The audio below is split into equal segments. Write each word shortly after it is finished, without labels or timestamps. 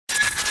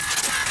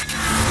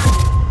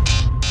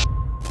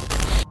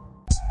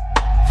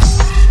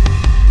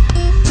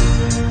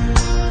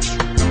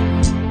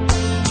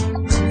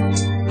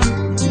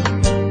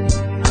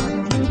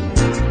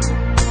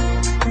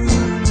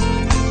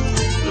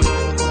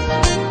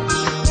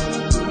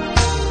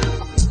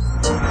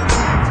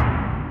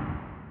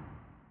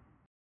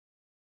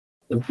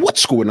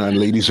What's going on,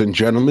 ladies and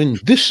gentlemen?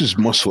 This is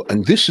Muscle,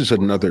 and this is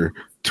another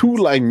Two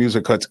Line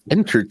Music Hut's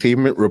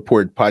Entertainment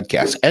Report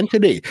podcast. And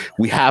today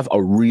we have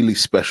a really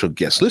special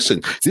guest.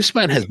 Listen, this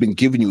man has been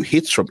giving you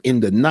hits from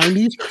in the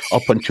 90s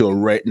up until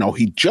right now.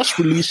 He just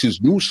released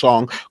his new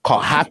song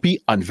called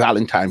Happy on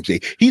Valentine's Day.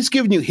 He's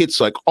giving you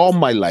hits like All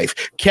My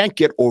Life, Can't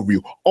Get Over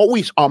You,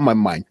 Always on My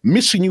Mind,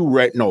 Missing You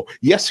Right Now,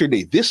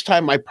 Yesterday, This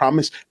Time I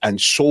Promise, and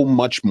so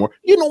much more.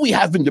 You know, we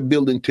have in the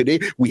building today,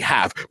 we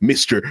have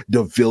Mr.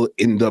 DeVille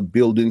in the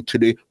building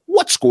today.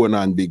 What's going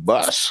on, big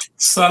boss?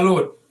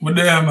 Salute. We're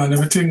there, man.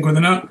 Everything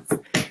going on?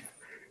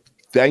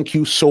 Thank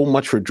you so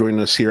much for joining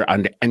us here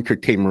on the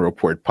Entertainment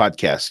Report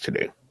podcast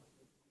today.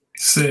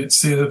 See,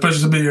 the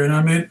pleasure to be here, you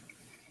know what I mean?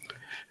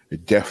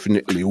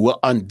 Definitely. Well,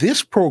 on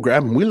this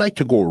program, we like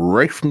to go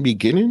right from the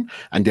beginning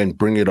and then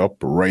bring it up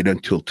right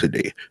until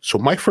today. So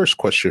my first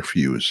question for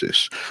you is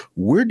this.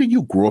 Where did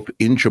you grow up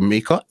in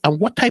Jamaica, and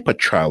what type of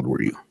child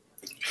were you?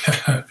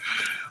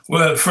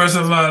 Well, first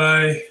of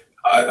all,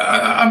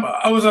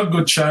 I was a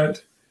good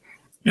child.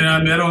 You know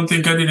what I mean? I don't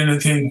think I did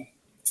anything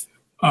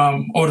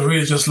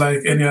outrageous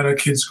like any other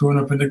kids growing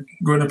up in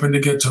the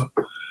ghetto.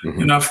 Mm-hmm.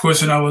 You know, of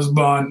course, when I was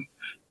born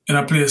in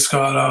a place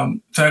called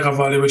Tiger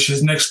Valley, which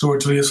is next door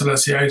to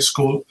Yesodasi High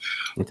School,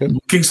 okay.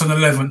 Kingston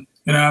 11.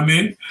 You know what I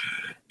mean?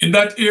 In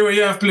that area,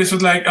 you have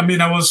places like,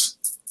 I was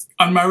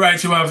on my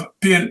right, you have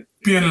Pain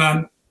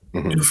Land.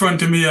 Mm-hmm. In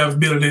front of me, you have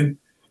building.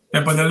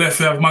 And on the left,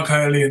 you have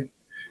Mackay Lane.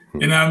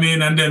 You know what I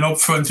mean? And then up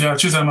front, you have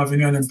Chisholm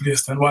Avenue and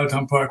place and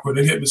Walton Park where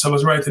they get me. So I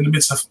was right in the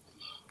midst of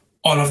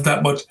all of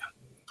that. But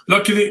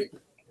luckily,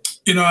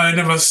 you know, I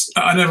never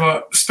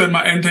spent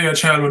my entire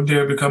childhood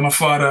there because my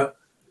father,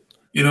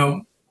 you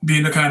know,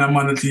 being the kind of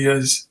man that he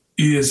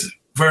is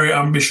very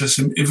ambitious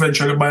and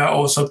eventually buy a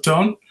house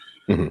uptown.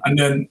 Mm-hmm. And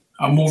then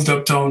I moved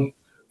uptown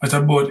at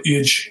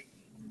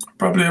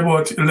probably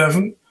about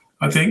 11,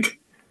 I think.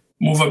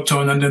 Moved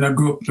uptown and then I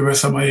grew up the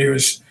rest of my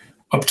years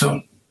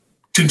uptown.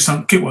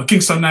 Kingston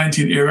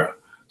 19 era,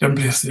 them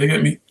places, you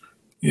get me?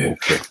 Yeah.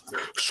 Okay.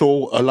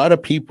 So a lot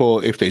of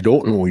people, if they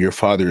don't know, your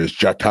father is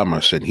Jah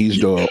Thomas, and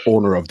he's the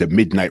owner of the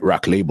Midnight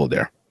Rock label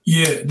there.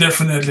 Yeah,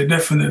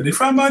 definitely.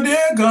 From a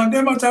day gone,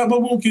 them a talk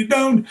about book it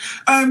down.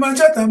 I'm a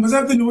Jah Thomas, I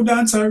have the new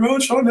dancer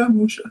around, show them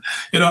motion.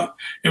 You know,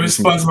 you're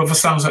responsible for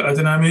songs like that,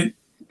 you know what I mean?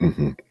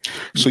 Mm-hmm.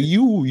 So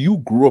you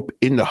grew up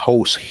in the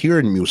house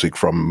hearing music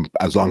from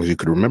as long as you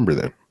could remember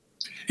then?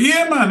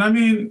 Yeah, man.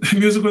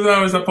 Music was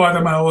always a part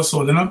of my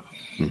household, you know?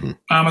 Mm-hmm.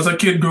 As a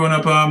kid growing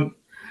up,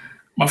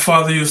 my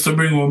father used to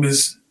bring home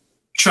his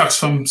tracks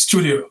from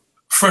studio,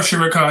 freshly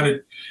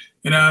recorded,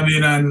 you know what I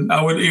mean? And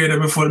I would hear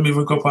them before the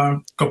music up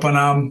on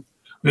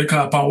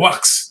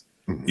wax.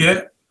 Mm-hmm.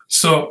 Yeah?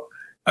 So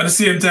at the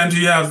same time,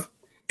 you have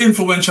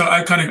influential,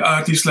 iconic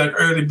artists like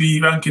Early B,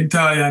 Rankin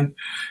Ty, and,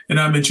 you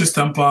know what I mean,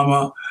 Tristan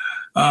Palmer,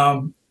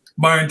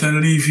 Barrington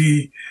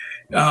Levy,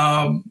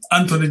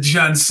 Anthony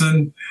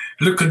Johnson,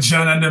 Luka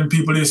John, and them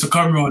people used to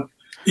come around.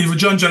 Even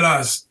John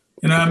Jalaz,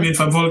 you know what I mean,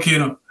 from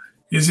Volcano.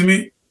 You see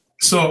me?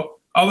 So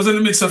I was in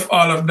the midst of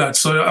all of that.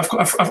 So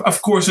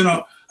of course, you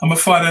know, my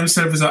father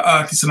himself is an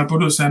artist and a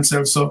producer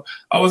himself. So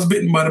I was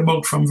bitten by the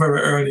bug from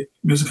very early,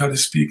 musically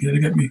speaking.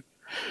 You get me?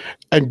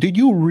 And did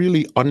you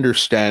really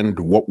understand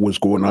what was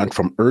going on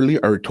from early,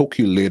 or it took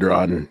you later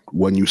on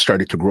when you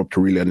started to grow up to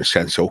really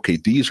understand? So, okay,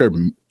 these are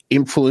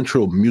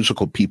influential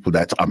musical people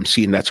that I'm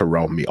seeing that's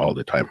around me all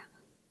the time?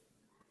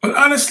 Well,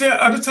 honestly,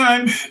 at the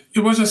time, it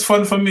was just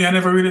fun for me. I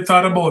never really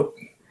thought about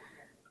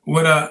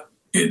whether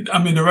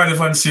the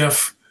relevancy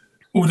of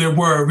who they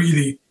were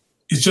really.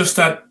 It's just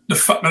that the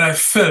fact that I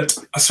felt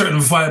a certain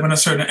vibe and a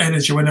certain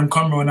energy when them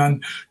come around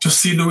and just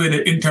see the way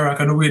they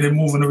interact and the way they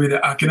move and the way they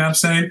act, you know what I'm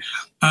saying?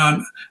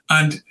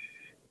 And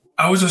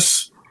I was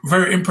just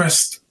very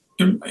impressed,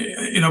 you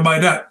know, by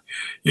that.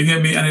 You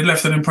get me? And it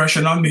left an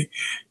impression on me.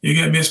 You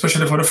get me?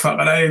 Especially for the fact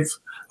that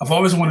I've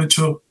always wanted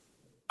to,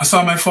 I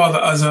saw my father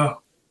as a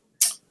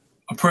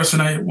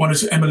person I wanted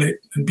to emulate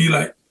and be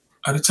like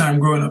at the time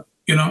growing up,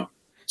 you know?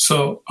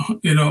 So,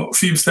 you know,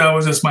 film style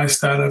was just my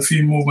style and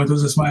film movement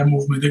was just my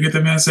movement. You get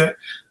what I say?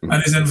 Mm-hmm.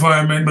 And his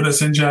environment, but I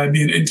just enjoy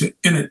being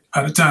in it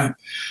at the time.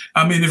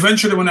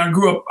 Eventually when I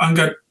grew up and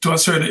got to a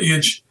certain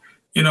age,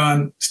 you know,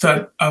 and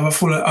start have a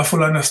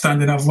full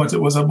understanding of what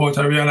it was about,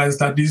 I realized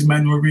that these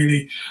men were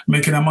really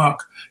making a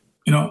mark,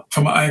 you know,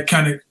 from an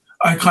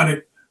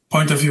iconic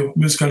point of view,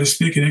 musically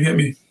speaking, you get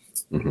me?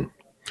 Mm-hmm.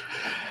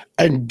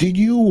 And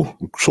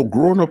so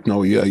growing up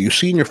now, yeah, you've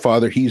seen your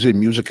father, he's in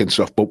music and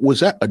stuff, but was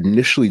that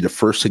initially the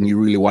first thing you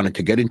really wanted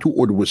to get into,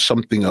 or was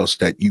something else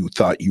that you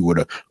thought you would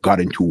have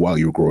got into while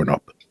you were growing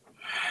up?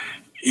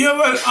 Yeah,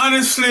 well,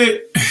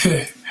 honestly,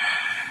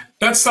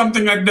 that's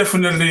something I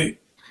definitely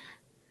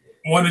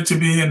wanted to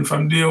be in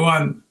from day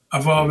one.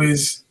 I've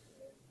always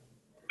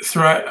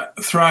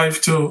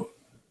thrived to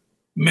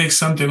make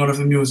something out of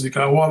the music.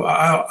 I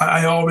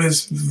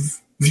always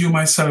view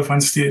myself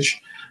on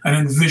stage and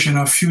envision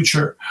a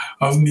future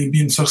of me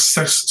being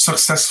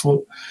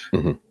successful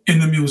mm-hmm. in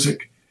the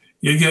music.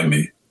 You get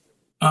me?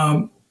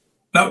 That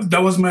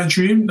was my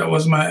dream. That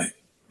was my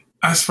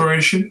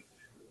aspiration.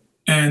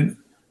 And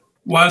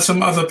while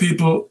some other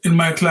people in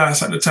my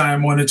class at the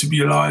time wanted to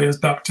be lawyers,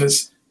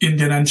 doctors,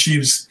 Indian and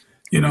chiefs,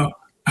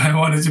 I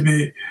wanted to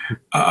be an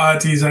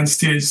artist on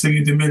stage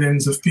singing to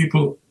millions of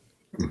people.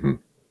 Mm-hmm.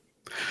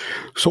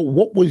 So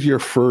what was your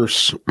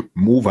first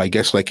move, I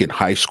guess, like in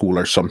high school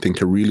or something,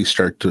 to really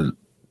start to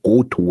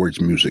go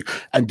towards music?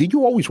 And did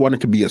you always want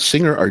it to be a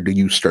singer, or did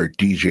you start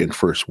DJing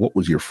first? What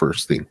was your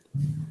first thing?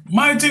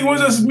 My thing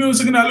was just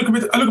music, and I look a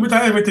bit of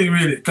everything,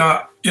 really.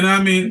 'Cause, you know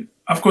what I mean?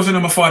 Of course,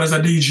 my father's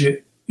a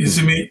DJ, you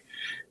see me?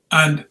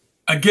 And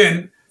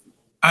again,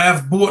 I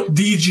have both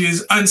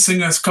DJs and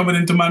singers coming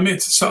into my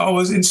midst. So I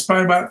was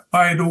inspired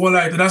by the whole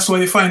idea. That's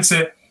why you find,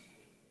 say,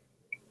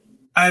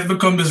 I've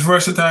become this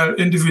versatile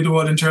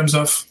individual in terms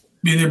of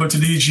being able to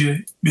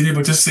DJ, being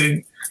able to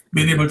sing,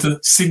 being able to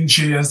sing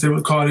J, as they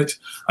would call it,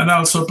 and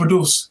also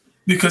produce.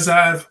 Because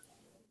I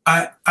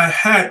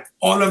had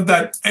all of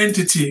that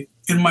entity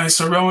in my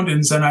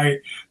surroundings, and I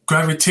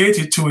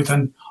gravitated to it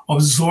and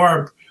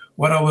absorbed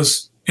what I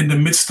was in the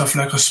midst of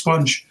like a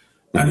sponge.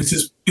 And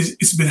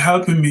it's been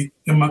helping me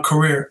in my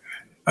career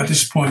at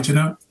this point,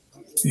 Yeah.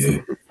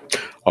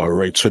 All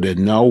right. So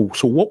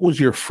what was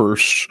your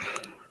first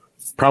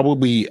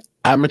probably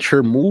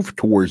amateur move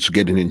towards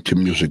getting into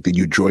music? Did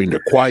you join the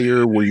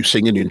choir? Were you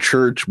singing in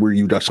church? Were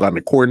you just on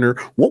the corner?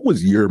 What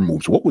was your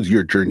moves? What was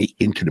your journey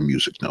into the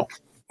music now?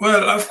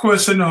 Well, of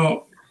course,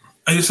 I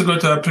used to go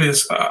to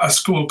a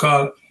school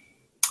called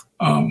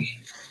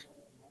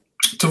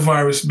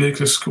Tavares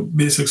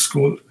Basic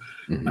School.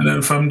 Mm-hmm. And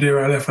then from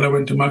there I left and I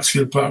went to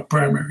Maxfield Park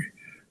Primary.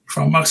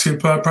 From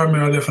Maxfield Park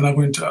Primary I left and I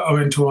went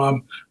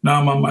to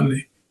Norman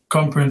Manley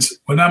Comprehensive.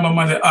 Well, Norman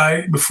Manley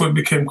I, before it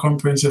became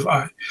Comprehensive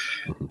I.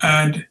 Mm-hmm.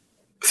 And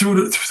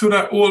through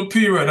that whole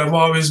period, I've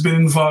always been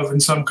involved in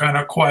some kind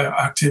of choir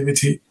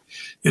activity,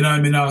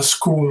 our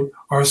school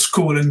or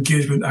school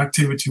engagement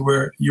activity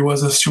where you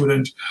as a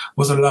student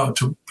was allowed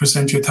to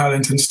present your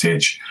talent on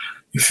stage.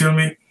 You feel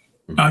me?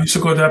 Mm-hmm. I used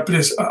to go to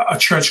a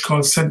church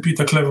called St.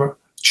 Peter Clever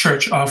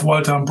Church off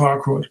Waltham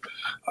Park Road.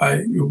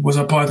 I was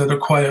a part of the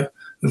choir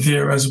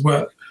there as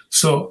well.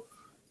 So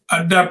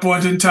at that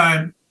point in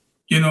time,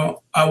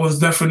 I was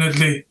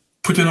definitely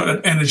putting out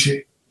that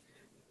energy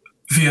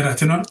via that,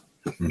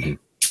 Mm-hmm.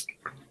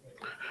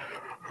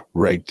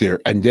 Right there.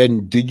 And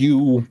then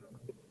you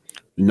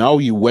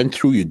went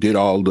through, you did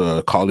all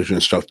the college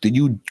and stuff. Did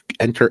you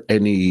enter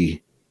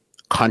any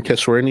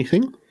contests or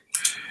anything?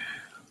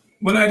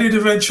 Well, I did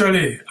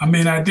eventually.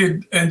 I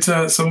did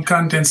enter some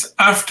contests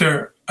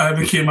after I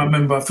became a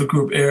member of the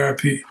group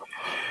ARP.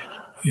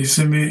 You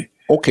see me?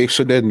 Okay,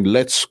 so then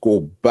let's go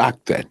back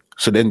then.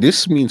 So then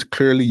this means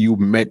clearly you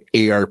met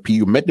ARP.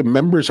 You met the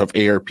members of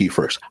ARP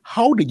first.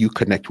 How did you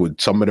connect with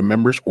some of the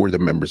members or the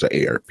members of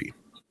ARP?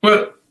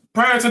 Well,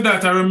 prior to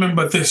that, I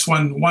remember this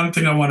one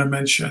thing I want to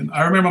mention.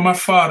 I remember my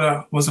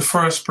father was the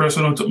first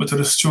person who took me to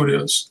the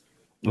studios.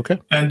 Okay.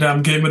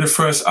 And gave me the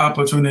first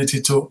opportunity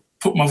to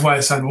put my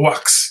voice on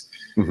wax.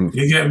 Mm-hmm.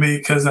 You get me?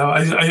 Because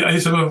I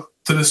used to go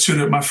to the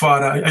studio with my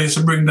father. I used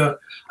to hook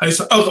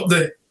up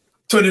the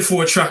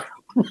 24 track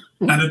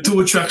and the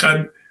 2 track,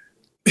 and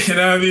you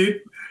know what I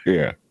mean?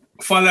 Yeah.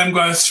 Follow him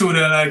go to the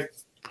studio, like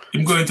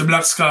him going to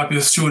Black Scorpio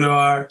studio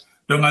or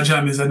down at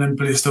Jammies and then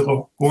place to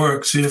go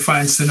work. So you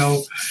find,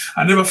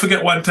 I never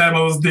forget one time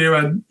I was there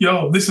and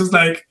this is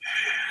like,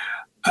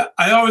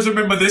 I always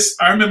remember this.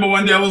 I remember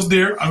one day I was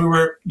there and we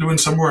were doing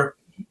some work,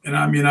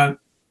 and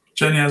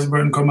Jenny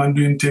Osborne come and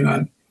doing thing,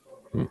 and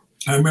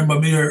I remember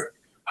me here,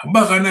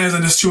 back and nice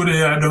in the studio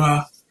here down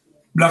at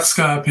Black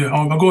Scorpio.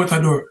 I go out the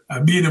door, I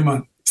beat the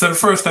man. It's the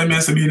first time I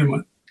see beat the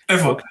man,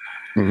 ever.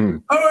 Mm-hmm.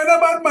 Oh, a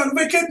bad man,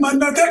 wicked man,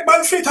 now take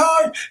man fit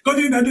high, go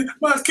in and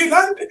man kill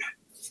hand.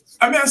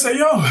 I say,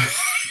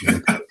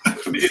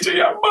 DJ,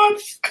 you're mad.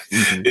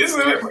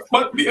 Mm-hmm.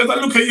 But because I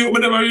look at you,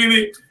 but never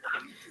really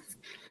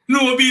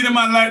know be the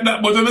man like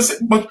that.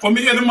 But for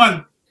me, the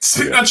man,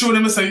 I show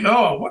them and say,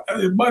 what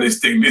the is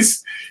thing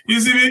this?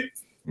 You see me?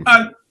 Mm-hmm.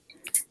 And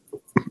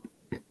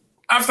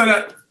after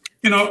that,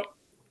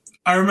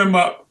 I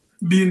remember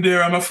being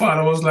there and my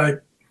father was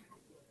like,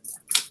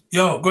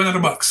 go into the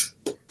box.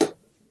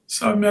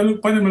 So I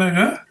look at him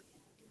like,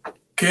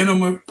 okay,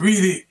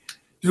 really,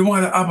 you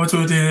want the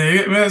opportunity. You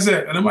get me? I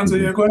say, and the man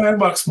said, go into the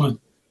box, man.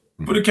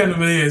 Put the can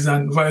over your ears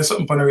and voice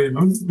something for the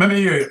rhythm. Let me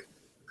hear you.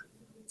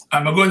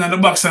 I'm going in the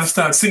box and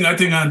start singing a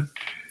thing, and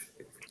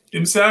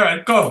him say, all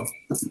right, come.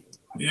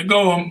 You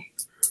go home.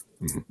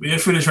 When you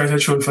finish writing a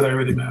tune for the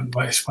rhythm, man,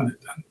 voice on it.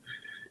 And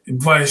him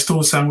voice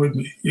 2 songs with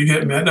me. You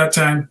get me? At that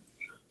time,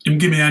 him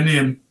give me a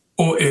name,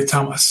 O.A.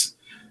 Thomas.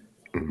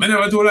 I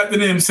never do like the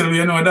name still,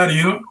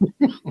 Daddy,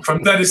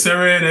 From Daddy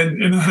Serre,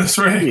 and that's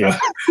right. Yeah.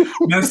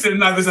 I'm still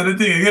novice at the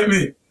thing, you get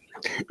me?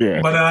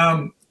 Yeah. But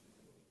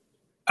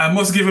I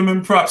must give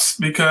him props,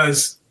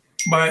 because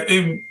by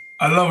him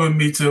allowing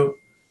me to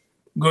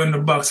go in the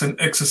box and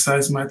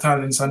exercise my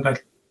talents on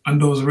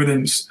those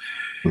rhythms,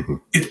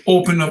 it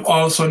opened up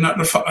also not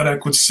the fact that I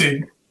could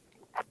sing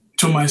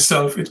to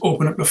myself, it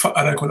opened up the fact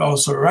that I could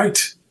also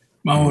write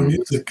my own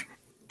music.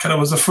 Because it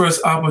was the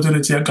first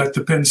opportunity I got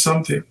to pen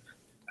something.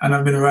 And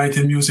I've been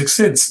writing music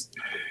since.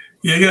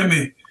 You get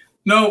me?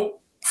 Now,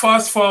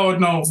 fast forward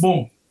now,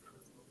 boom.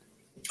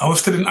 I was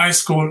still in high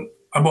school,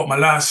 about my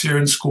last year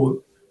in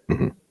school.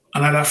 And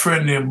I had a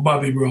friend named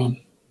Bobby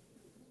Brown.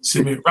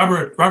 See me,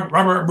 Robert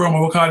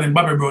Brown, we call him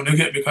Bobby Brown, you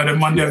get me? Because the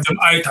man, they have them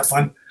eye tap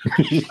and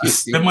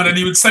the man that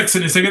deal with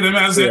sexiness, you get them,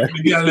 I said,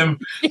 the girl, them,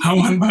 I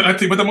want bad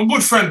thing. But I'm a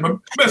good friend, my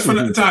best friend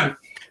at the time.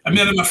 I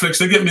made them a flex,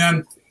 they get me,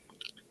 and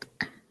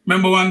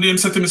remember one day he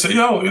said to me, say,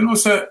 yo, you know,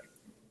 sir,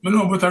 I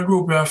know about a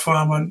group we have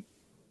farm and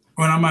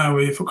going on my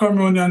way. If you come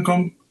around there and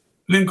come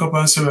link up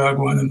and see where I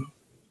go on, you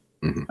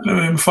know.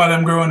 Anyway, I follow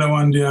them go around there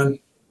one day and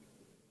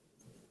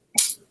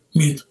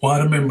meet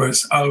one of the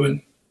members,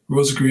 Alwyn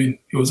Rose Green.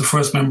 He was the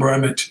first member I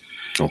met.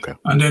 Okay.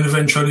 And then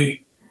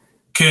eventually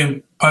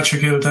came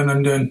Patrick Hilton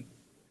and then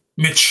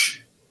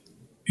Mitch.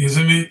 You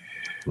see me?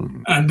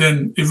 And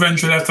then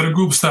eventually after the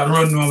group started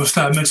running and we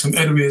started making some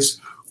headways,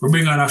 we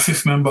bring on our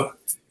fifth member.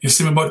 You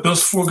see me? But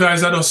those four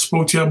guys that I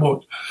spoke to you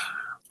about,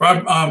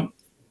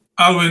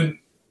 Alwyn,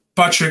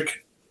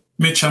 Patrick,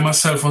 Mitch, and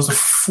myself was the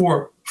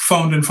four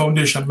founding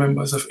foundation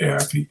members of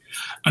ARP.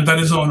 And that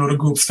is how the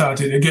group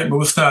started. Again, we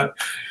will start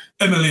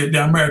emulate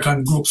the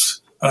American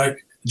groups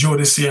like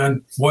Jodeci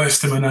and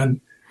Weston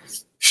and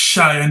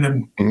Shy and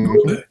them.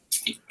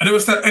 And it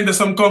was that end of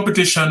some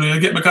competition where you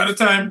get, because at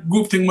the time,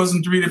 group thing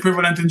wasn't really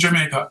prevalent in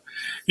Jamaica.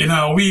 You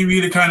know, we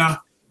really kind of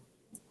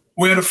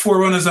were the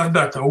forerunners of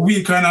that.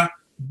 We kind of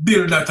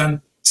build that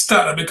and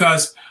start it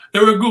because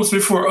there were groups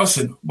before us,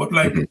 you know, but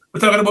like, we're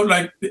talking about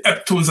like the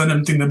Eptones and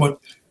them thing, but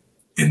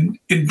in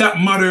that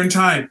modern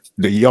time.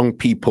 The young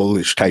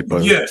people-ish type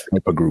of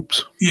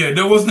groups. Yeah,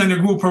 there wasn't any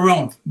group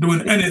around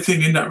doing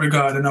anything in that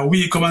regard. And now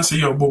we come and say,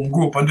 yo, boom,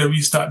 group, and then we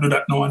start do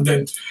that now. And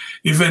then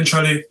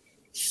eventually,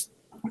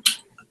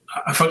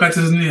 I forgot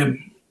his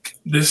name,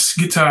 this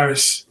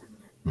guitarist,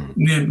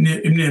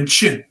 named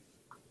Chin.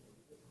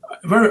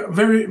 Very,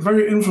 very,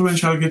 very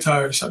influential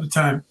guitarist at the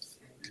time.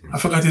 I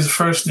forgot his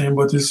first name,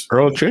 but his...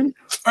 Earl Chin?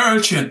 Earl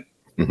Chin.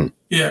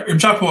 Yeah, him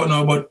chop out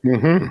now, but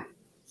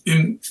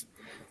him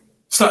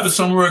started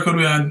some work with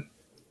me and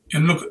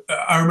look,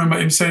 I remember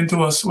him saying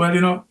to us, well,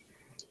 you know,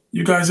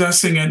 you guys are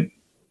singing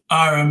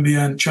R&B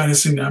and trying to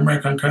sing the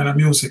American kind of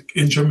music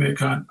in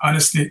Jamaica. And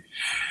honestly,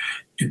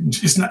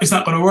 it's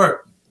not going to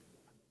work.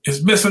 It's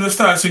best when you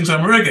start singing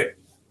some reggae.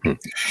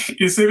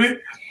 You see me?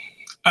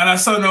 And I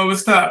saw now we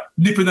start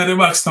dipping at the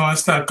box now and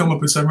start come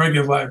up with some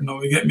reggae vibe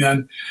now. You get me?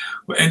 And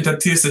we enter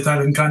Taste the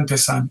Talent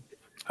contest and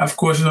of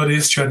course, you know, the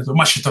history to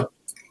mash it up.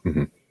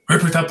 Rip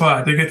it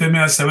apart. They get me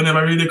and say, we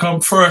never really come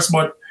first,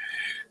 but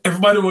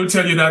everybody will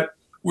tell you that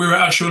we were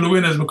actually the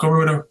winners because we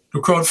were the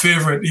crowd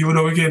favorite, even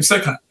though we came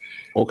second.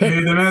 Okay.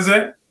 You know what I'm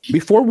saying?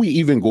 Before we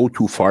even go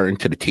too far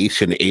into the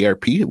taste and the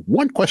ARP,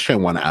 one question I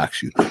want to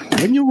ask you.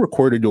 When you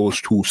recorded those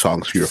two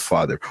songs for your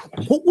father,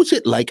 what was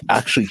it like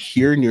actually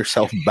hearing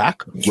yourself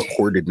back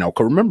recorded now?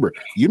 Because remember,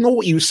 you know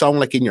what you sound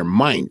like in your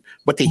mind,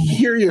 but to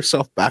hear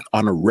yourself back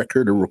on a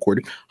record or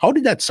recording, how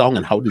did that sound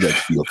and how did that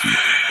feel to you?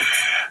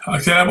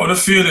 I'll tell you about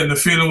the feeling. The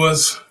feeling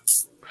was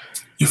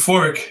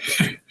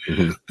euphoric.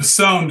 The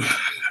sound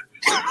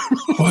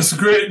was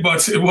great,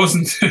 but it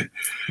wasn't.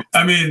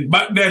 I mean,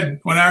 back then,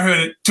 when I heard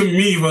it, to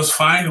me, it was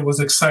fine. It was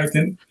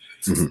exciting.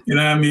 You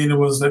know what I mean? It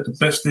was like the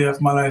best day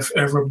of my life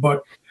ever.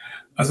 But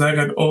as I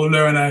got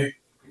older and I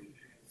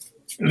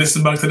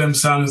listened back to them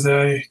songs,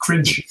 I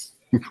cringe.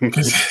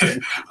 Because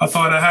I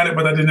thought I had it,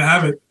 but I didn't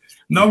have it.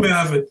 Now I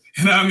have it.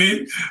 You know what I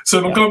mean? So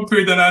if I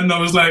compare that, I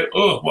know it's like,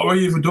 oh, what were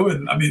you even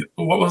doing? I mean,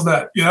 what was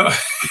that? You know?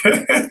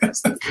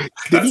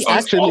 Did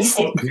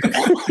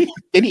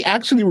he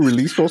actually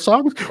release those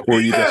songs? Or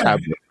you just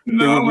have them?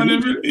 No, man,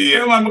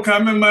 because I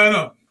remember,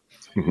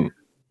 you know,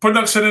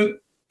 production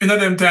in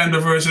them time, the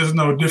verse is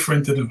now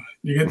different to them.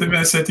 You get the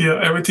message here,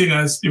 everything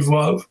has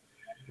evolved,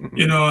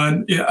 you know,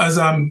 and as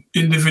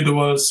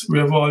individuals, we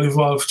have all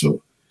evolved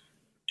too,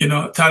 you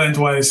know,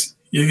 talent-wise,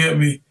 you get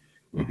me?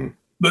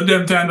 But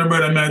them time, the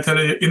brother, I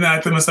tell you, you know, I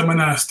tell me some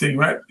nasty thing,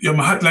 right? You're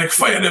my heart like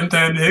fire them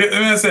time. You get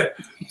me? I say,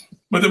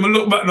 but then I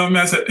look back now,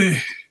 I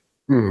say,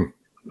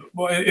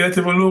 boy, you have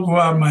to look who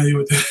am I,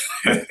 youth.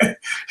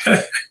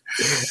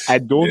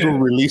 And those were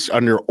released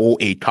under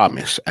O.A.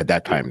 Thomas at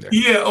that time there.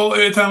 Yeah,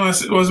 O.A.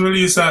 Thomas was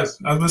released as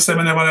I said,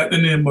 I never liked the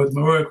name, but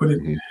I work with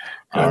it.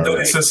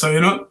 Right. So, you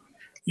know?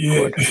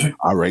 Yeah. Good.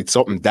 All right.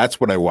 So that's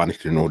what I wanted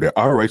to know there.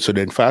 All right. So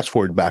then fast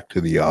forward back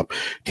to the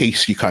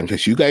Tasty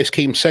contest. You guys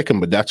came second,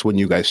 but that's when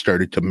you guys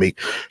started to make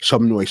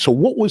some noise. So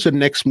what was the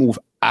next move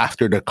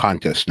after the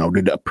contest? Now,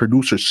 did a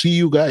producer see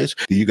you guys?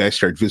 Did you guys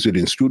start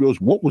visiting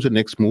studios? What was the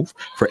next move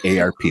for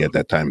ARP at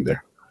that time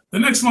there? The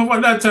next move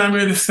at that time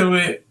really still,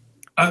 as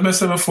I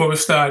said before, we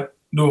start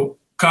do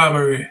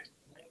cabaret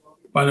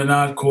on the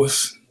North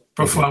Coast,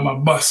 perform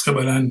at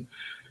basketball and,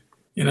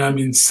 you know what I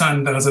mean,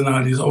 sandals and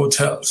all these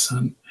hotels.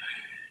 And,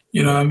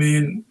 you know what I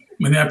mean,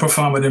 when I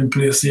perform at them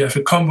places, you have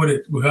to come with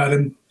it. We had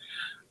them,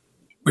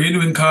 when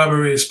you're doing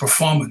cabarets,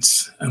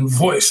 performance and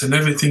voice and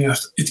everything,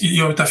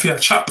 you have to feel a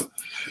chop.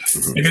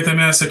 You get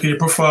me? I say, you're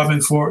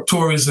performing for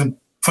tourism,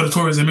 for the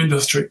tourism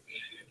industry.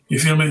 You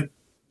feel me?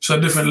 So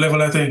a different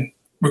level, I think,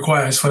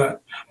 requires for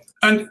that.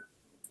 And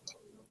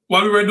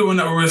while we were doing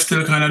that, we were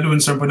still kind of doing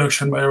some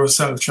production by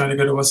ourselves, trying to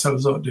get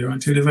ourselves out there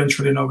until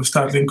eventually, you know, we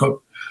start link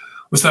up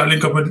with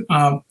Shocking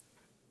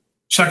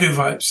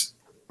Vibes.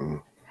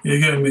 You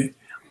get me?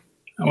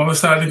 And when we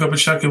start link up with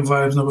Shocking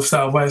Vibes, now we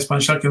start Vice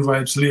on Shocking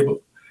Vibes label.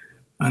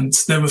 And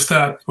then we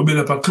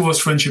build up a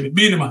close friendship with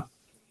Beenie Man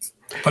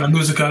on a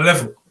musical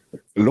level.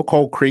 Look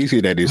how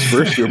crazy that is.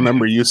 First, you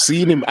remember you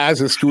seen him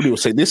as a studio,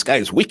 say this guy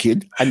is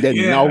wicked, and then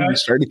now you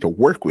started to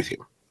work with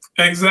him.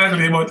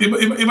 Exactly, but he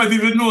might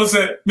even know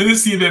that I didn't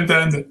see them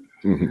then.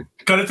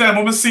 Because the time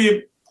when I see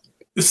him,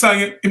 the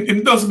song,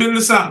 he does build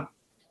the song,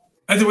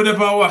 and he would have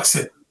wax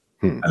it,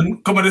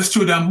 and come to the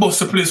studio and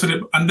bust the place with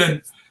it, and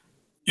then,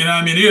 you know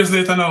what I mean, years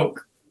later now,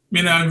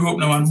 me and I grew up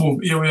now, and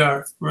boom, here we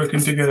are, working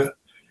together.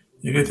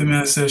 You get to me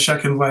and say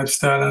Shocking Vibe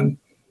style, and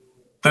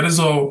that is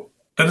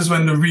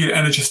when the real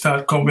energy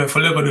start coming. We have to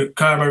let go the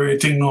cabaret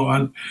thing now,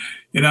 and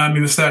you know what I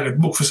mean, we start to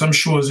book for some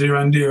shows here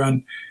and there,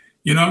 and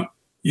you know,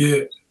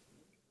 yeah.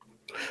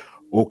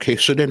 Okay,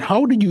 so then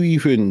how did you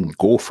even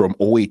go from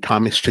O.A.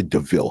 Thomas to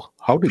DeVille?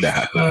 How did that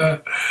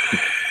happen?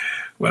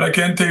 Well, I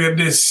can tell you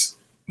this.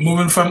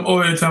 Moving from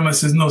O.A.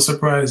 Thomas is no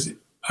surprise.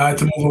 I had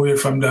to move away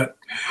from that.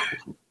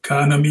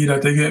 Kind of me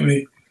that they get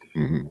me.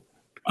 DeVille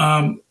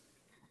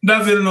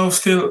now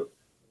still,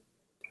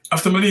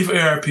 after I leave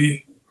ARP,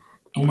 I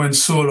went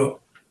solo.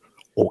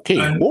 Okay,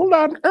 hold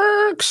on,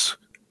 Erks.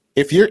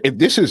 If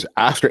this is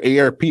after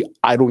ARP,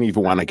 I don't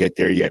even want to get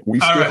there yet. We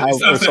still have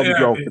some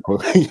ground to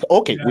cover.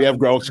 Okay, we have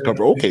ground to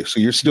cover. Okay,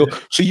 so you're still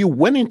so you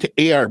went into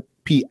ARP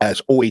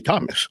as O.A.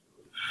 Thomas.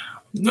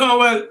 No,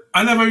 well,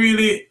 I never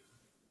really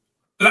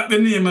locked the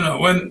name, you know.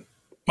 When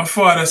my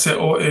father said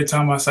O.A.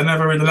 Thomas, I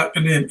never really locked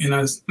the name in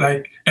as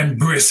like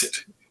embrace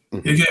it.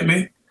 You get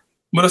me?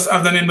 But just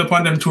have the name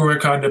upon them two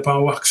records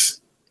upon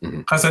wax.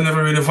 Because I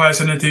never really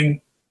voiced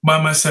anything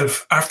by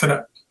myself after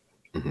that.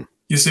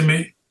 You see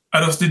me? I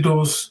just did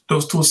those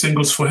two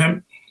singles for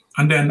him,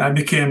 and then I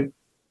became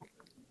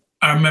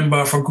a member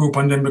of a group,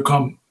 and then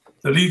become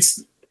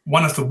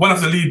one of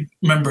the lead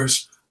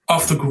members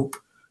of the group.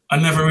 I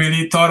never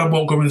really thought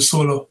about going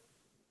solo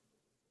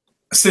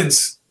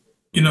since.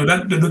 You know,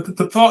 that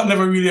the thought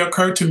never really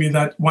occurred to me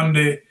that one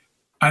day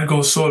I'd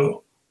go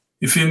solo.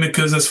 You feel me?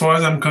 Because as far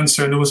as I'm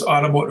concerned, it was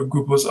all about the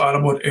group. It was all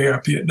about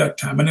ARP at that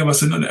time. I never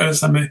seen nothing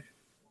else on my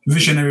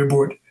visionary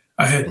board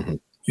ahead.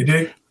 You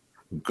dig?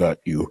 Got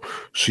you.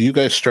 So you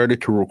guys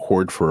started to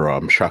record for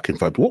Shocking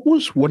Vibes. What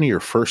was one of your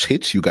first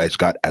hits you guys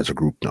got as a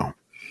group now?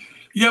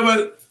 Yeah,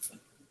 well,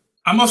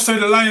 I must say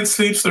The Lion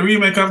Sleeps, the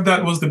remake of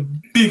that was the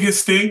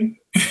biggest thing.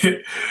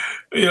 You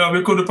know,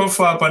 we could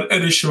perform on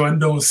any show and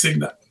don't sing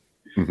that.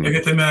 You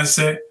get me? I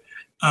say,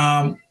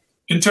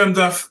 in terms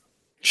of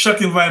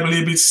Shocking Vibe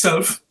label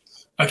itself,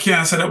 I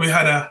can't say that we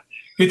had a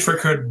hit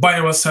record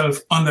by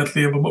ourselves on that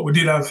label, but we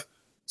did have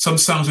some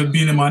songs with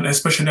Beenie Man,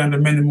 especially on the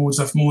Many Moods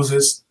of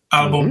Moses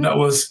album that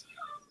was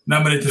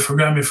nominated for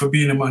Grammy for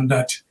Beenie Man.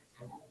 That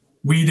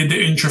we did the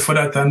intro for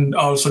that, and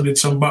also did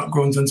some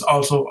backgrounds and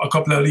also a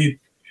couple of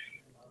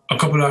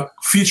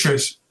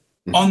features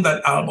on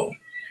that album.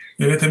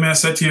 You get me? I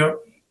said to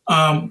you,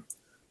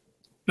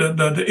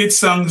 the 8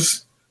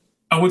 songs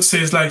I would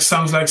say is like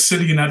songs like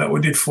Selena that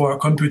we did for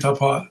Computer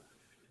Paul.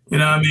 You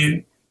know what I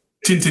mean?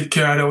 Tinted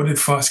Care that we did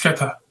for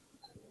Scatter.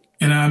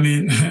 You know what I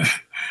mean?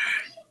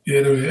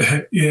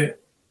 Yeah.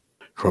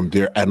 From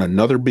there, and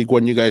another big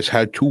one you guys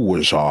had too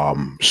was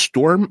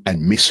Storm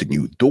and Missing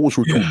You. Those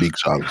were two big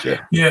songs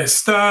there. Yeah,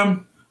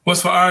 Storm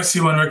was for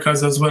RC1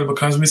 Records as well,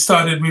 because we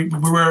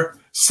were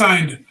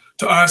signed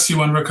to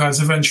RC1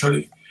 Records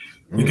eventually.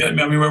 You get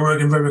me? We were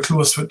working very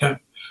close with them.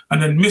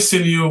 And then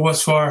Missing You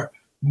was for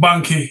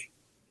Banky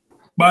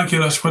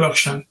Lush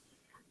Production.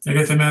 You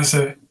get me? I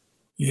say,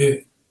 yeah.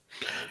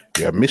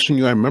 Yeah, Missing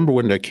You. I remember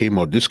when that came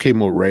out. This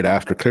came out right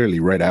after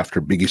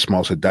Biggie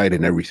Smalls had died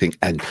and everything.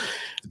 And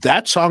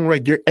that song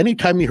right there,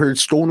 anytime you heard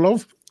Stone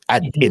Love,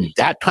 in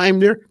that time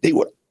there, they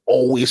would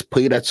always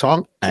play that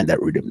song and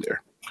that rhythm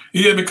there.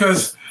 Yeah,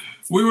 because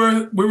we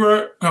were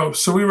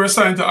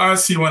signed to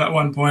RC1 at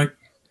one point,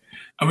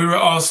 and we were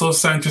also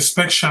signed to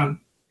Spec Shang,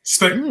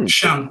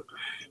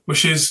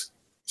 which is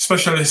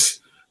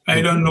Specialist. I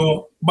don't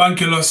know,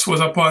 Banky Lush was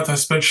a part of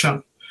Spec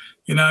Shang.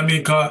 You know what I mean?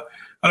 Because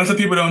a lot of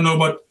people don't know,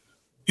 but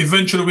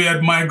eventually we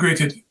had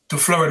migrated to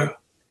Florida,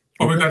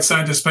 but we got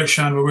signed to Spec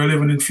Shang. We were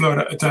living in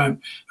Florida at the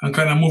time and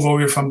kind of moved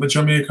away from the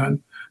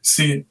Jamaican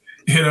scene,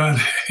 you know.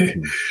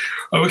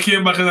 When we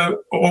came back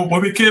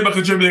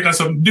to Jamaica,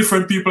 some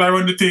different people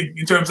around the thing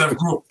in terms of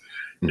group.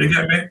 You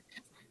get me?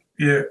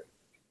 Yeah.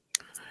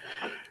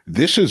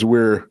 This is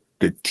where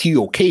the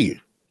TOK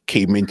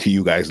came into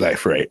you guys'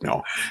 life right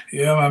now.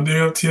 Yeah, man. Big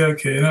up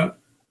TOK, you know?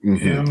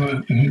 Yeah,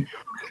 man.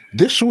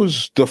 This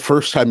was the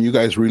first time you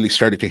guys really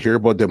started to hear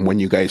about them when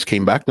you guys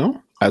came back,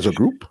 no? As a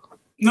group?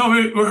 No,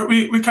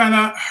 we kind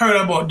of heard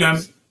about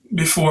them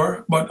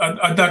before, but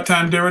at that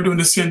time they were doing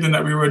the same thing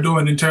that we were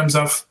doing in terms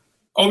of,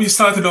 we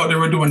started out, they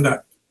were doing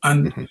that.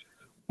 And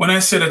when I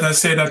say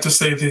that to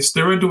say this,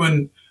 they were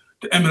doing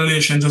the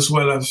emulations as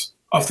well as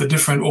of the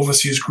different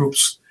overseas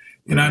groups.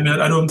 You know what I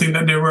mean? I don't think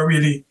that they were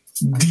really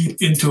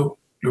deep into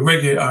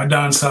reggae or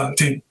dancehall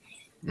thing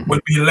when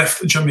we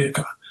left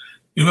Jamaica.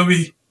 You know,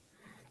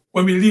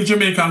 when we leave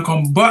Jamaica and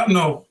come back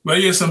now,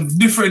 we hear some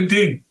different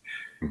thing.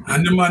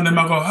 And the man, them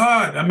go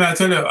hard. I mean, I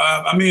tell you,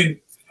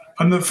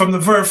 from the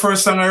very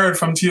first song I heard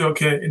from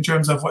TOK in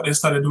terms of what they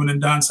started doing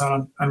in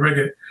dancehall and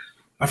reggae,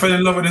 I fell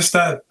in love with the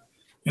style.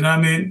 You know what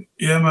I mean?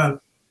 Yeah, man.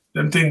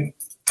 Them thing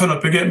turn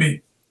up, you get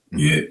me?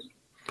 Yeah.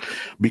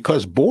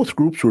 Because both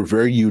groups were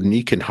very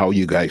unique in how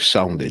you guys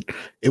sounded.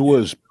 It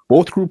was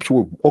both groups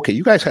were okay.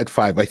 You guys had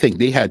 5, I think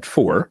they had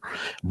 4,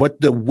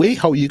 but the way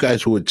how you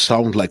guys would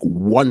sound like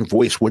one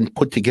voice when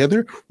put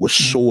together was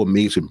so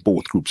amazing.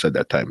 Both groups at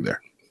that time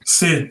there.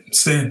 Same.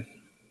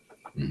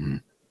 Mm-hmm.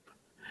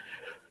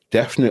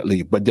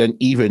 Definitely. But then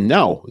even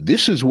now,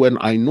 this is when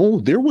I know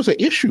there was an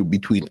issue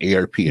between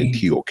ARP and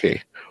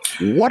TOK.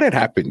 What had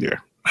happened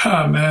there?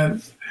 Oh,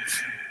 man.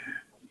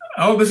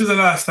 I hope this is the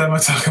last time I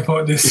talk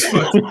about this.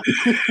 But,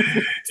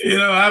 you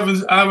know, I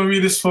haven't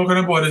really spoken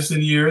about this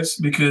in years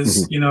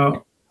because, you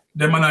know,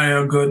 them and I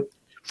are good.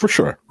 For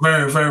sure.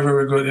 Very, very,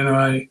 very good.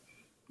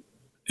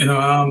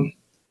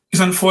 It's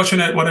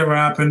unfortunate whatever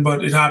happened,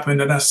 but it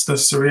happened, and that's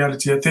the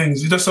reality of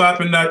things. It just so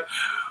happened that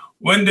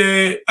when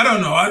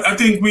I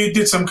think we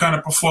did some kind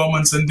of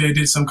performance and they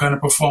did some kind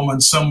of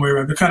performance somewhere,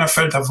 and we kind of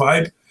felt a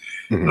vibe.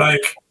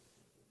 Like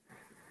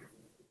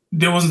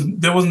there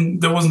wasn't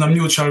a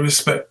mutual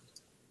respect.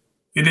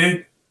 You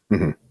did?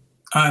 And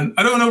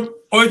I don't know,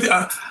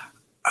 I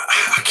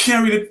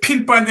can't really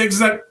pinpoint the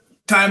exact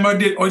time or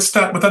date or it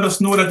started, but I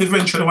just know that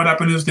eventually what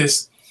happened is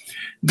this.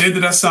 They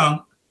did a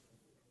song,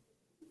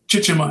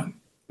 Chichi Man.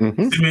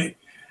 See me?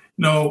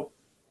 Now,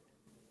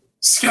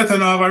 Scatter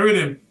now have a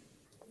rhythm,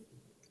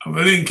 have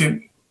a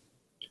linking.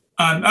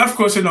 And of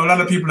course, you know, a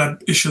lot of people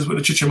had issues with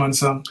the Chichi Man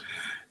song.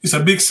 It's a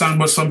big song,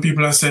 but some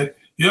people have said,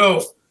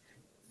 yo,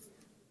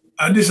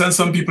 and this, and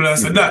some people have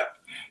said that.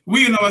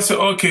 We, you know, I said,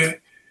 okay,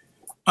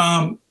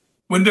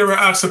 when they were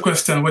asked the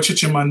question what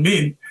Chichi Man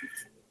mean,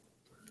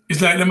 it's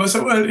like them I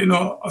said, well, you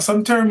know,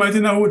 some termite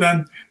in a wood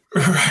and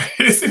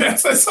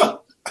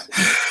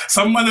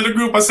some man in the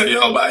group I said,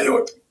 yo, by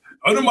you,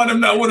 I don't want them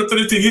that wood up to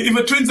the thing.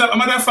 Even twins, as a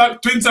matter of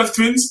fact, twins of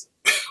twins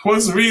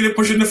was really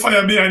pushing the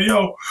fire behind,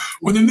 yo,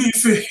 when you need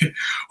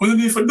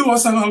to do a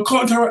song and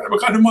counter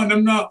because the man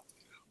them now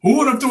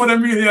hold up to what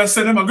them really I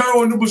said, them a go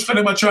around the bush because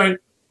them a try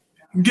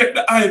get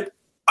the hype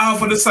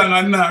out of the song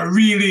and not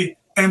really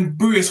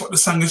embrace what the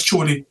song is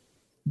truly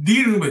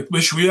dealing with,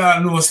 which we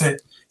all know said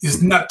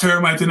is not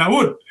termite in a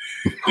wood.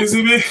 You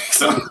see me?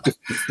 So,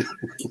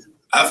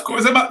 of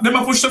course,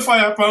 them push the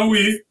fire upon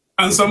we,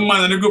 and some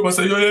man in the group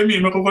say, yo, you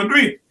mean, I can do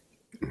it.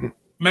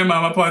 Remember,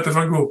 I'm a part of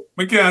a group.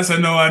 I can't say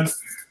no, and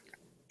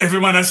every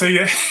man I say,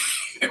 yeah,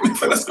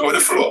 let's go with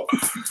the flow.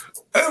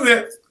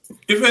 Anyway,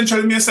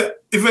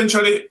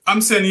 eventually,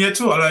 I'm saying here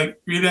too,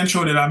 like, really and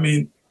truly, I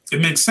mean,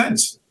 it makes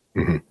sense.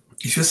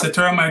 If you say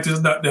termite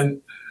is that,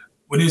 then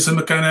we need some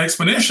kind of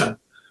explanation.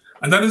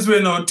 And that is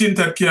where now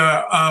Tinted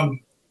Car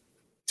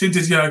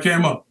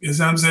came up. You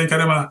see what I'm saying?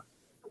 Because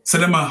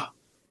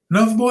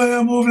love boy,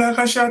 I move like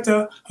a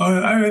shatter.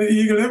 I read the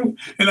eagle. You know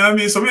what I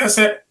mean? So we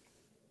said,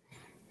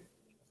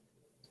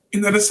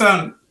 in the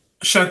song,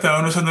 shatter,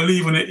 I'm not trying to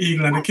leave on the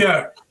eagle and the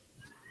car.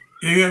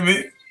 You get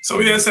me? So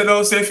we said,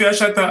 oh, say if you're a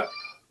shatter,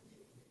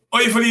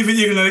 or if you leave the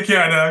eagle and the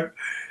car, dog.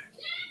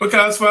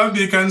 Because for a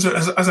big concern,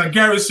 as a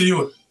garrison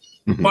youth,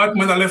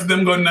 Batman have left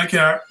them gun in the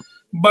car.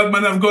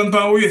 Batman have gun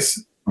per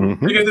waist.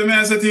 You get the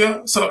man said to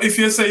you? So if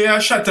you say you're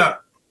a shatter,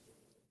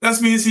 that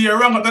means you're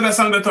wrong at the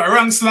song that are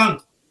wrong slang.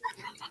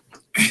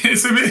 You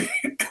see me?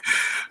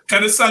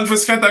 Because the song for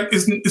scatter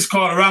is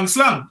called wrong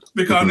slang.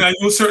 Because I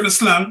use certain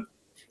slang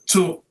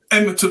to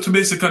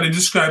basically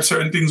describe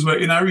certain things where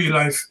in a real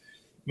life,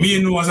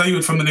 me know as a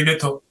youth from the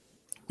ghetto,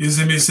 you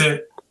see me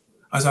say,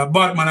 as a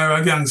Batman or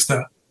a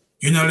gangster,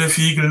 you know left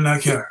eagle in a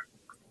car.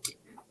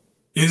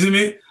 You see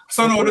me?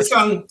 So now the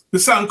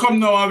song come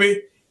now and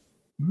we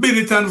build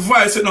it and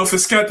voice it now for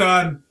scatter,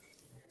 and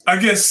I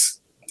guess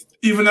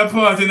even a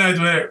party night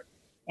where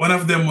one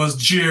of them was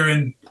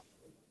jeering,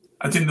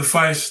 I think the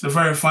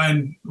very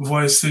fine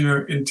voice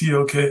singer in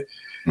TOK.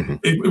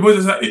 It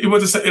was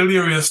just a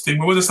hilarious thing.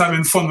 We were just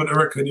having fun with the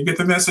record. You get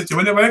the message. You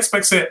never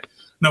expect say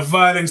no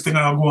violence thing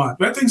will go on.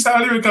 But I think it's a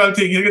lyrical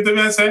thing. You get the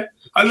message.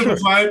 I look at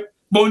vibe.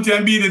 Bounty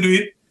and Beanie do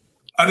it.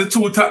 Are the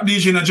 2 top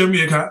DJ in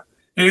Jamaica.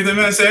 You get the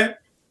message.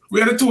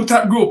 We are the 2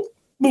 top group.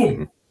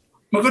 Boom.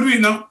 We could do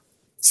it now.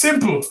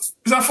 Simple. It's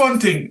a fun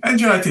thing.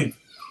 Enjoy a thing.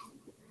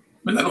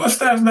 But then what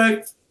starts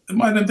like the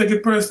man them take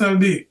it personal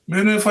deep.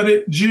 You know for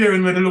the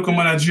jeering where the local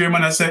man a jeer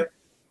man I say,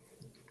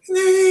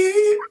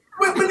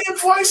 with my name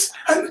voice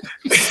and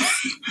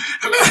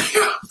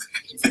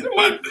the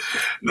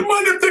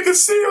man them take it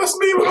serious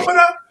me when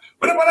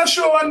the man a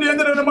show one day and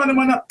then the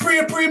man a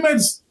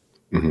pre-meds.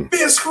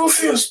 Be a screw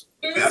fierce.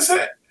 I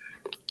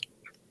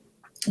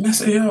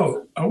say,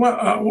 yo,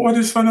 what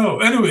is for now?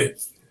 Anyway,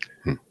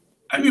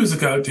 a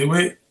musical thing.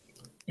 Wait,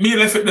 me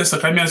left it this,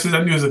 I mean, it's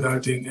a musical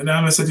thing. And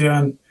I'm sitting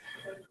and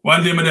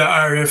one day, I did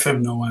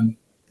RFM now. And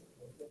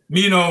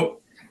me, you know,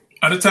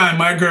 at the time,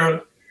 my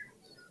girl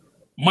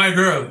my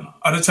girl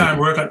at the time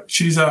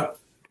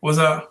was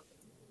a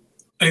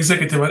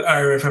executive at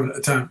IRFM at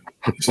the time.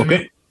 You see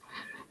me?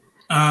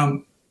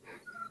 But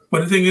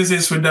the thing is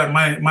this with that,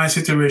 my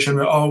situation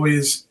will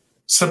always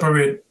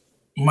separate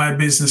my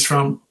business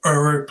from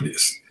her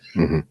workplace.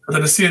 But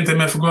at the same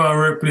time, if I go to her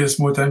workplace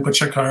more time, go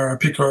check her or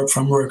pick her up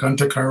from work and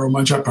take her home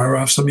and drop her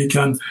off so me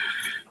can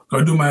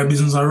go do my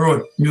business on the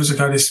road,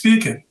 musically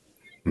speaking.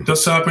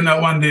 Just so happened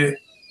that one day,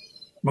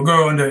 I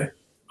go around there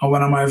on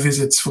one of my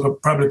visits, I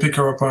could probably pick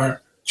her up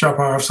or drop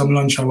her off some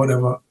lunch or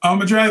whatever.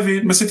 I'm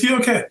driving, I said, you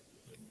okay?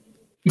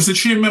 I said,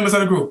 3 members of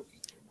the group.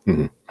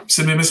 I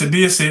said,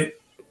 BSA,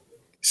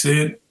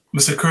 said,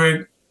 Mr.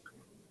 Craig,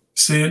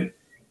 said,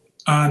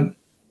 and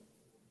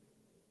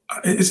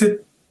is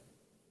it,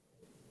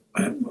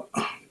 I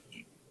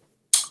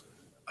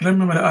don't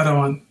remember the other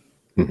one.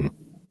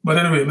 But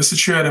anyway, Mr.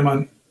 Trader,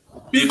 man,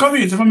 me come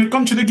in, if I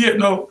come to the gate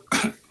now,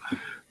 I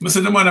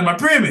said, the man, I'm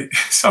pray me.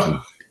 So,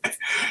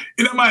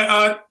 in my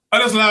heart, I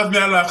just laugh,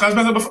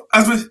 because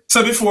as I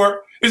said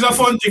before, it's a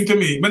fun thing to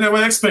me. I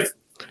never expect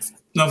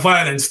no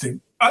violence thing.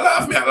 I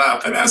laugh,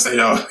 and I say,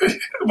 yo,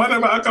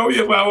 whatever, I can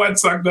wait for a one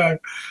song, dog.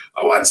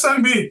 A one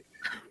song be.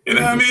 You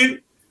know what I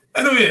mean?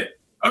 Anyway,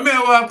 I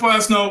walk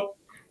past now,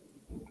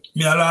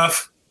 I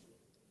laugh,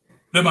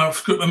 them I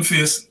script them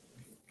face,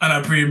 and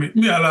I pray me.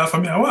 I laugh,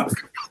 and I walk.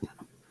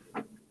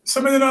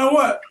 So I know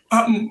what?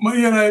 I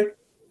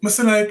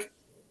say like,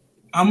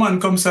 a man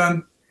comes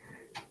and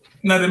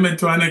not meant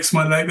to our next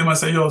man, like them, I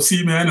say, yo,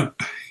 see me, I know.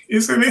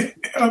 You see me?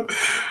 And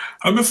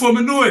before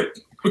me know it,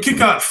 we kick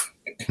off.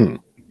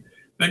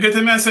 They get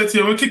a message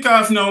here. We kick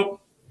off now.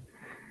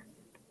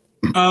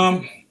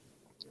 I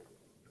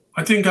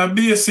think a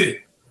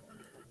BSA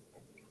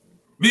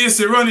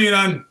running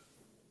and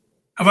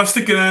have a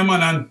stick in my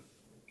man and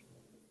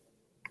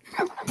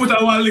put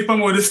a one lick on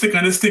the stick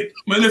and the stick.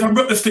 My left and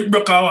broke the stick,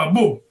 broke out,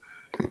 boom.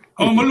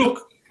 I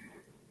look.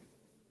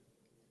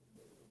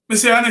 I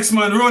say our next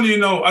man running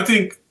now, I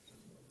think,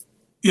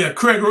 yeah,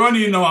 Craig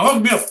running now,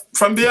 hug me up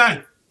from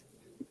behind.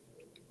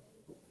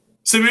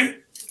 See me?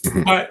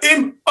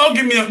 Him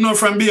hugging me up now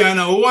from behind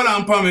and hold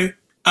on for me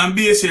and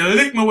BSA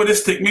lick me with the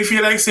stick. Me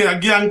feel like say a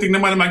gang thing, the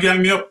man might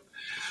gang me up.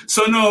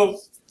 So now,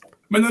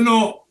 I don't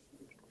know,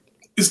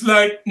 it's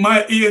like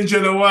my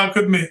angel that walk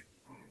with me.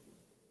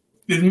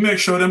 They make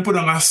sure them put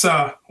on a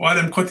saw while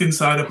them cutting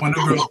saw up on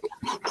the ground.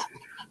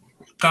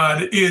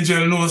 Because the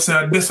angel knows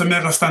that this will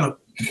make us stand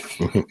up.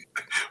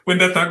 When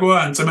that I go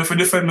on, so I have to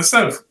defend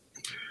myself.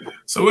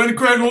 So when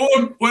Craig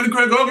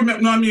hugged me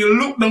up now, me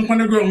look down on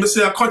the ground, I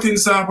see a cutting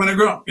saw on the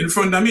ground in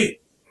front of me.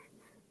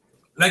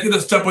 Like it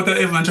just chop out the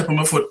heaven and chop on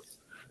my foot.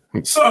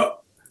 So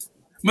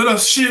I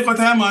just shake out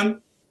the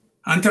man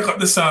and take up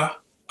the saw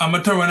and I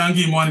turn around and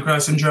give him one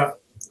cross and drop.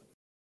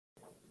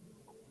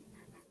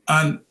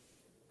 And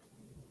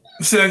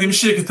I say like him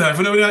shake it off.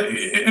 I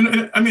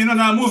mean,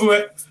 I move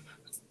away.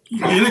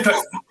 You look at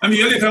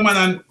man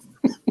and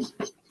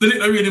they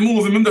didn't really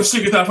move him, just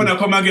shake it off when I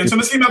come again. So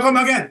I see him come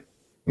again.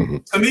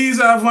 So me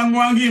easy have one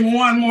more and give him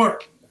one more.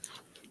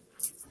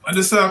 And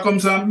the saw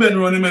comes and bend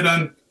around him head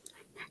and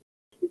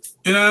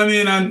you know what I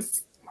mean? And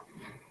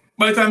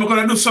by the time I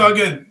could do so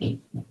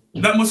again,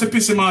 that must have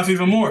pissed him off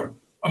even more.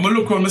 I'm gonna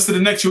look around, I see the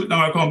next shoot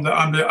now I come,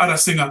 I'm the other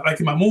singer, like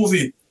in my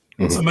movie.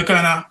 So I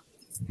kinda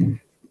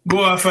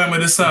go off and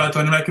with the saw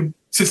and like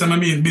system I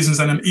mean business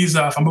and I'm ease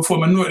off. And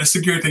before I know it, the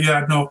security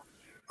guard now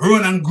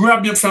run and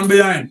grab me from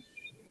behind.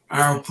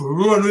 And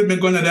run with me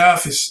going to the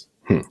office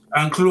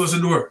and close the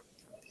door.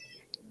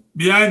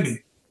 Behind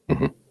me.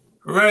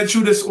 Right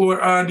through this whole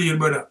ordeal,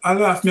 brother. I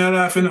laugh, you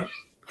know.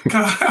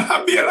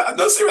 I be laugh,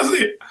 no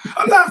seriously.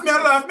 I laugh.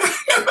 I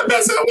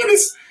say, what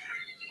is?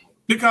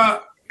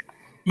 Because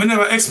I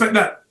never expect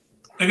that.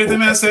 You get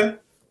me, I say?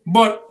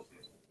 But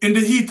in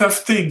the heat of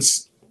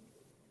things,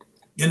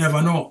 you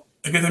never know.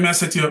 You get me, I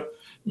say to you,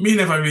 me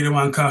never really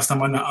want to cast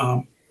them on the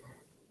arm.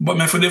 But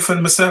me for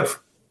defend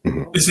myself.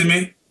 You see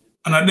me?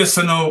 And I just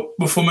now,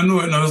 before I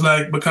knew it, I was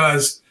like,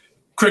 because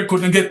Craig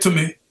couldn't get to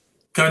me,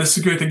 because the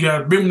security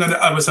guard bring me to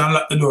the office and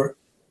lock the door.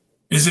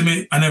 You see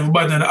me? And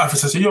everybody in the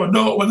office said, yo,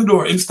 don't open the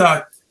door. Him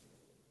start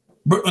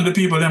break on the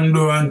people them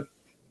door and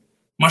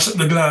mash up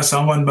the glass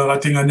and one bag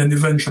of thing and then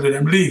eventually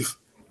them leave.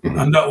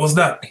 And that was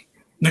that.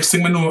 Next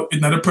thing I know,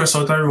 in the press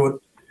out the road,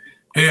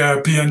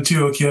 ARP and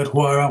TOK at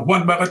war,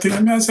 one bag of thing.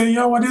 And I say,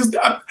 yo, what is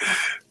that?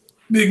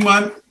 Big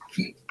man,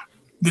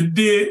 the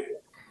day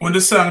when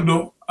the song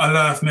do, I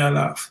laugh.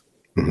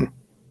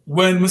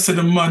 When I see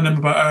the man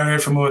them by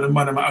IRFM, the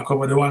man I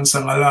cover the one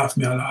song, I laugh.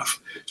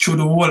 Through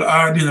the whole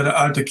ordeal of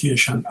the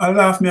altercation, I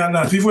laugh.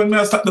 Even when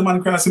I stop the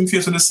man crossing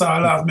face with the saw,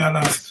 I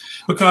laugh.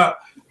 Because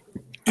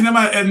in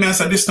my head, I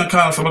say this not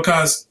call for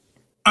because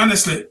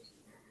honestly,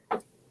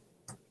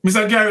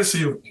 Mr.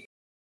 Garrison, you,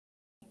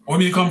 where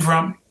me come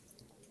from,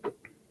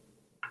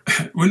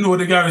 we know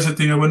the Garrison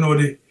thing and we know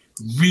the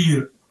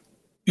real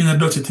inner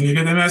dirty thing. You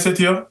get me? I said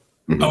to you,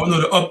 I know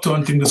the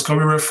uptown thing because we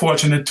were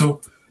fortunate to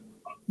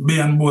be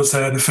on both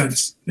sides of the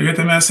fence. You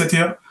get me? I said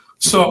here.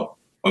 So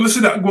when I see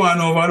that going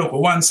over, look,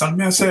 one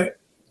song, I say,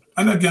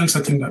 I'm a gangster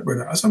thing that,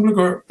 brother. I said,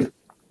 look,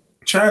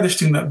 childish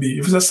thing that be.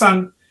 If it's a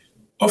song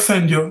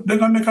offend you, they're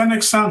gonna make a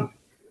next song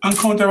and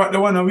counteract the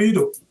one that we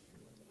do.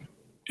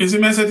 Is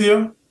it message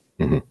here?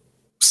 Mm-hmm.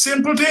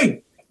 Simple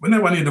thing. We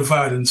never need the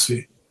violence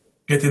to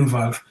get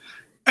involved.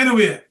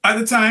 Anyway, at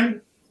the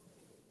time,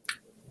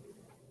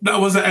 that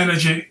was the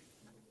energy.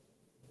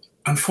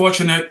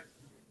 Unfortunate.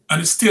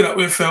 And it stayed that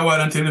way for a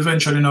while until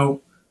eventually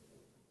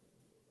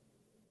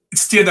it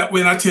stayed that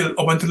way up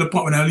until the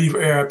point when I leave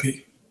ARP.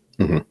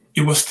 Mm-hmm.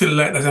 It was still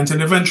like that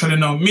until eventually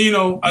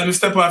as we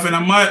step off in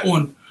my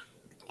own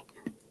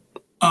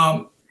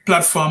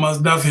platform as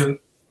Davil,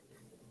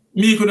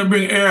 me couldn't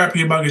bring ARP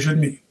baggage with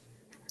me.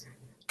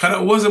 Because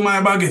that wasn't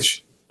my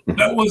baggage.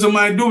 That wasn't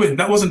my doing.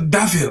 That wasn't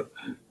Davil.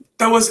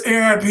 That was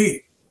ARP.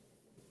 You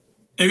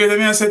get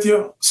what I said to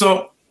you?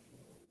 So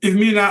if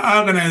me in an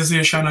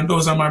organization and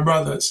those are my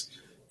brothers,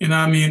 you know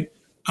what I mean?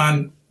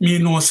 And me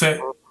say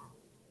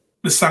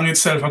the song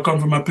itself, I come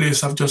from a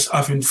place of just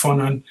having fun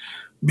and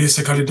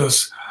basically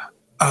just,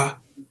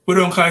 we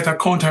don't call it a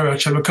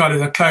counteraction, we call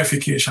it a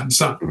clarification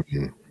song.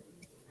 Mm-hmm.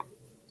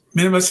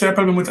 Me never see a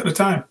problem with it at the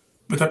time.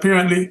 But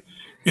apparently,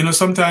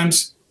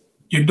 sometimes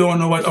you don't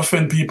know what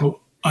offend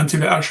people until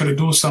they actually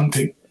do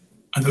something.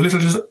 And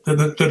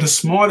the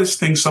smallest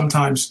thing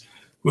sometimes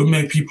will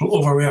make people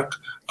overreact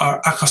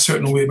or act a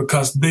certain way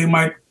because they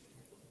might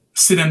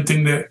see them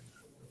think they're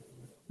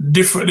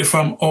differently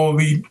from all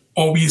we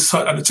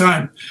saw at the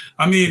time.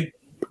 I mean,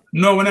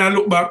 when I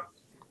look back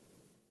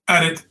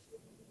at it,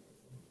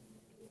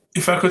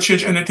 if I could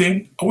change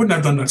anything, I wouldn't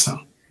have done that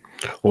song.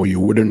 Or you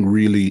wouldn't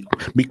really,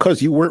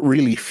 because you weren't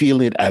really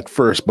feeling it at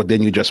first, but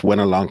then you just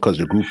went along because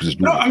the group is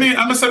doing No, I mean,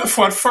 I'm going to say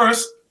before at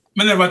first,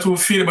 I never to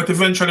feel it, but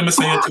eventually I'm going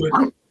to say it to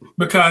it.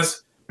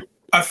 Because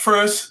at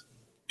first,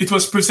 it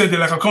was presented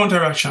like a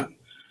counteraction.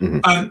 Mm-hmm.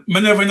 And I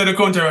never know the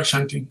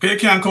counteraction thing. You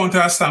can't counter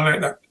a song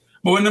like that.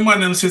 But when the man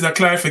them says a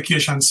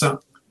clarification song,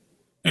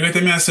 you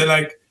get me, I say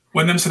like,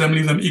 when them say them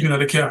leave them eagle in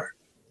the car.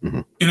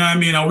 Mm-hmm. You know what I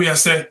mean? And we are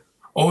say,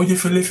 oh,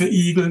 if you leave an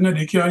eagle in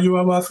the car, you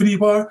have a 3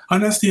 bar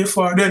and I stay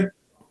far. Then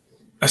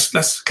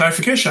that's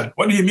clarification.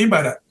 What do you mean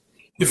by that?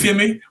 You feel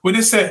me? When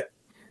they say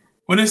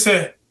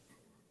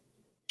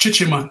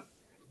Chichiman,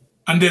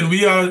 and then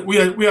we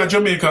are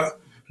Jamaica,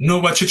 know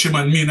what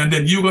Chichiman mean, and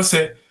then you go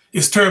say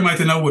it's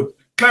termite in a wood.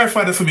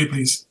 Clarify that for me,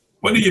 please.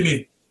 What do you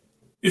mean?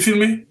 You feel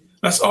me?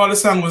 That's all the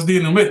song was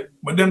dealing with.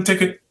 But them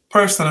take it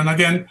personal. And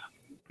again,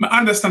 I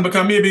understand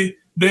because maybe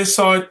they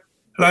saw it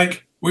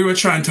like we were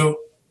trying to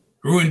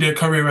ruin their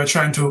career, or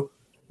trying to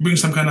bring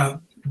some kind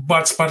of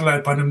bad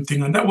spotlight on them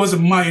thing. And that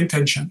wasn't my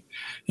intention.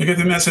 You get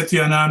the message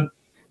here, and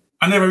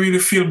I never really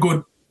feel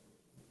good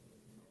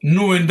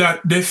knowing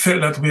that they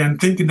felt that way and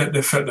thinking that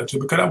they felt that way,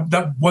 because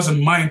that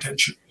wasn't my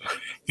intention.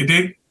 You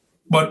dig?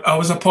 But I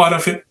was a part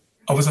of it.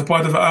 I was a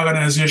part of the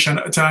organization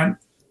at the time.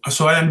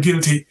 So I am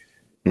guilty.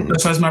 Mm-hmm.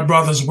 That's as my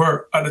brothers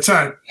were at the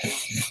time.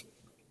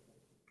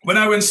 When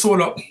I went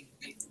solo,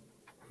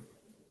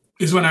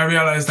 is when I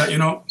realized that,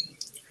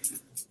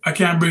 I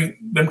can't bring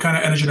them kind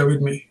of energy there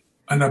with me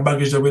and that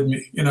baggage there with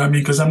me. You know what I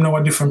mean? Because I'm now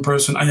a different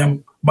person. I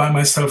am by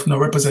myself now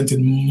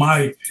representing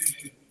my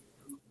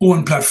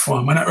own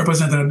platform. And I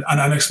represent an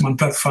Alex Man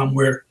platform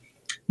where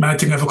my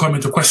thing never come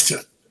into question.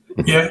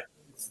 Mm-hmm. Yeah?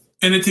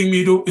 Anything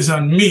me do is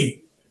on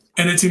me.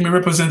 Anything me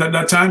represent at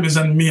that time is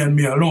on me and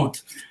me alone.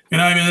 You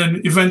know what I mean?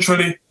 And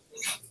eventually,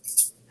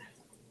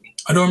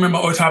 I don't remember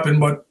how it happened,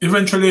 but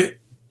eventually,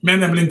 me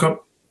and them link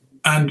up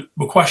and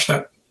we quash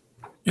that.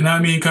 You know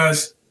what I mean?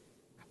 Because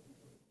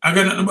I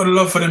got nothing but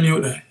love for them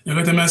youth there. You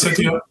got the message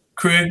to you,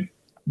 Craig,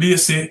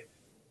 BSC,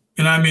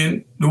 you know what I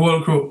mean? The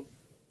whole crew.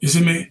 You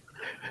see me?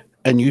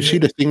 And you see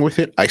the thing with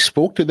it, I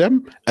spoke to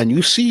them, and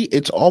you see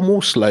it's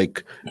almost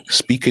like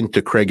speaking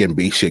to Craig and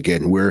Basie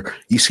again, where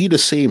you see the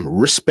same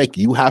respect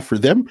you have for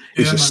them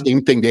is the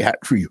same thing they had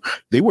for you.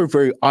 They were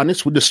very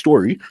honest with the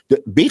story.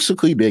 That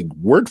basically, they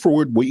word for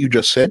word what you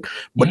just said,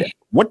 but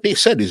what they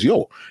said is,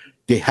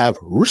 they have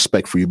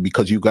respect for you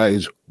because you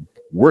guys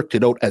worked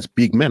it out as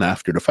big men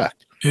after the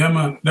fact. Yeah,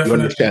 man. Definitely. You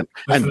understand?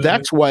 Definitely. And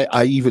that's why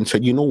I even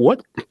said, you know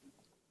what?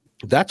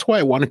 That's why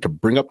I wanted to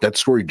bring up that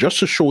story, just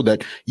to show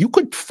that you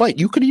could fight.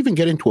 You could even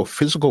get into a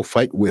physical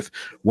fight with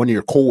one of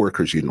your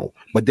coworkers,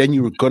 but then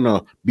you're going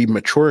to be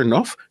mature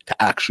enough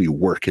to actually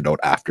work it out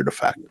after the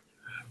fact.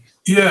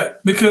 Yeah,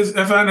 because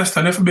if I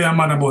understand, if I be a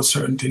man about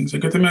certain things, you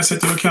get the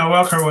message, you can't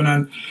walk around.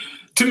 And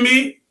to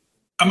me,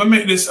 I'm going to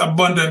make this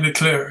abundantly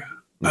clear.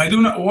 Mm-hmm. I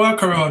do not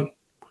walk around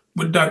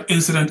with that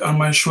incident on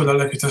my shoulder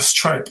like it's a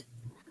stripe.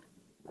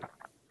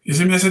 You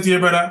see me, I said to you,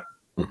 brother?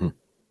 Mm-hmm.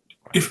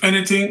 If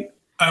anything,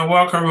 I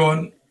walk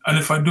around, and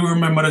if I do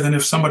remember that, and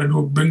if somebody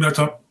do bring that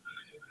up,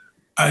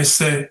 I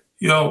say,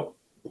 I don't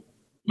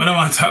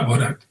want to talk about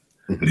that.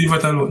 Mm-hmm. Leave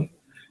it alone.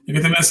 You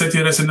get the message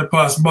here that's in the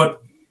past.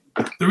 But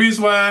the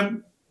reason why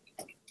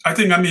I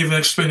think I'm even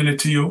explaining it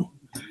to you,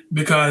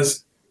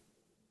 because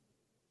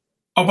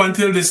up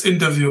until this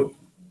interview,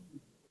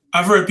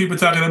 I've heard people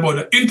talking about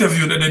the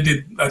interview that they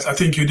did, that I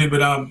think you did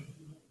with the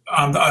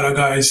other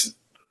guys,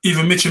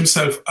 even Mitch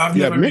himself. I've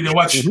never really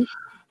watched them,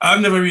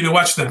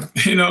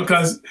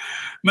 because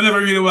I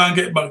never really want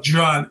to get back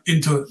drawn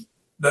into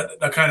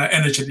that kind of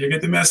energy. You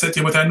get me? I said to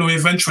you, but I know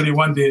eventually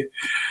one day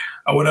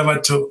I would have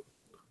had to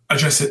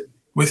address it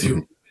with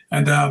you.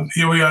 And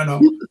here we are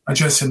now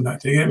addressing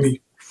that. You get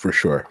me? For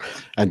sure.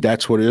 And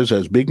that's what it is.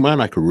 As big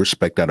man, I could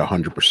respect that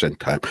 100%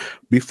 time.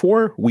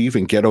 Before we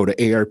even get out of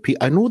ARP,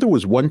 I know there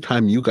was one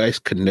time you guys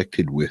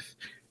connected with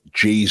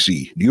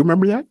Jay-Z. Do you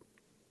remember that?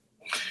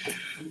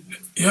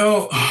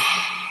 Yo,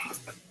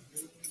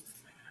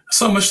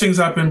 so much things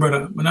happen,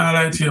 brother. I'm not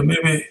lie to you.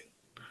 Maybe,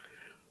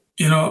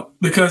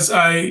 because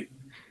I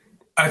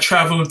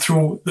traveled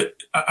through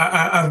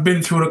I've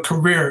been through the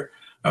career.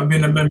 I've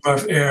been a member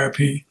of ARP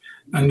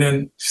and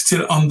then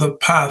still on the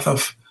path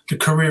of the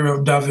career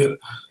of Davil.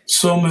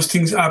 So much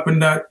things happen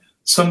that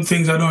some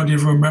things I don't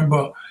even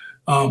remember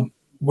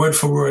word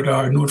for word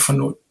or note for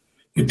note.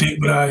 You think,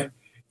 but I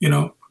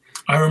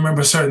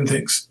remember certain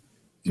things.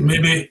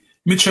 Maybe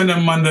Mitch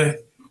and Monday,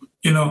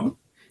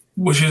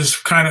 which is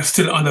kind of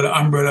still under the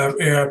umbrella of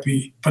ARP,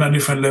 but on a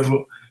different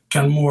level,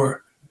 can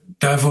more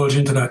divulge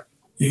into that.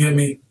 You get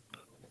me?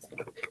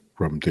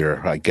 From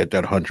there, I get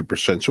that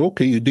 100%. So,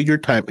 okay, you did your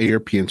time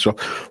ARP, and so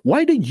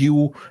why did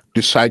you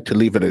decide to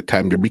leave it at a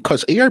time there?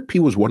 Because ARP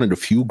was one of the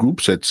few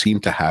groups that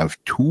seemed to have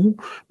two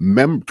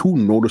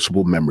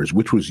noticeable members,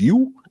 which was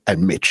you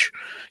and Mitch.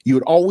 You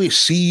would always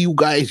see you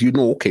guys,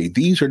 okay,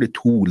 these are the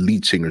two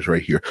lead singers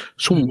right here.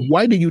 So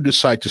why did you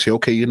decide to say,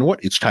 okay, you know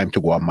what, it's time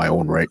to go on my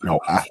own right now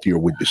after you're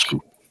with this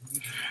group?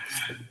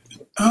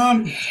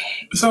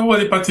 So what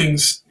type of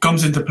things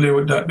comes into play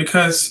with that?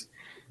 Because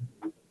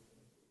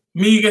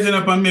me getting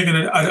up and making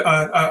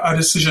a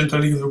decision to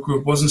leave the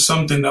group wasn't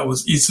something that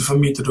was easy for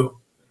me to do.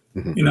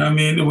 You know what I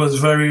mean? It was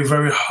very,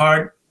 very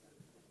hard.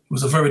 It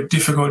was a very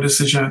difficult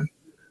decision.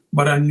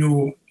 But I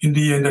knew in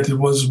the end that it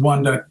was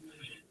one that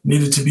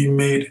needed to be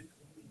made.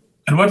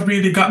 And what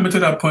really got me to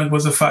that point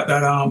was the fact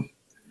that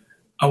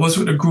I was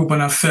with the group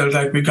and I felt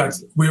like we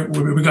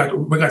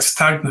got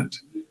stagnant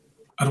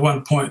at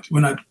one point.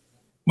 We're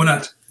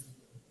not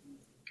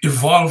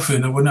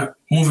evolving and we're not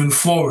moving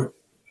forward.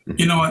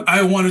 And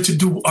I wanted to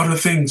do other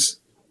things.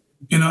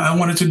 I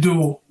wanted to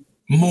do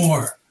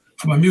more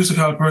from a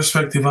musical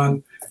perspective.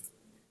 And,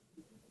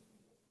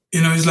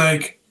 it's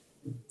like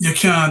you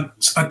can't,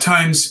 at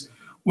times,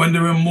 when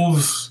there are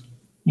moves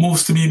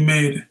to be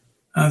made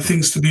and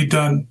things to be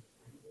done,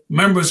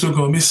 members will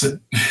go missing.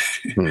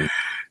 You know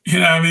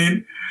what I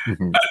mean?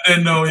 And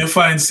then now you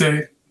find,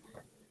 say,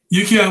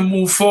 you can't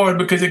move forward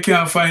because you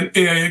can't find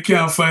A or you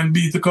can't find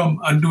B to come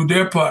and do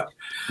their part.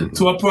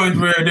 To a point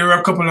where there were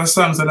a couple of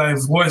songs that I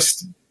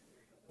voiced,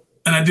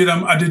 and I did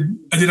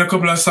a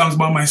couple of songs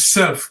by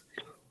myself.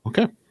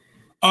 Okay.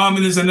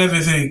 Harmonies and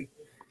everything,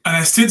 and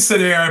I still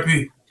said ARP,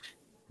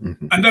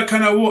 and that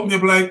kind of woke me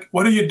up. Like,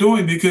 what are you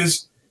doing?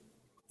 Because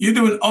you're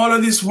doing all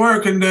of this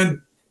work, and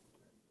then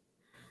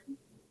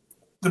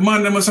the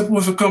man that was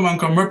supposed to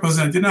come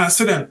represent. I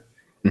see them.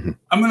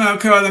 I'm not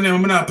calling them.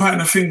 I'm not pointing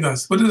the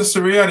fingers, but this is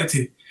the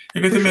reality.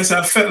 You get the message.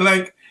 I felt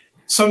like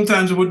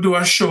sometimes we would do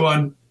a show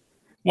and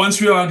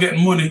once we all get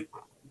money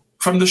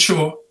from the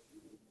show,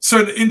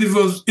 certain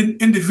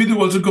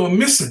individuals will go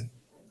missing.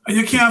 And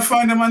you can't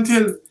find them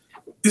until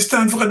it's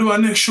time for to do a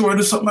next show or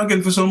do something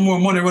again for some more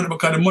money run out,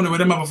 because the money with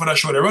them have for that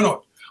show, they run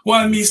out.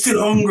 While me still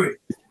hungry.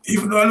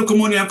 Even though I look at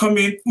money and come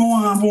in, I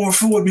want more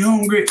food, me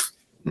hungry.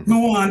 I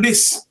want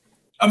this.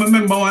 I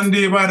remember one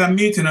day we had a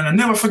meeting and I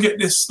never forget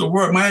this. The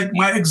word,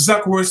 my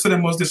exact words to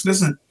them was this: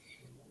 listen,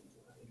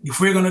 if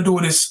we're going to do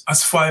this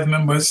as 5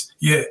 members,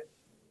 yeah.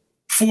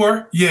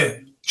 4, yeah.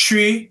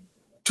 3,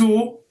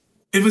 2,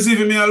 if it's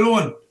even me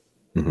alone,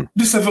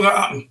 this never gonna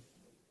happen.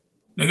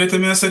 You get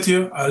me? I said to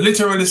you, I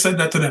literally said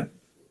that to them.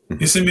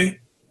 You see me?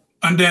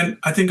 And then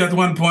I think at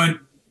one point,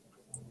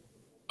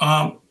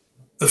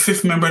 the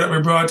 5th member that we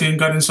brought in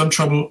got in some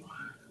trouble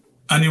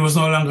and he was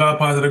no longer a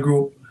part of the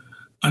group.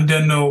 And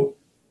then now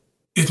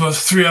it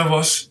was 3 of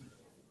us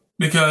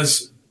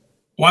because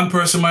one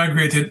person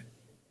migrated,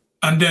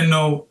 and then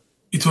now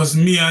it was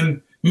me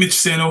and Mitch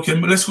saying, okay,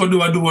 let's go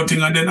do a duo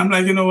thing. And then I'm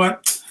like, you know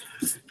what?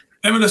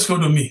 Let me just go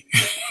do me.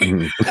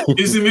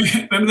 You see me?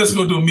 Let me just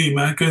go do me,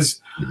 man,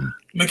 because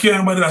I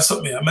can't bother that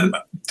something. I mean,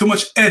 too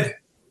much head.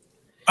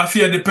 I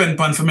fear depend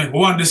upon for me.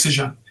 One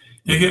decision.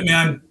 You get me?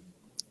 And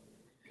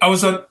by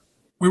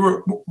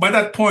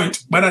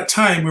that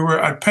time, we were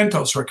at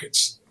Penthouse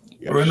Records.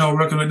 Yes. We were now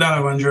working with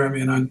Donovan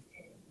Jeremy. And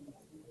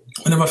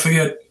I never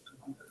forget,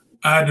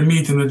 I had a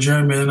meeting with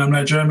Jeremy, and I'm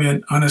like,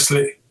 Jeremy,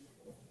 honestly,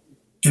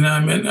 you know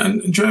what I mean?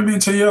 And Jeremy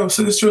said, yo,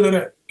 so it's true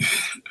that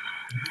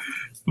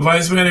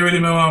Vice, when you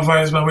really want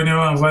Vice, but when you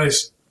want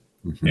Vice.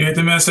 You get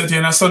the message,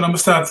 and I saw them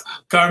start,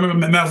 because I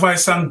remember my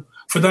Vice song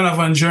for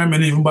Donovan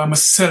Jeremy, even by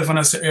myself, and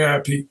I said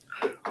ARP.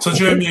 So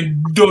Jeremy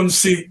don't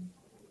see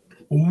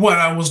what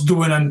I was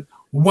doing and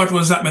what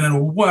was happening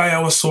and why I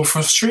was so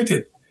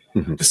frustrated.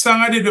 The song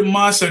I did with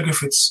Master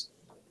Griffiths,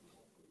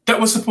 that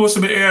was supposed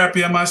to be ARP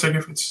and Master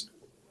Griffiths.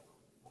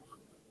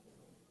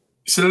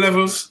 You see the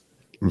levels?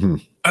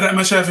 I don't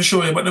much have to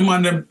show you, but the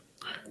man, them,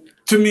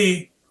 to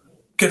me,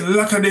 get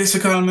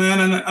lackadaisical, man.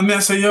 And I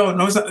say, yo,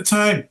 now is at the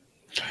time.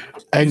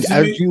 And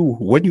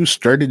when you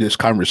started this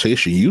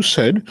conversation, you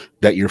said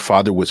that your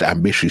father was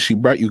ambitious. He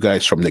brought you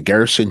guys from the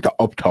Garrison to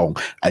Uptown,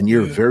 and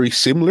you're very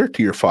similar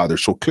to your father.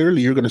 So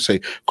clearly you're going to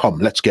say, come,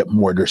 let's get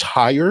more. There's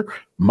higher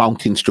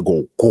mountains to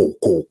go.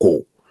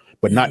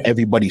 But not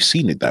everybody's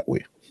seen it that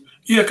way.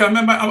 Yeah, because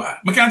remember, I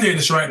can't tell you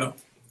this right now.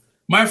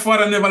 My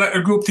father never liked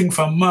a group thing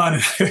from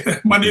man.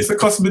 Man used to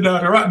cuss me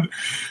down rotten.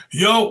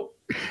 Yo,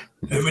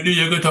 every day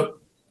you get up,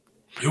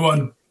 you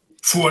want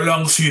 4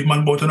 long seat,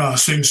 man, but now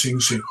sing.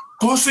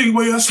 Go sing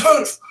by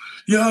yourself.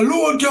 You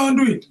alone can't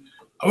do it.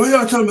 What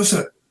you tell me,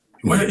 sir?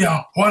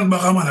 Yeah, one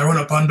back man, I run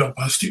up and down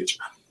on stage.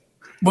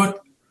 But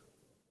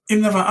he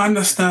never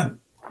understand.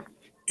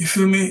 You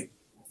feel me?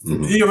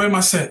 You hear what I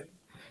said?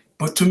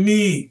 But to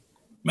me,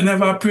 I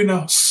never pray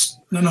no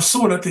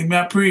soul thing.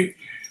 I pray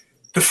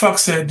the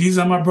fact that these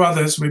are my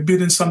brothers. We're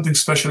building something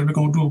special. We're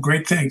going to do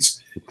great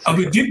things. And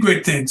we did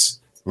great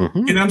things. You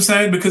know what I'm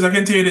saying? Because I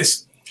can tell you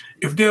this.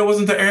 If there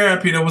wasn't the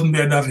ARP, there wouldn't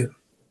be a David.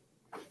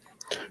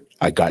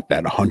 I got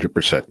that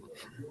 100%.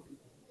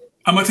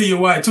 I'm going to tell you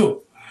why,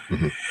 too.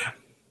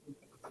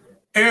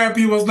 ARP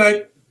was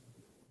like,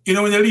 you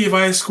know, when you leave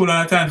high school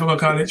at a time to go to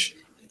college,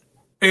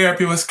 ARP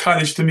was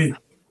college to me.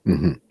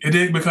 You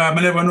dig? Because I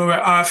never know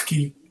where half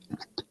key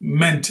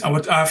meant and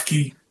what half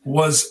key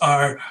was,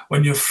 or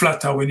when you're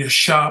flat or when you're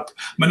sharp.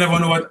 I never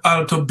know what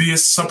alto,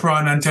 bass,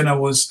 soprano, and tenor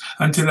was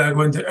until I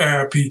went to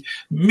ARP.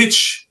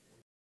 Mitch,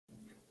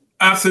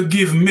 I have to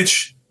give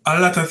Mitch a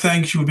lot of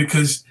thank you,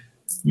 because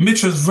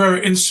Mitch was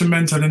very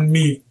instrumental in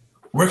me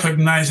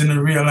recognizing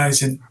and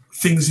realizing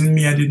things in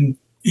me I didn't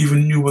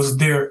even knew was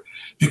there,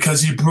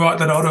 because he brought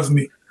that out of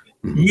me.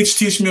 Mitch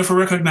teach me to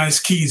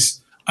recognize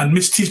keys, and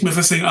Mitch teach me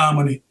to sing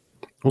harmony.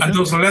 And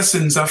those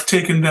lessons, I've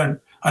taken them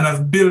and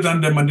I've built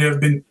on them, and they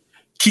have been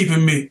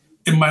keeping me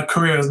in my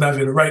career as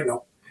David right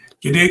now.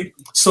 You dig?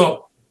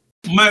 So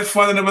my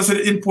father never said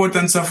the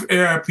importance of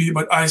ARP,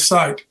 but I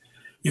saw it.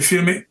 You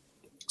feel me?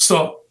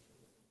 So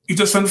it's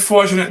just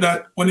unfortunate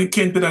that when it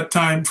came to that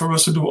time for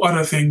us to do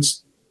other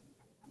things,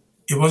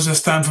 it was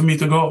just time for me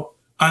to go.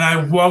 And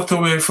I walked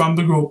away from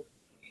the group,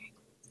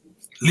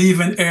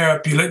 leaving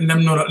ARP, letting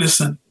them know that,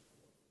 listen,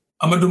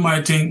 I'm going to do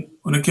my thing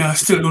when I can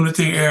still do the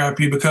thing ARP,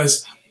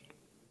 because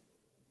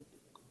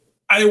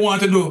I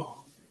want to do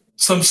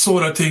some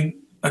sort of thing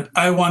that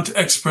I want to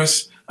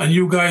express, and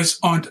you guys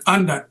aren't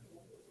on that.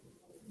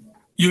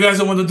 You guys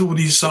don't want to do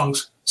these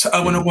songs, so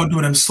I want to go and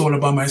do them solo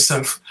by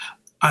myself.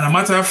 And a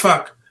matter of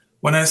fact,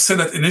 when I said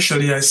that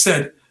initially, I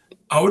said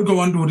I would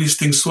go and do these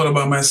things solo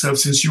by myself,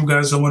 since you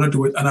guys don't want to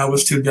do it, and I would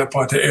still be a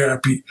part of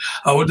ARP.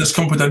 I would just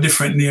come up with a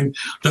different name,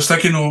 just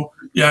like, you know,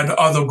 you had the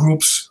other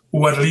groups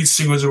who had lead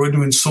singers who were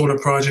doing solo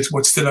projects,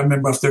 but still a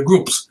member of their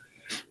groups.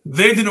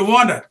 They didn't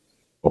want that.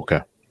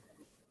 Okay.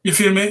 You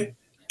feel me?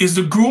 Is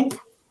the group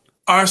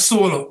or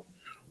solo?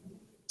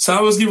 So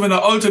I was given an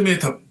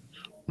ultimatum.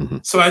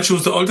 So I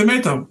chose the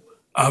ultimatum.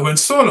 I went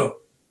solo.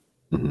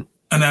 And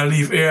I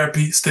leave ARP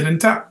still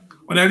intact.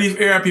 When I leave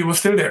ARP, it was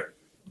still there.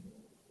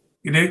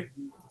 You know?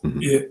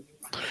 Yeah.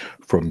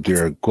 From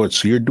there, good.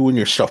 So you're doing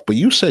your stuff. But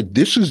you said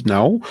this is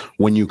now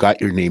when you got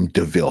your name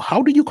DeVille.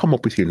 How did you come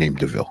up with your name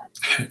DeVille?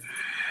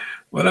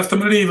 Well, after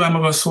I leave, I'm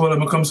a solo.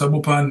 I come to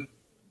Bupan.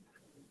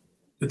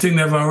 The thing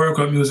never worked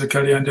out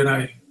musically, and then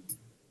I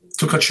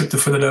took a trip to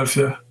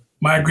Philadelphia.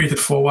 Migrated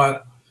for a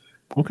while.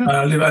 Okay.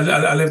 I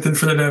lived in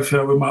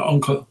Philadelphia with my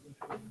uncle.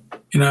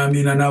 You know what I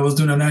mean? And I was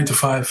doing a 9 to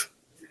 5.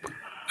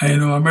 And you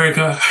know,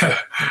 America,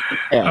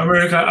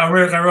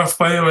 America rough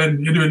by you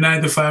when you're doing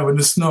 9 to 5 in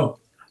the snow.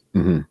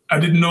 I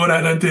didn't know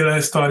that until I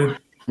started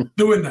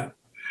doing that.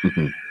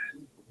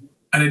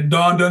 And it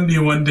dawned on me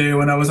one day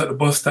when I was at the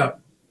bus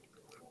stop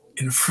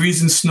in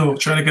freezing snow,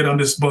 trying to get on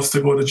this bus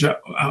to go to job.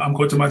 I'm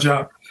going to my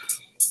job.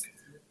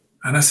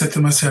 And I said to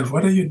myself,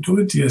 what are you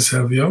doing to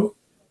yourself, yo?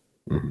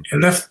 You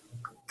left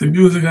the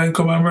music and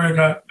come to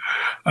America,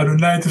 I do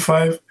 9 to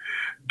 5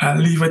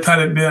 and leave a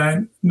talent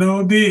behind.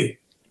 No, D.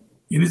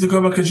 You need to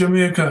go back to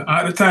Jamaica.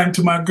 At the time,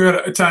 to my girl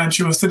at the time,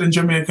 she was still in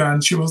Jamaica,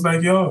 and she was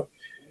like, yo,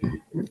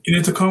 you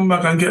need to come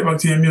back and get back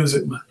to your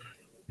music, man.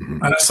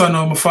 And I saw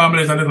now my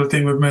family a little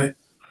thing with my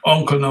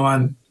uncle now,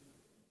 and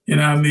you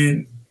know what I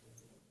mean,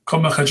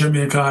 come back to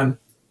Jamaica.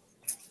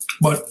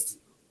 But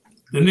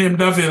the name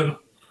Davil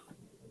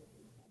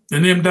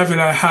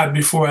I had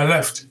before I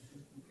left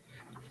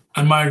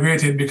and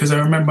migrated, because I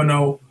remember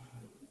now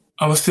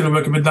I was still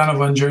working with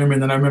Donovan Jeremy,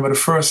 and I remember the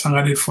first song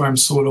I did for him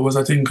solo was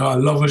a thing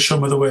called Love Will Show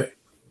Me the Way.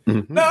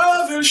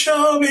 Love will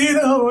show me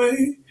the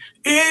way,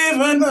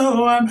 even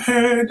though I'm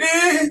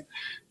hurting.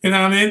 You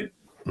know what I mean?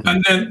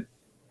 And then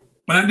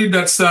when I did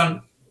that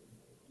song,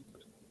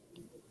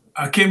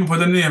 I came up with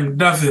the name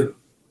Davil,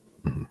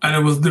 and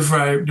it was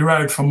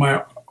derived from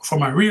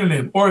my real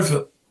name,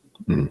 Orville.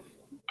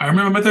 I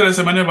remember I telling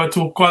him I'm never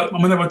too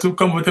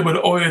comfortable with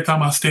the Oye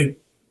Thomas thing.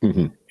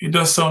 It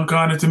does sound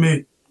corny to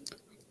me.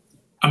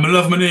 I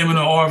love my name in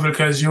Orville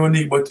because it's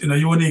unique, but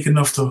unique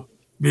enough to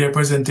be a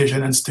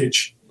presentation on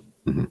stage.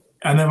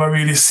 I never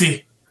really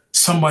see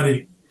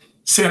somebody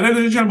say,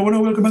 ladies and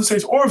gentlemen, welcome on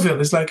stage, Orville.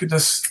 It's like it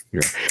just...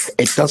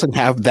 It doesn't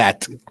have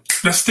that...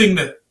 That sting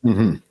there.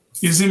 Mm-hmm.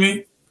 You see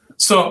me?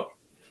 So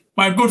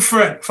my good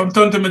friend from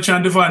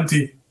Tontomachan,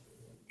 Devante,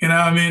 you know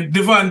what I mean?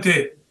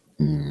 Devante.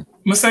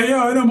 I say, yo,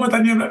 I don't know what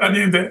I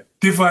name there.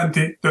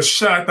 Devante, the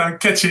shot and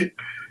catch it.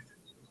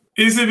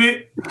 You see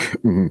me?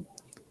 Mm-hmm.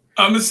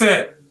 I'm going to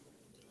say,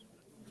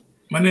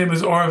 my name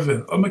is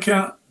Orville. I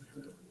can't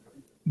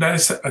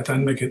dissect it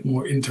and make it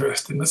more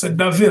interesting. I said,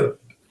 Daville.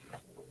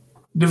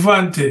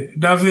 Devante,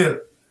 Daville.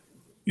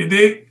 You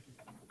dig?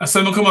 I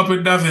said, I'm come up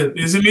with Daville.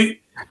 You see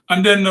me?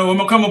 And then when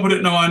I come up with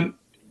it now and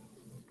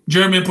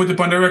Jeremy put it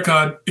on the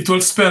record, it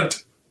was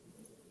spelled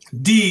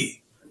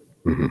D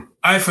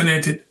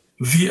hyphenated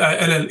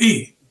Ville.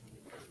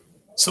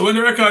 So when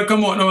the record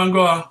come out now and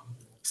go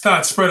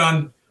start spread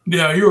on the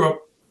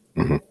Europe,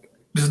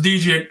 this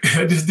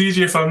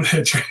DJ from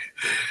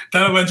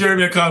that when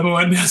Jeremy called me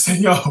one day and said,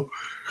 yo,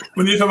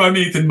 we need to have a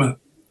meeting, man.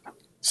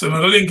 So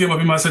when I link him up,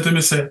 he said to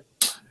me, say,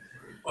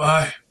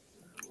 why?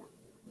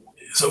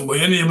 So what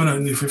your name,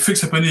 man? If you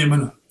fix up your name,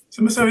 man.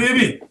 So I said, what you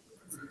mean?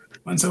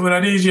 Man said, well,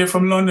 a DJ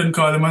from London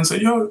called him and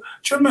said, yo,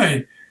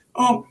 Jermaine,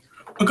 I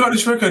got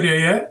this record here,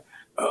 yeah?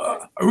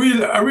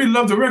 I really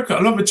love the record.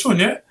 I love the tune,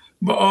 yeah?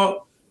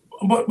 But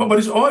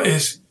his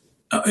artist,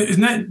 his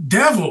name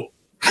Devil.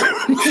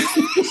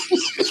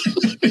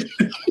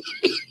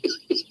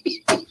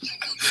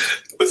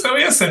 So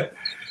what you said?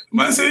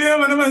 Man said, yeah,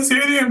 man said,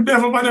 your name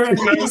Devil by the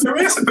record. I said,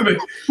 what you said to me?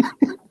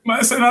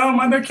 Man said, no,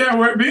 man, that can't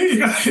work, me. You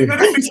gotta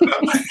fix it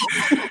up, man.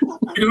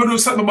 You gotta do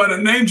something about the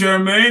name,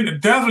 Jermaine. The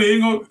Devil,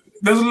 you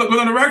doesn't look good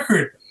on the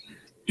record.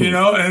 You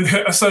know? And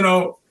I said,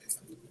 no.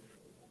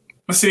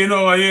 I say, you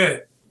know, yeah,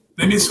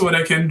 let me see what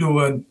I can do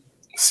and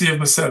save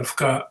myself.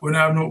 Because when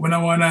I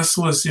want an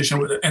association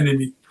with the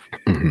enemy,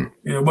 you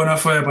know, burn a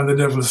fire on the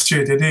devil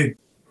straight, you did.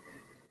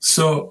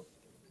 So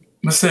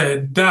I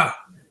said, da.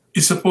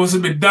 It's supposed to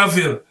be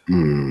Daville.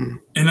 You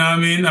know what I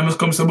mean? I must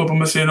come to up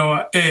and say, you know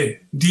what?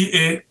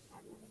 D-A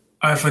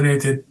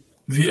hyphenated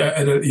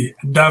V-I-L-L-E.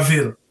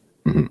 Daville.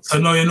 So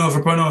now you know if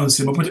you pronounce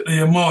it. But put it in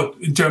your mouth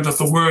in terms of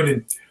the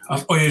wording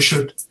of how you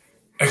should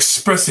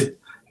express it.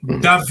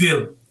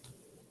 Daville.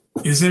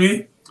 You see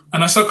me?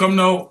 And I saw come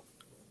now,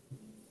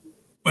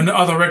 when the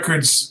other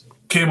records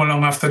came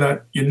along after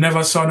that, you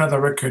never saw another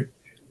record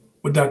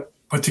with that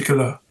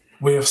particular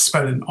way of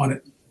spelling on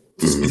it.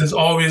 It has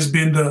always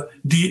been the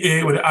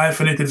D-A with the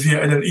hyphenated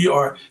V-I-L-L-E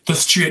or the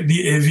straight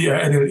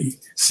D-A-V-I-L-L-E.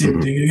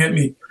 Same thing, you get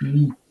me?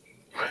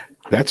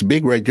 That's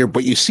big right there.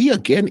 But you see,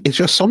 again, it's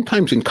just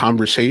sometimes in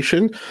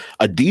conversation,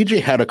 a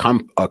DJ had a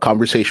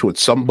conversation with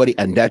somebody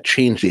and that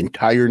changed the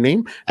entire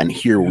name. And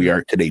here we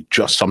are today,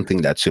 just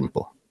something that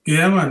simple.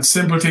 Yeah, man,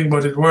 simple thing,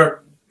 but it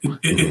worked.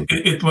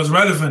 It was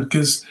relevant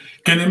because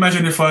can you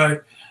imagine if I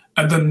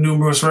had done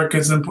numerous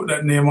records and put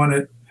that name on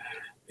it?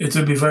 It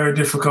would be very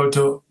difficult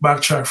to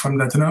backtrack from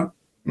that, you know?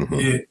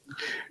 Yeah.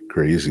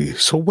 Crazy.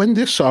 So when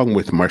this song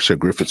with Marcia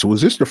Griffiths,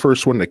 was this the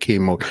first one that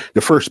came out,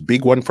 the first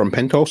big one from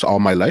Penthouse, All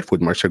My Life with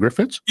Marcia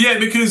Griffiths? Yeah,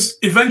 because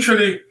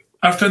eventually,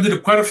 after I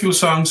did quite a few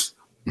songs,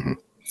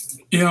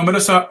 you know, but I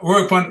started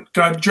work on,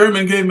 God,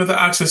 Jermaine gave me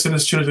the access in the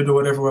studio to do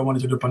whatever I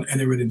wanted to do on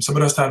any rhythm. So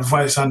I started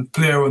advice and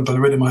play around on the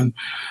rhythm and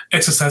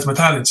exercise my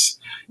talents,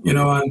 you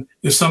know, and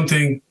if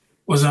something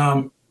was,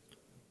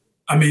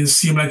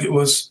 seemed like it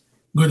was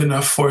good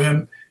enough for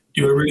him,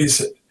 he would release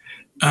it.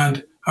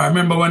 And I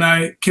remember when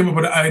I came up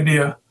with the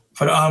idea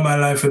for the All My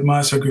Life with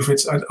Marcia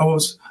Griffiths, I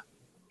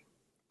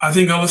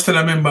think I was still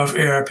a member of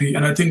ARP,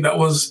 and I think that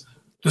was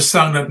the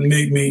song that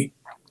made me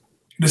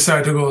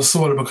decide to go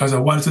solo because I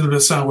wanted to do the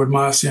song with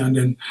Marcia, and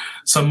then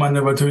someone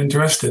never too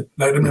interested,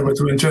 like they never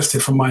too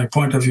interested from my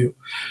point of view.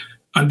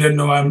 And then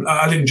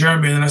I linked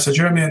Jeremy, and I said,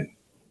 Jeremy,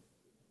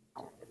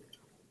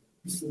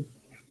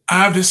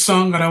 I have this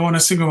song that I want to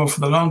sing about for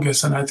the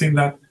longest, and I think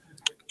that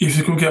if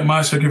you could get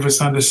Marcia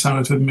Griffiths on this song,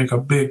 it would make a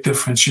big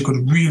difference. She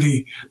could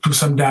really do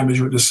some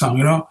damage with the song,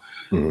 you know?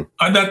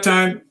 At that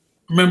time,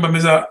 remember,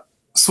 Mr.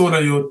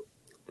 Soda youth,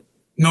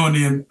 no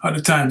name at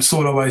the time,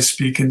 Soda wise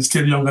speaking,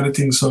 still young at the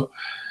thing, so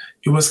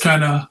it was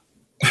kind of,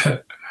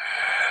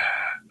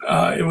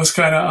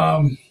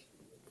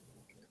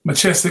 my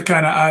chest was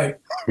kind of high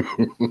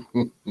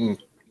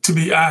to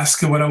be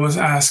asking what I was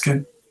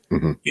asking,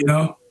 you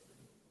know?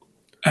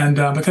 And,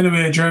 but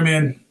anyway,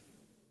 Jermaine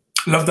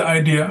loved the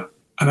idea.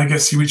 And I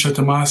guess he reached out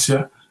to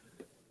Marcia,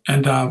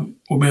 and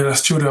we made a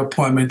studio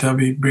appointment, and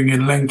we bring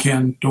in Lenky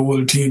and the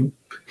whole team,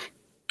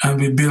 and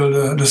we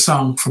build the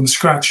song from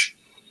scratch.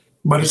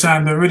 By the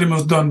time the rhythm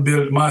was done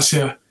built,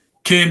 Marcia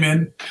came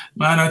in.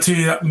 Man, I tell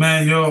you that,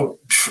 man, yo,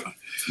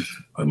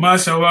 when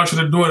Marcia walked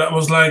through the door, that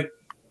was like,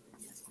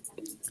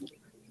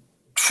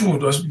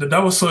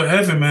 that was so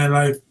heavy, man.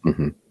 Like,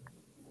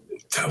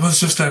 that was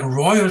just like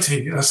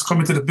royalty that's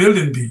coming to the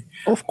building, B.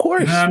 Of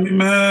course. You know what I mean,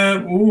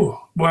 man? Ooh,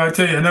 boy, I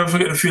tell you, I never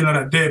forget the feeling of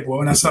that day, boy,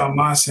 when I saw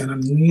Marcia, and I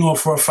know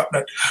for a fact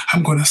that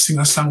I'm going to sing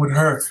a song with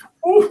her.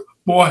 Ooh,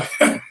 boy.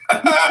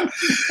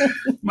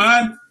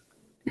 Man.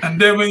 And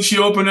then when she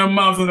opened her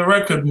mouth on the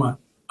record, man,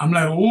 I'm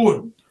like,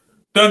 ooh,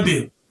 done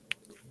deal.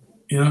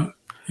 You know?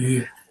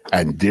 Yeah.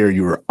 And there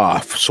you were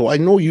off. So I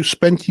know you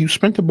spent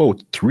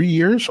about 3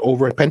 years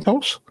over at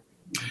Penthouse?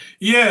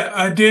 Yeah,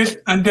 I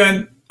did. And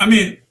then, I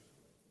mean,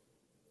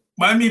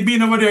 by me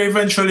being over there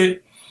eventually,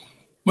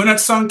 when that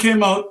song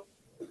came out,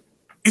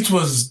 it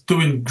was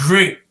doing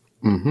great.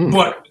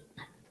 But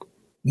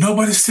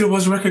nobody still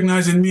was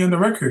recognizing me on the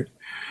record.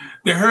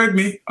 They heard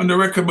me on the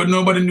record, but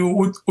nobody knew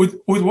who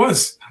it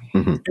was.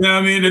 You know what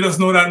I mean? They just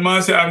know that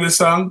Marcy have this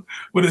song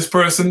with this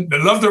person. They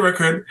love the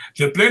record.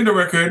 They're playing the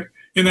record.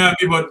 You know what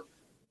I mean? But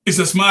it's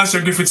just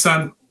Marcia Griffith's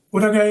son.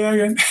 What that guy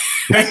again?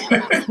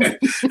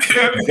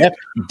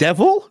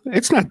 Devil?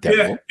 It's not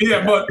Devil.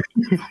 Yeah, but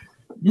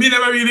me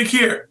never really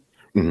care.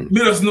 Me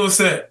just know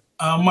say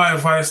my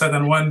voice that,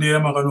 and one day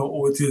I'm gonna know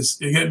who it is.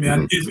 You get me?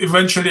 And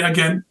eventually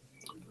again,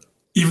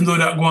 even though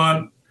that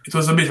one, it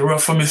was a bit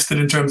rough for me still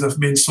in terms of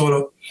being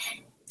solo.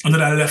 And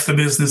then I left the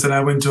business and I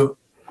went to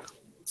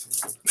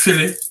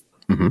Philly.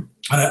 And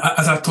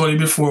as I told you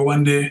before,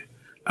 one day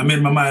I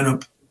made my mind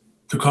up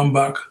to come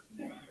back,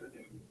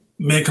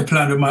 make a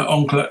plan with my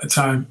uncle at the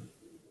time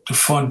to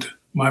fund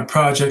my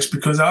projects,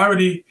 because I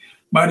already,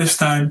 by this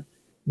time,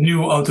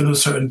 knew how to do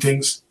certain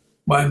things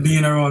by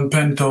being around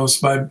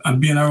Penthouse,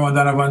 and being around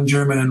Donovan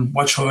German and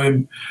watch how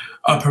him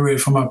operate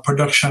from a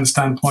production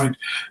standpoint,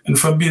 and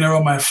from being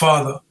around my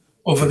father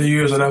over the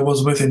years that I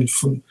was with him,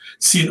 from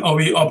seeing how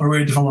he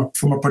operated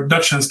from a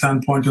production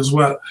standpoint as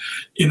well,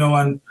 you know,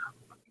 and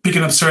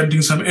picking up certain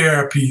things from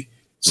ARP.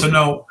 So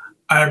now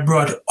I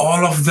brought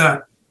all of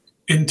that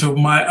into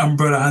my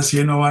umbrella and say,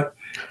 you know what,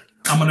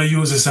 I'm going to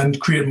use this and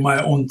create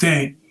my own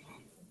thing.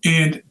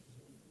 And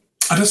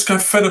I just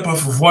got fed up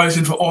of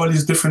voicing for all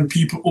these different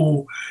people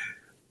who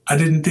I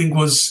didn't think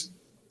was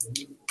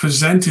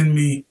presenting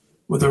me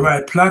with the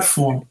right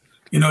platform.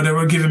 You know, they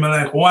were giving me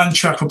like one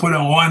track to put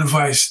on one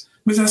voice.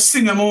 I said,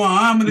 sing more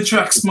how many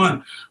tracks,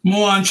 man?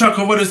 More on track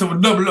over this to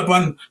double up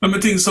and make my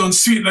thing sound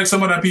sweet like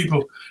some other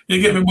people.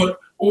 You get me? But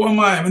who am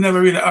I? I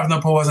never really have no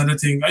powers on the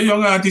thing. A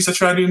young artist, I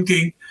try doing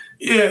thing.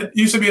 Yeah,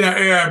 used to be in an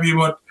ARB,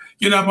 but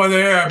you're not part of the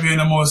ARB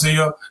anymore, so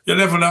your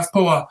level of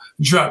power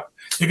drop.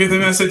 You get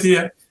me? I said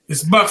here,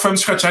 it's back from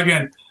scratch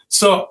again.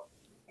 So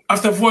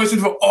after voicing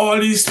for all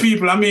these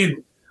people, I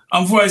mean,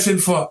 I'm voicing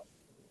for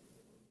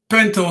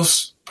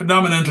Penthouse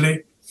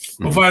predominantly.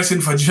 I'm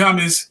voicing for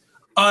Jammies,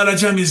 all the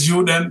Jammies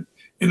you them.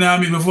 You know what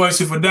I mean? We're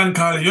voicing for Dan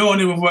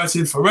Carleone, we're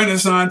voicing for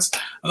Renaissance,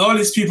 and all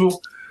these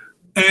people.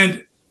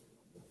 And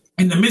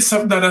in the midst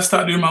of that, I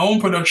started doing my own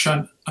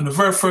production. And the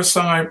very first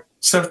song I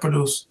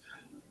self-produced,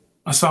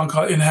 a song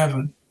called In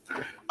Heaven.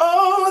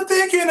 Oh,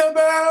 thinking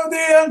about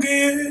the young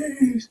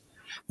years.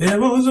 There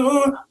was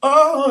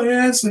oh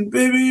yes, and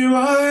baby, you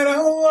are what I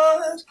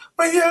want.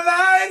 When you're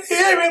lying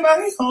here in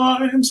my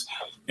arms.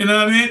 You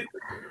know what I mean?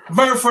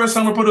 Very first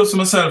song I produced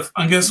myself.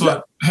 And guess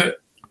what?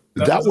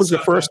 That was the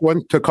first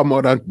one to come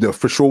out on the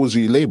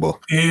Fashozi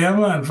label. Yeah,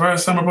 man.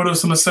 First time I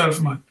produced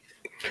myself, man.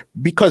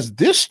 Because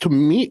this, to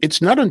me,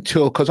 it's not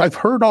until, because I've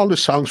heard all the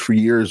songs for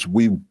years,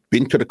 we've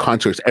been to the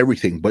concerts,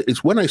 everything, but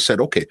it's when I said,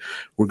 okay,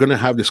 we're going to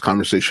have this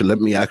conversation, let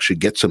me actually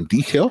get some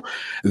detail.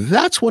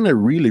 That's when I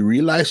really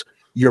realized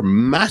your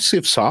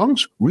massive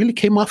songs really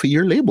came off of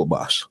your label,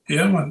 boss.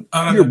 Yeah, man.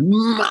 Your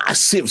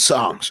massive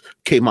songs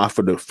came off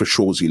of the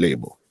Fashozi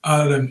label.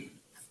 All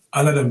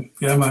of them.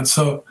 Yeah, man.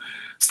 So,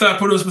 start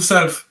producing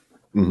myself.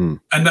 And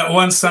that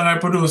one song I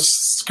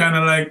produced kind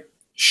of like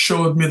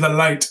showed me the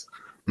light.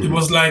 It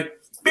was like,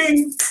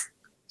 bing,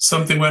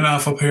 something went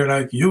off up here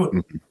like,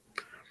 you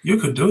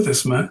could do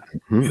this, man.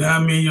 You know what I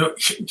mean?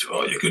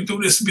 You could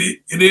do this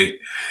beat. You know?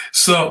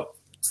 So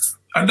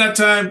at that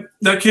time,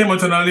 that came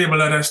out on a label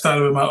that I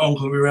started with my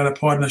uncle. We had a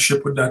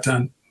partnership with that,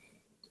 and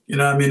you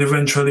know what I mean?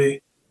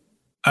 Eventually,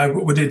 I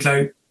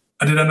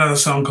did another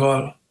song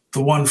called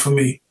The One For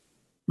Me,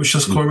 which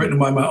was co-written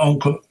by my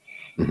uncle.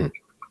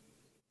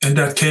 And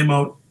that came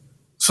out.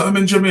 So I'm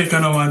in Jamaica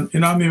now, and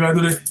you know what I mean? I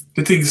do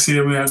the things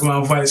here where I go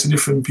and voice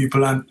different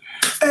people, and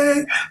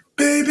hey,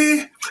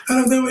 baby, I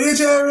love the way you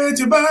gyrate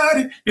your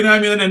body. You know what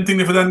I mean? And then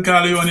things for Dan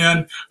Carleone,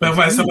 and I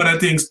voice some other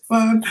things.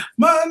 Man,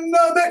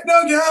 no make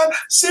no girl,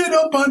 sit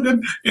up on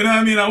them. You know what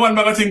I mean? And one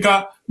back I think,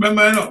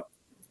 remember, you know,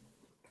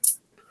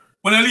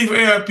 when I leave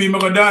ARP, I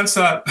go dance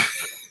out.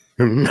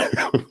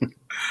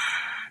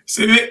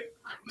 See me?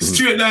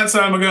 Straight dance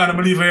out,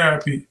 I leave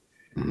ARP.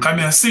 Come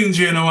here, sing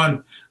J no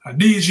one. A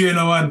DJ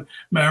no one,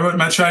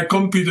 I try to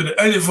compete with the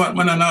Elephant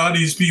Man and all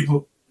these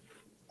people.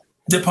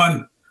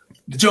 The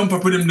jump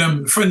up with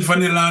them French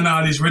Vanilla and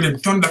all these rhythm,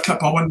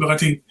 thunderclap and one big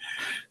thing.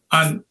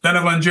 And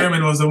Donovan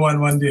German was the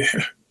one day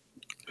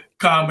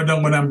calmed me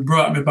down and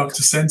brought me back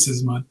to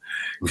senses, man.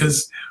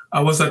 Because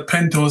I was at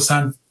Penthouse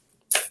and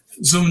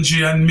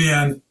Zumji and me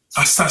and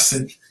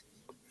Assassin.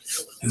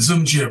 And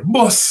Zumji,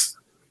 boss,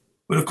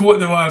 with the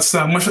Court the Wall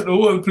song, mash up the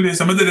whole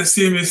place. I did the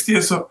same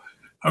mistake, so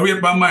I wait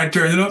by my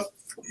turn, you know?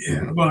 Yeah,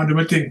 I'm going to do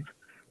my thing.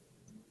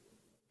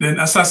 Then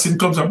Assassin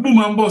comes and boom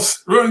and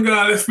bust. Run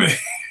gonna left me.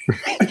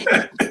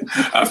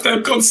 After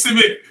he comes see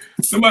me,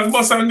 the man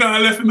bust and gonna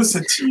left me. I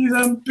said, cheese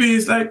and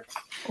peace, like,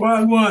 what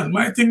I want?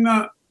 My thing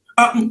not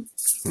happen.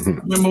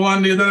 Remember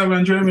one day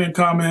Donovan German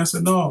called me and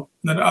said, no,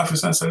 in the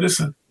office, and I said,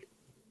 listen.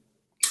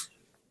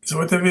 So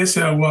whatever you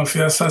say, I want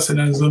for Assassin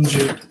and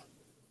Zumji,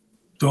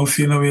 Don't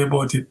feel no way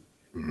about it.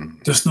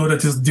 Just know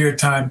that it's their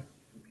time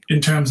in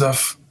terms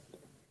of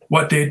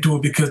what they do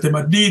because they're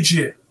a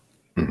DJ.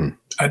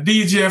 A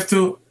DJ have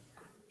to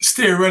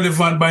stay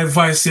relevant by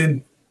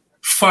voicing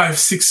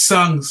 5-6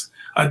 songs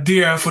a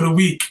day for the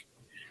week.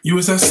 You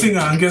as a singer,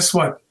 and guess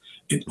what?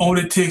 It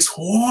only takes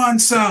one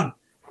song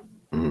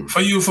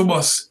for you for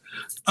us.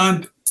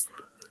 And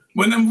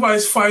when them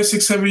voice 5,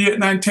 6, 7, 8,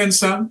 9, 10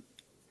 songs,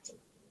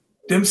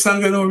 them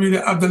songs don't really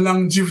have the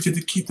longevity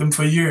to keep them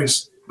for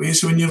years. But you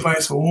see when you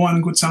voice for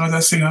one good song as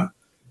a singer,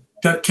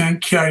 that can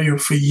carry you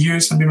for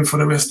years and maybe for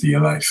the rest of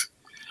your life.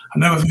 I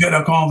never forget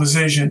that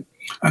conversation.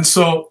 And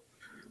so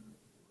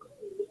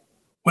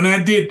when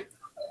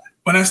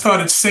I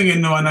started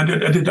singing now and I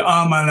did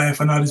All My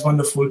Life and all these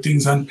wonderful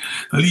things and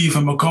I leave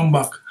and I come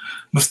back,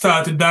 I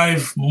started to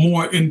dive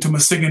more into my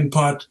singing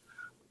part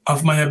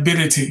of my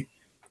ability.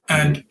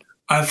 And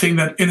I think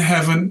that In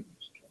Heaven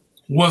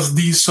was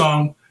the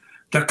song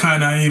that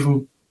kind of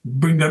even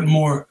bring that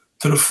more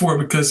to the fore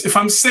because if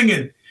I'm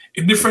singing,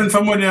 it's different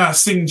from when you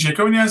sing J.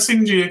 Because when you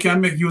sing J, you can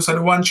make use of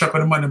the one track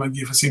of the money I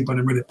give for sing for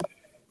the minute.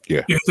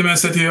 Yeah. You know what I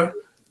said to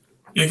you?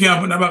 You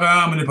can't put the back of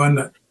harmony on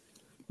that.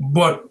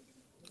 But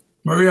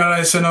I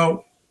realized,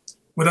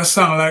 with a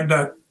song like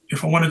that,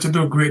 if I wanted to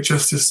do great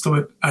justice to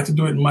it, I had to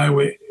do it my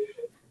way.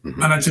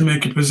 And I had to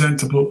make it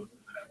presentable.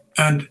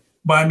 And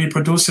by me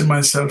producing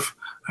myself,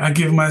 I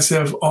give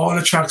myself all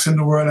the tracks in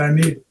the world I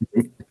need.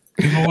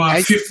 If I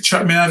want 50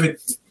 track, me have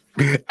it.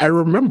 I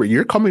remember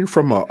you're coming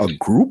from a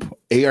group,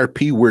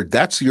 ARP, where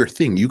that's your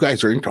thing. You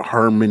guys are into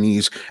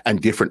harmonies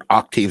and different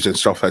octaves and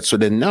stuff. So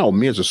then now,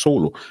 me as a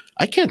solo,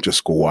 I can't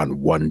just go on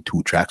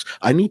 1-2 tracks.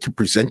 I need to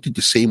present it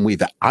the same way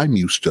that I'm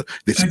used to.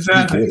 This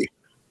Exactly.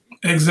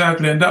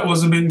 Exactly. And that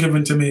wasn't being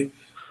given to me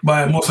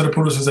by most of the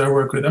producers I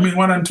work with. I mean,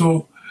 1 and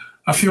 2,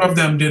 a few of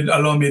them did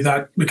allow me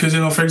that because,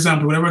 for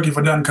example, when I'm working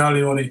for Dan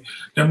Carleone,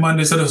 the man,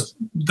 they said,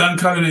 Dan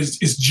Carleone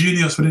is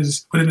genius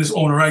within his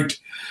own right.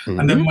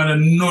 And the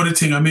man know the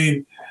thing. I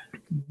mean,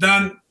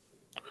 Dan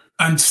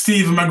and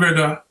Steve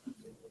McGregor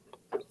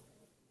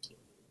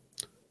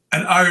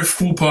and Arif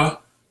Cooper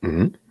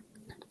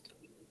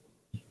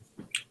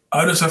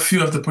are just a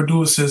few of the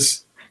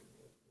producers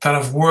that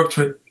I've worked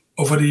with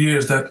over the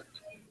years that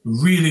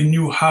really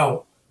knew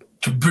how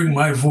to bring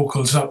my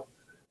vocals up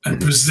and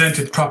present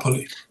it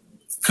properly.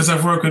 Because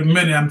I've worked with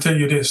many, I'm telling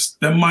you this,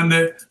 them man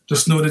they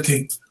just know the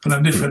thing on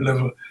a different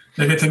level.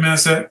 They get to me and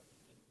say,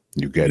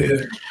 you get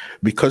it.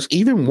 Because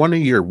even one of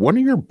your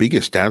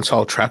biggest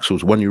dancehall tracks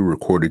was one you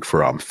recorded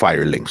for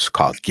Firelinks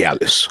called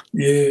Gallus.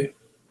 Yeah.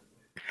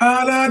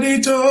 All of the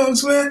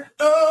dogs with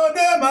no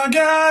them are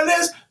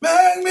Gallus,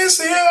 make me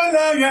see you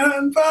like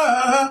on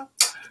fire.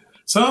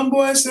 Some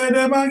boys say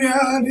them are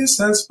Gallus,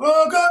 I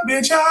spoke up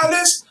the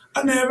chalice.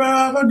 I never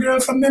have a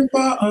girl from them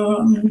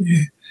barn.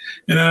 Yeah.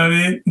 You know what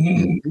I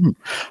mean?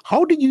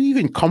 How did you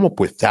even come up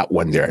with that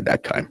one there at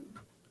that time?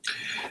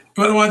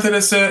 Well, I wanted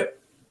to say,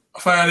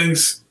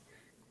 Firelinks,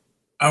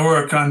 I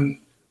work on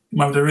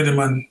the rhythm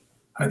and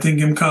I think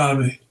him call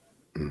me.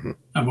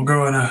 I'm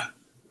going to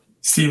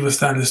Steve was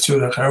standing still,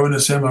 like I want to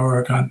say my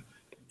work on.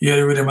 Yeah,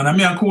 the rhythm. And I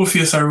mean, I'm cool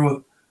face I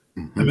roll.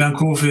 I mean, I'm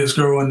cool face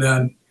girl on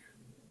there. And,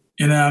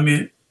 you know what I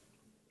mean?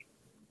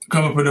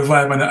 Come up with the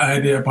vibe and the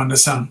idea upon the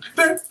song.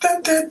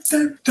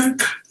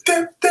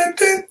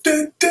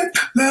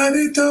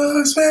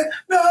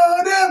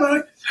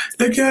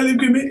 The girl you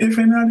give me if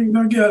you're not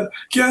no girl.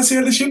 Can't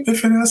sail the ship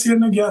if you're not sail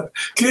no girl.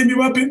 Claim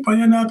you a pimp and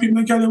you're not pimp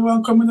no girl. You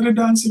want come into the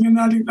dancing, you're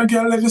not no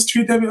girl. Left the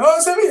street every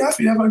so we have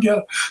to have a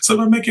girl. So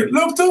don't make it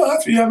look too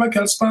hard. We have a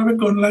girl spar with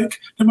gun like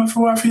them have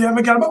to have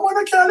a girl. But what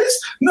a girl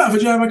is? Not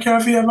if you have a car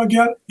if you have a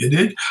girl. You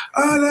did?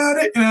 All of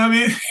it, you know what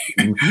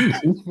I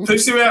mean? So you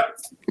see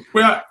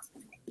we are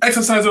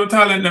exercise our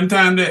talent them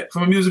time there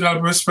from a musical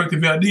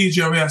perspective. We are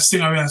DJ, we are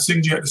singer, we are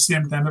sing at the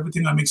same time.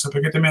 Everything I mix up. I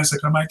get the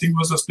message. My thing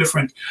was just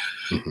different.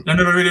 I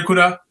never really you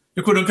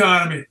couldn't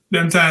call me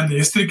them time there.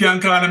 You still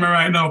can't call me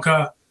right now,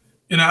 cause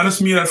I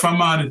just meet that from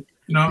morning,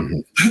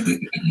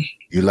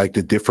 You like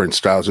the different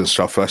styles and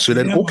stuff. So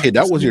then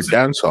that was your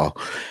dancehall.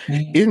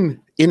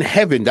 In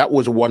Heaven, that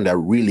was one that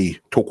really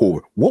took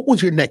over. What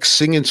was your next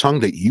singing song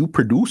that you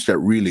produced that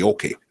really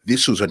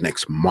this was the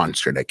next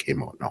monster that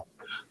came out now?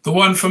 The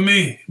one for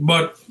me,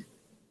 but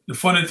the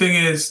funny thing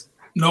is,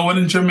 no one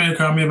in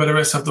Jamaica or maybe the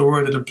rest of the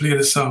world did play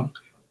the song,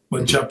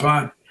 but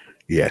Japan.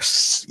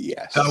 Yes.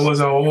 That was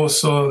a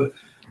also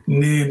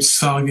named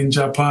song in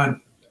Japan.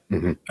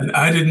 And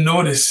I didn't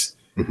notice.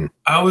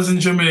 I was in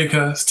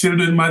Jamaica, still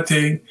doing my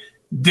thing,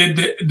 did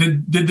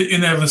the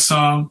In Heaven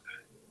song,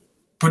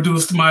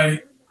 kept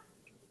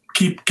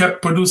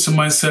producing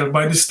myself.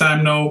 By this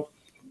time now,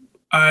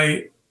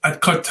 I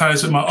cut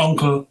ties with my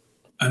uncle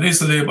and his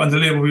label, and the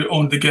label we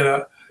owned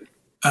together.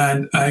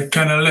 And I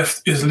kind of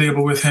left his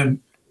label with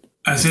him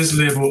as his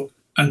label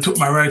and took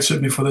my rights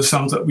with me for the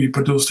songs that we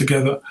produced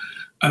together.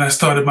 And I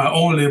started my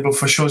own label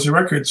for Shozi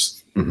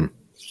Records.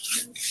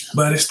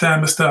 By this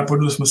time, I started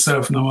producing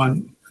myself now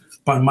on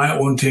my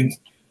own thing.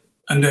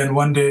 And then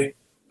one day,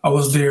 I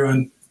was there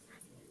and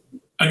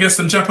I guess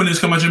the Japanese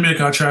come to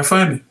Jamaica and try to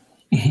find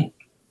me.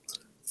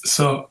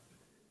 So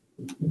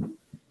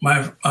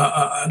my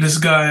this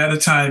guy at the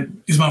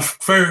time, he's my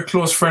very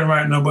close friend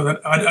right now,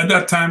 but at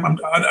that time,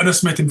 I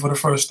just met him for the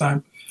first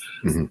time.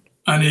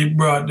 And he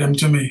brought them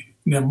to me.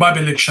 Bobby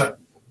Lickshot.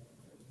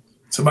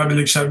 So Bobby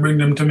Lickshot bring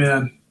them to me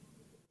and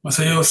I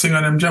say, yo, sing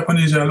on them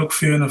Japanese, I look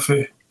for you enough.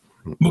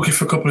 Book it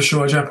for a couple of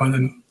shows in Japan. You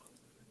know.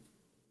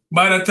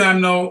 By that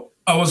time now,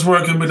 I was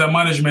working with a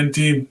management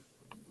team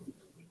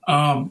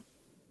called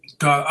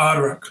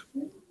Hard Rock.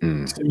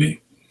 See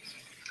me?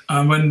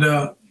 And when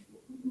the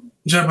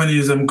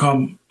Japanese them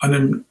come and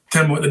them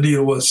tell me what the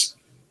deal was,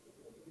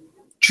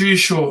 3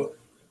 shows,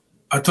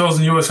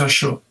 $1,000 a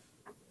show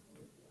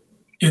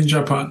in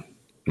Japan.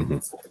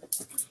 It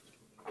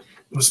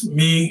was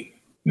me,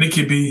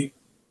 Nicky B,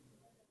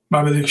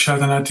 Bobby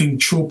Lickshot, and I think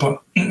Trooper.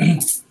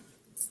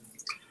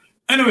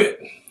 Anyway,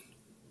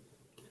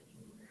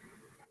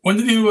 when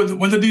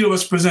the deal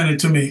was presented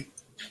to me,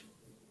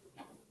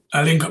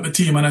 I link up the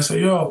team and I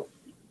say, yo,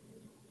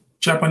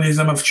 Japanese,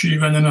 I'm have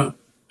 $3,000, you know,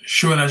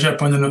 show in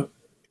Japan, you know,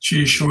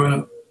 3 show, you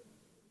know.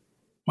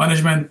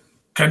 Management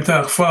can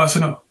talk fast,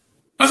 you know.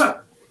 No,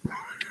 sir.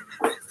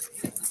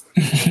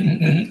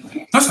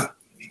 No, sir.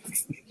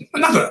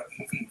 Not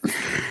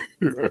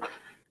good.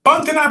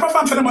 Bounty I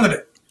perform for the money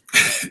there.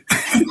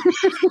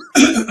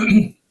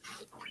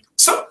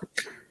 So,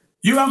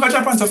 you want to go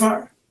Japan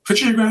safari for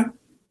 $3,000?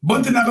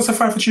 Bounty not go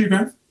safari for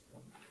 $3,000?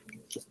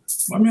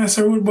 But me I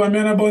say, rude boy, me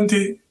and a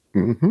bounty.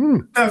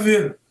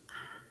 Devil.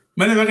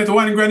 I never get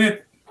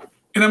 $1,000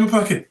 in my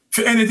pocket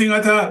for anything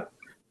at all.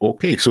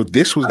 Okay, so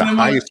this was the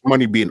highest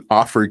money being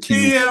offered to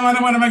you. Yeah,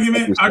 man, give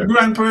me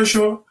 $1,000 per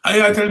show.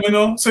 I tell me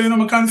no. So, you know,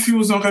 I'm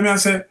confused now because I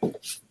say,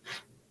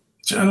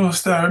 I know,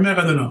 star, I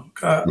don't know.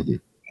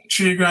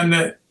 $3,000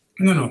 there.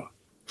 No.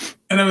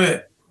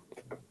 Anyway,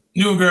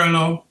 new girl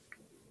now.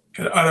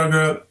 Get the other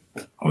girl.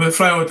 I will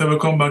fly out and will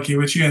come back here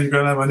with you and you're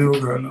going to have a new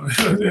girl now.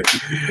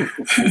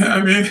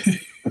 I mean,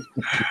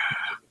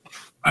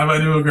 I have a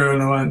new girl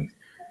now and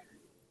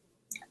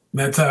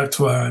I talk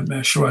to her and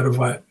I show her the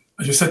vibe.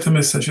 And she said to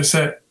me, she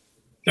said,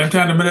 them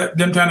time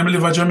I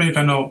live in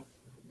Jamaica now.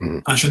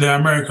 And she's in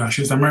America.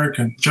 She's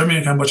American.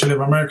 Jamaican, but she live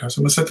in America.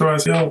 So I said to her, I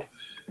said, yo,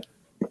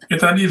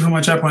 get a deal from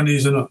my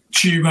Japanese, you know.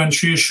 $3,000,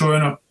 3 show, you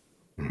know.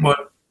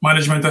 But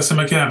management has to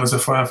make it so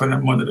far for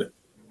them money there.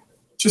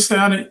 She said,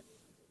 honey,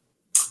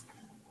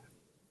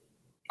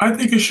 I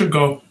think you should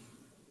go.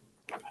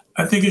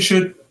 I think you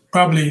should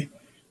probably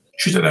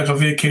treat it like a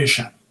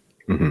vacation.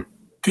 Because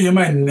you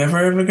might never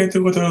ever get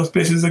to go to those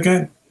places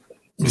again.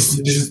 This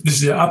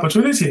is your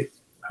opportunity.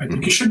 I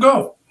think you should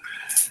go.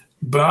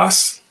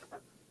 Boss,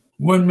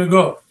 when we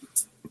go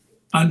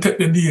and take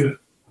the deal,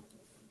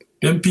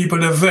 them people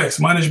they vex,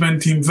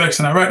 management team vex,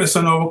 and I write this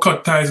on over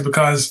cut ties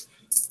because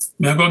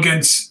I go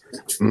against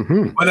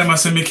what them I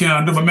say me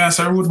can't do, but me I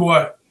say rude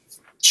boy,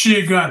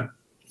 $3,000.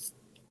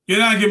 You're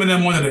not giving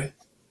them money there.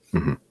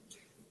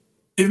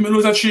 If me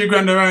lose a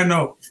 $3,000 right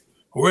now,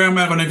 where am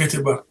I gonna get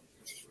it back?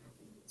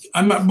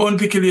 I'm not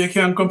Bunty Killer, you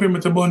can't compare me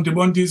to Bunty.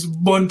 Bunty is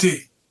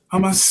Bunty.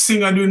 I'm a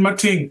singer doing my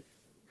thing.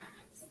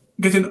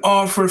 Getting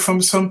offered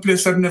from some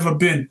place I've never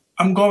been.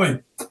 I'm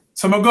going.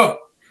 So I'm going to go.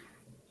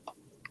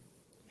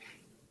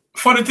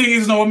 Funny thing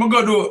is now, what I'm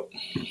going to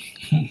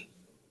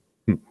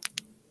do?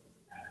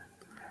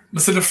 I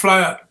see the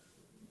flyer.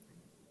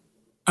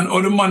 And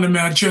all the money may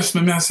address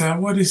me. I say,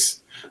 what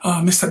is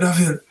Mr.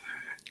 David?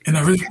 And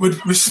I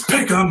with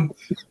respect,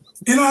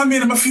 you know what I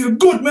mean? I feel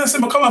good, man. I say,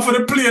 I come out for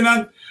the plane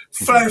and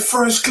fly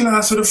first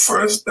class for the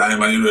first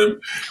time. And you know,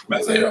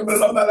 I say, I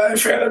love that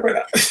life,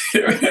 brother.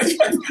 You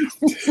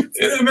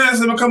know, man, I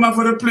say, I come out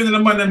for the plane and the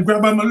man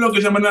grab my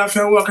luggage and I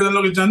feel walk in the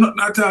luggage and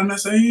nothing at all. And I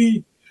say,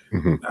 hey,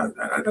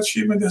 that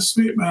treatment is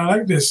sweet, man. I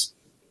like this.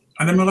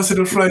 And then I go see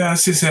the flyer and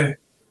she say,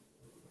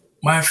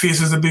 my face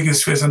is the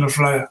biggest face on the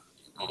flyer.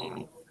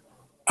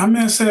 And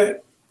I say,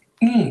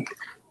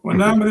 well,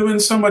 normally when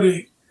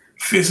somebody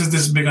faces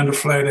this big on the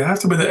flyer, they have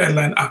to be the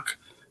headline act.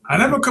 I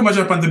never come to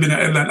Japan to be the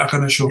headline act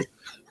on the show.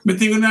 But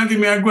think you give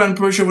me a grand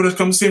per show for us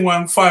come sing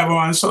 1 5 or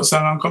 1 song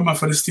and come back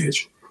for the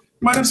stage.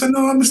 Madam said, no,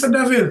 Mr.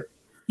 David,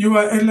 you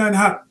are headline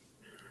act.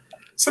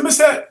 So I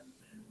said,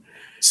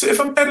 so if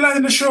I'm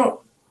headlining the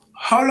show,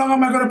 how long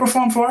am I going to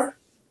perform for?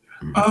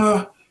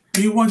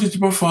 We want you to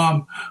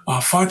perform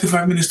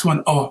 45 minutes to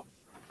an hour.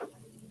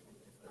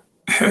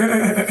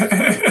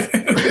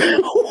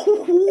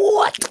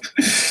 What?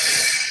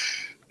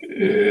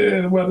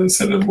 Yeah, well, they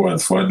said it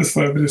was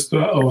 45 minutes to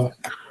an hour.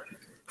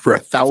 For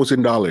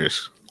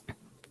 $1,000.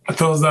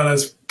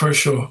 $1,000 per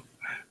show.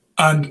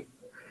 And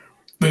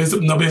here's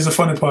the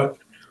funny part.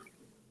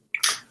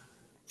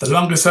 The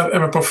longest I've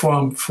ever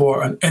performed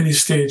for on any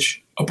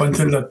stage up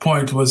until that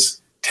point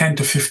was 10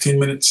 to 15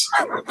 minutes.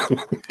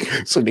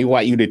 So they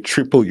want you to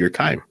triple your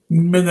time. I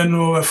don't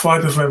know a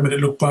 45 minute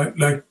look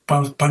like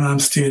on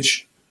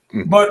stage.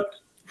 But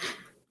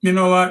you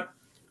know what?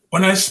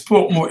 When I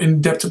spoke more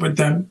in depth with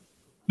them,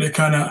 they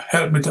kind of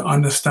helped me to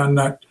understand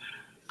that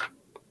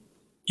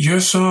your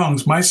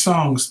songs, my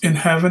songs, In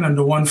Heaven and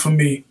the one for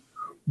me,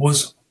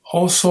 was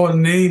household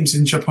names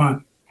in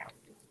Japan.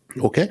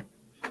 Okay.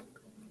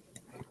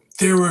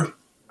 They were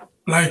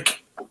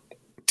like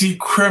the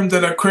creme de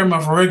la creme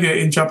of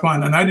reggae in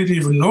Japan, and I didn't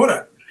even know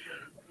that.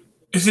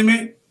 You see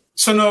me?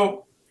 So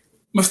now,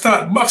 I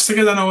start box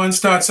together now and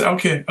start say,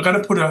 okay, I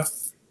gotta put a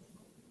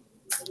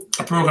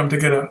program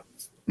together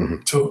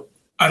to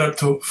add up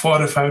to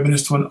 45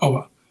 minutes to an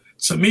hour.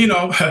 So me,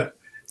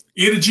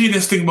 you're the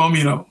genius thing about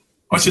me,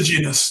 What's your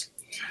genius?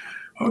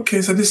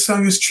 Okay, so this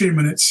song is 3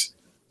 minutes.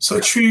 So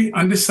 3,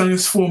 and this song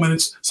is 4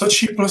 minutes. So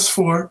 3 plus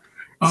 4.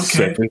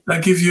 Okay, I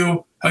give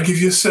you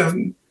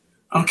 7.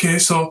 Okay,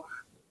 so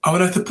I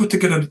would have to put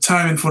together the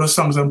timing for the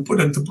songs and put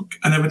them to,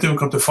 and everything will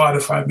come to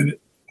 45 minutes.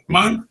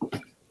 Man,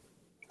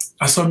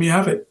 I saw me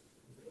have it.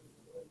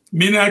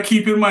 Me now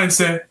keep in mind,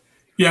 say,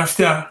 you have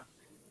to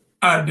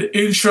add the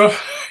intro,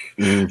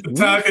 the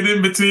talking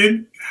in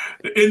between,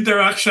 the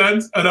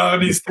interactions, and all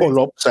these things.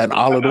 Pull-ups and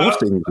all of those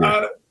things.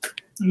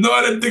 No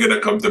other thing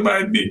that come to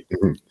mind me.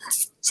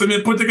 So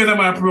me put together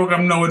my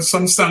program now with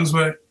some songs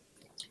where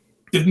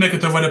it make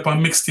it over there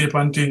on mixtape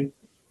and thing.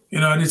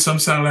 I did some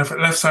song like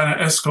Left Side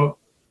of Esco.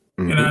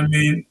 You know what I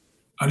mean?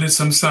 I did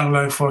some song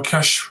like for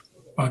Cash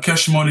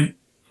Money.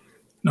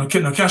 No,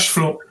 Cash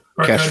Flow.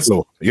 Records. Cash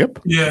Flow, yep.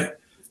 Yeah.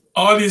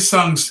 All these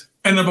songs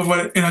end up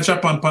over in a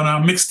Japan on a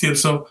mixtape,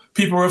 so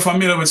people were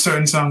familiar with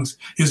certain songs.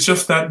 It's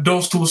just that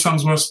those 2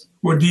 songs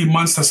were the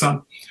monster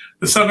song.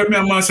 The song with me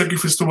and Master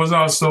Gifisto was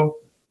also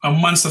a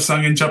monster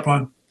song in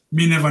Japan.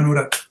 Me never knew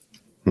that.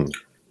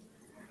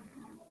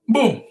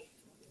 Boom.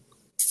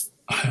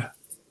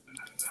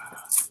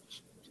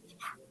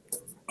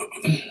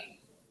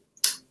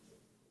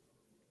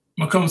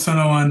 I come to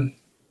now and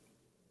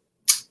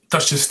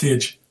touch the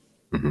stage.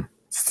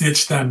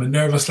 Stage time, and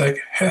nervous like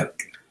hell.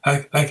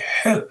 Like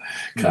hell.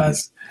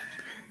 Because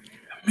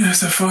I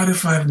said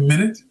 45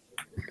 minutes?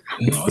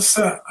 No,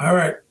 sir. All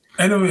right.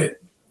 Anyway,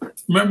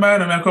 remember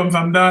I come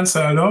from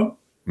dancehall, though?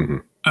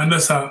 And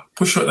that's a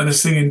push out and the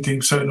singing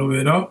thing certain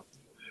way, though.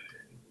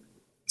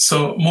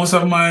 So most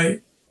of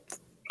a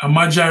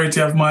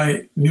majority of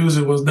my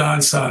music was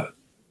dancehall.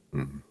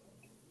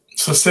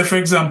 So say for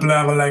example,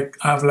 I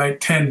have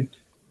like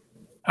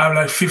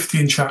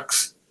 15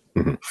 tracks.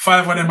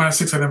 5 of them or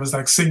 6 of them is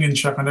like singing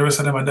track, and the rest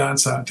of them are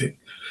dancehall thing.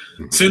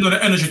 So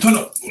the energy turn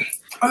up.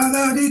 All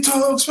of the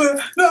talks,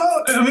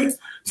 no, I mean,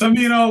 so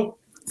me, run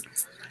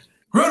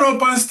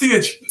up on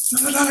stage.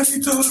 All of the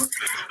talks,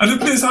 and the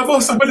place I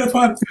bust up with the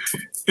pan.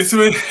 It's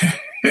when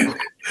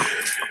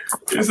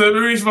it's a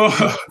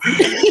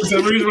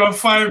reach about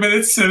 5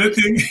 minutes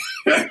anything.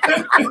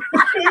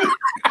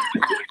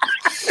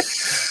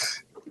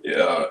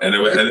 Yeah.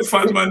 Anyway,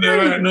 elephant man there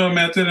right now,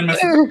 man. I tell them,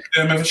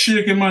 I'm a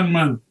shaky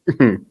man.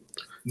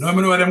 No, I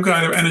know what them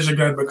call them energy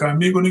god, because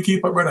me gonna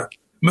keep up, brother.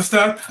 I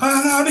start,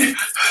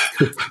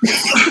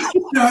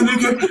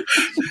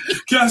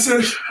 can't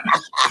say,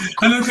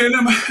 and I tell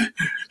them,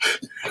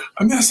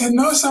 I said,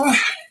 no, sir.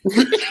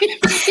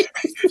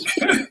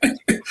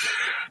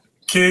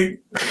 Okay,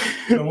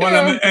 one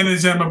of the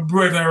energy, my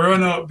breath, I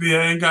run out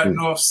there, I ain't got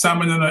no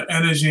stamina, no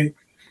energy.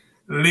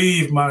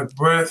 Leave, my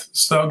breath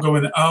start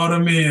going out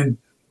of me, and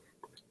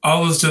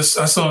I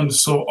sound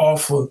so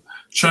awful,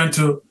 trying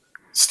to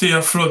stay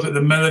afloat with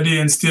the melody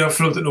and stay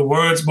afloat with the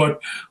words, but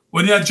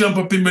when you jump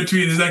up in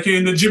between, it's like you're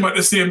in the gym at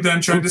the same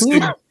time trying to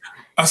sing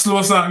a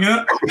slow song, Anyway,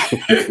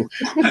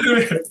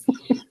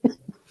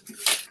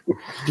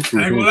 I ain't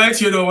gonna lie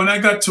to you though, when I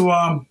got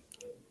to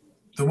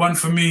the one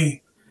for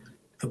me,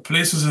 the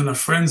place was in the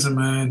frenzy,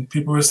 man.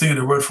 People were singing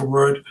it word for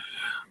word.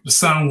 The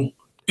song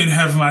In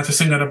Heaven, I had to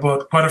sing it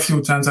about quite a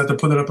few times. I had to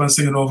put it up and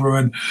sing it over.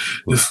 And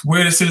the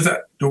weirdest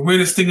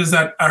thing is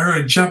that I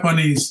heard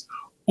Japanese,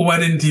 who I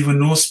didn't even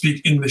know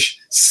speak English,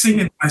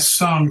 singing my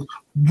song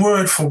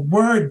word for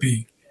word,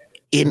 B.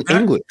 In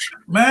English?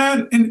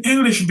 Man, in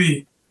English,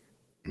 B.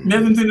 Me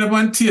haven't done that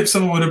one tape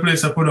some over the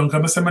place I put on,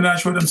 because I said, I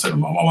show them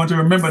something. I want to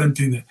remember them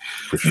things there.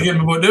 Sure. You get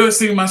me? But they were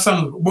singing my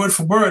song word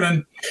for word,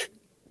 and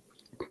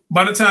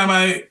by the time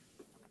I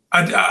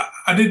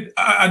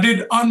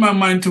did On My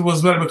Mind too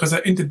as well, because I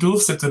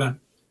introduced it to them.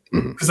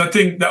 Because I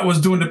think that was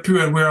during the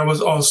period where I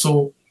was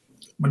also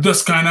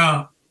just kind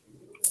of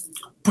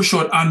push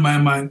out On My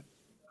Mind.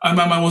 On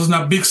My Mind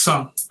wasn't a big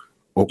song.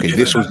 Okay,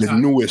 this was the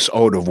newest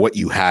out of what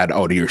you had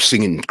out of your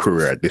singing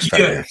career at this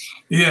time.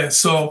 Yeah.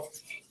 So,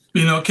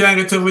 Can't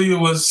Get Over You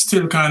was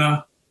still kind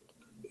of,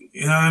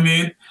 you know what I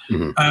mean?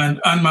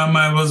 And On My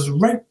Mind was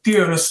right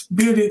there, just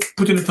barely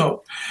putting it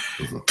up.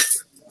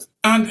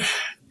 And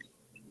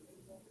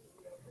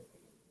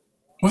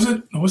was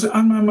it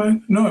On My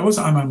Mind? No, it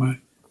wasn't On My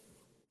Mind.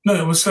 No,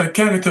 it was Can't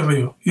Get Over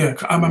You. Yeah,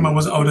 On My Mind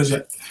wasn't out as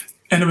yet.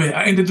 Anyway,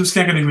 I introduced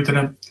Can't Get Over You to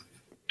them.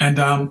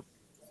 And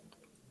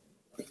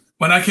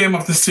when I came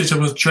off the stage, I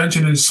was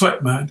drenching in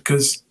sweat, man,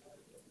 because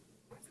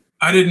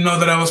I didn't know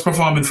that I was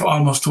performing for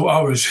almost 2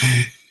 hours.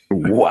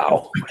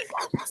 Wow.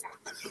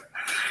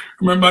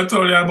 Remember I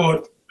told you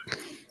about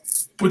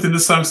putting the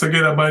songs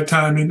together by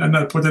timing and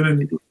not putting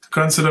in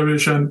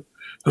consideration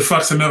the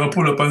facts I never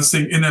pull up and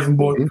sing In Heaven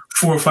about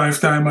 4 or 5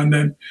 times, and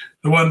then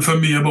the one for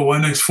me about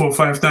one next 4 or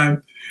 5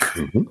 times.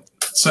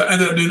 So I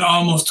ended up doing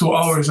almost 2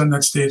 hours on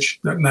that stage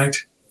that night.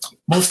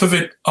 Most of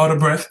it out of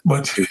breath,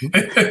 but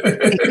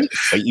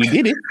But you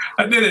did it.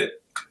 I did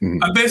it.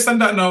 Mm-hmm. And based on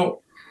that now,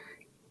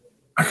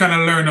 I kind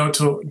of learned how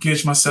to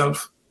gauge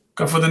myself.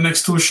 Because for the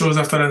next 2 shows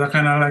after that, I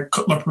kind of like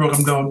cut my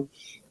program down.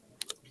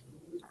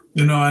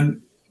 You know,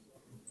 and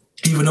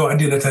even though I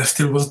did that, I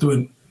still was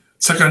doing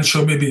second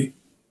show maybe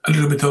a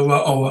little bit over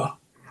an hour.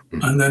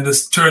 Mm-hmm. And then the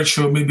third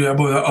show maybe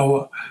about an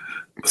hour.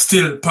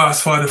 Still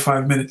past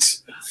 45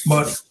 minutes.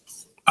 But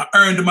I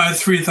earned my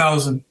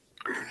 3,000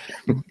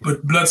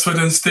 with blood, sweat,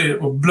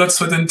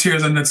 and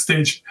tears on that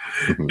stage.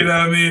 Mm-hmm. You know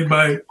what I mean?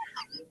 By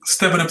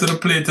stepping up to the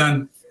plate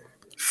and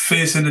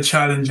facing the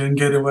challenge and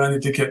getting what I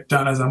need to get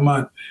done as a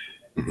man.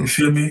 Mm-hmm. You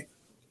feel me?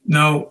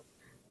 Now,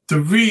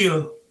 the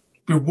real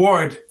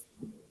reward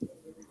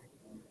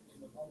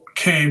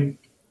came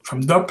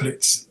from dub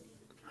plates.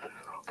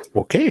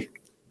 Okay.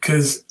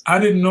 Because I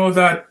didn't know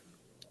that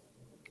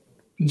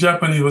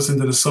Japanese was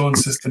into the sound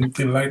system and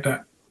thing like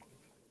that.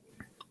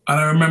 And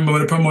I remember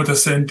the promoter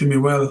saying to me,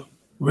 well,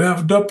 we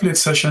have dub plate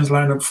sessions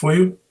lined up for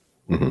you.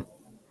 Mm-hmm.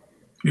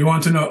 You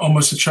want to know how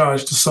much to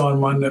charge to sound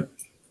man them?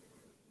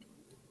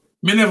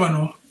 Me never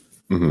know.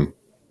 Mm-hmm.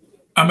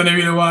 I mean, I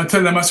really want to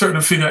tell them a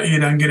certain figure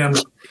either and give them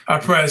a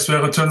price where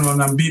I can turn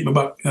around and beat me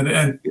back at the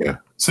end. Yeah.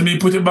 So me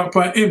put it back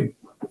on him.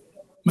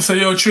 I say,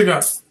 yo,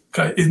 Trigger.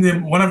 Cause his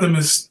name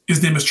is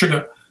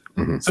Trigger.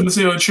 Mm-hmm. So I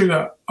say, yo,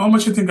 Trigger, how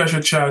much you think I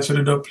should charge for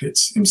the dub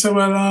plates? Him say,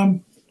 well,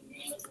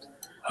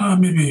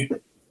 maybe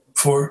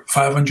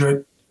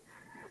 400-500.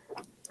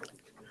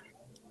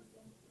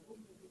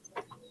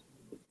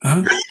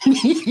 Huh?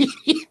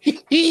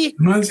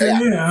 Man say,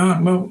 yeah,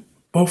 about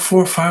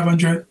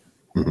 400-500.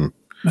 Mm-hmm.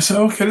 I said,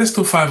 okay, let's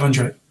do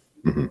 500.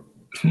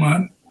 Mm-hmm.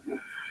 Man.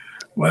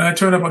 When I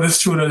turned up at the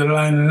studio, the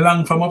line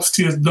long from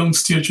upstairs,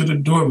 downstairs to the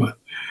door, man.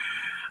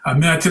 I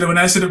mean, I tell you, when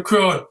I see the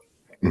crowd,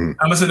 mm-hmm.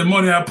 I say the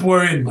money I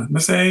pour in, man. I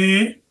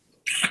say,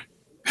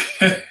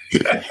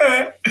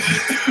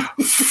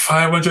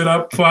 500 I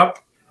pop.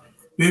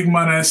 Big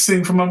man, I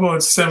sing from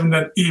about 7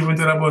 that evening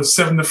till about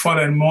 7 the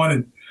following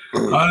morning.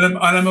 Mm-hmm.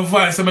 All of my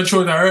voice, I'm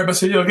throat I herb. I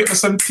say, yo, get me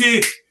some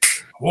tea.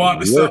 Want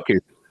me stuff.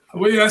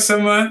 What you got,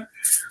 some man?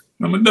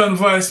 I'm done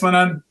voice, man,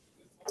 and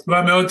go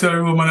to my hotel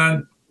room, man,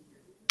 and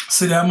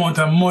see the amount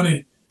of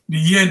money, the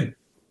yen,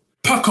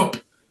 pack up.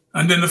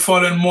 And then the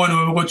following morning,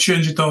 when we go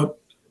change it out,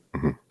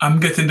 mm-hmm. I'm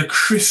getting the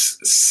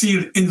crisp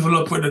sealed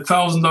envelope with the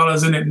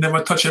 $1,000 in it,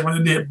 never touch it when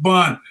the day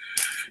born.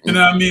 You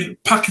know what I mean?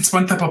 Packets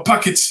on top of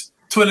packets,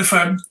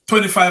 25 of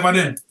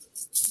them.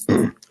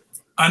 Mm-hmm.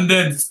 And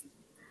then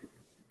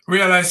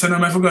realize that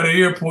I forgot the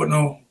airport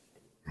now.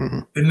 Mm-hmm.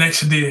 The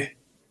next day,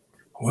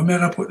 where am I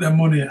going to put that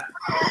money at?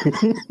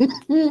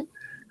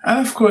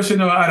 And of course, you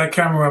know, I had a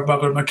camera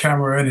back with my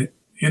camera in it.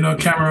 You know,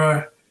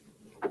 camera,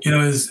 you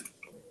know, is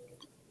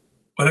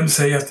what I'm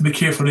saying. You have to be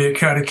careful that you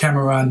carry the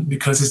camera on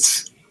because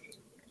it's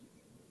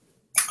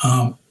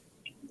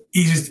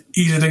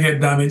easy to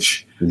get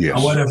damaged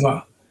or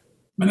whatever.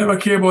 I never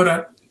care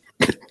about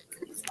that.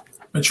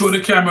 I throw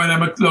the camera in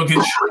my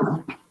luggage.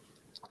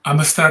 I'm going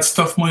to start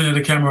stuff money in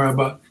the camera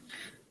back.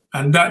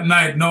 And that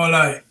night, no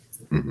lie,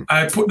 mm-hmm.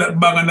 I put that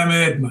bag under my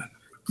head, man.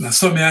 I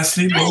saw me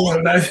asleep the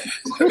whole night.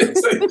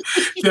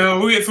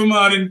 Yeah, wait for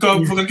morning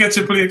come for a catch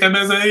a plate. And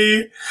I say,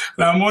 hey,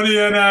 the money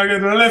and I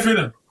get left in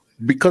it.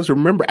 Because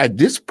remember, at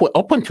this point,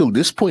 up until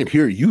this point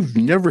here, you've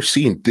never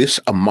seen this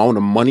amount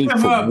of money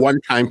for one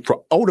time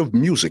for out of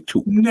music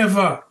too.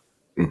 Never.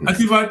 Mm-hmm. I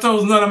think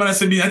 $1,000 I'm gonna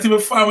say, I think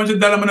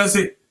 $500 I'm gonna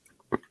say.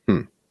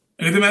 And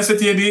if I say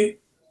to you,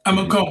 I'm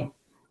gonna come.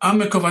 I'm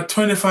gonna cover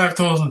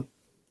 25,000.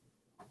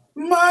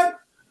 Man.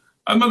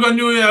 I'm going to go to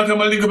New York, I'm going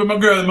to link up with my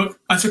girl,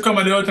 and she come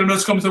at the hotel,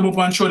 just come to the book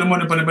and show the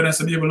money for the bed and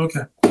say, "Baby, look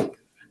here."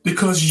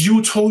 Because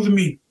you told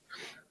me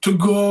to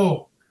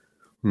go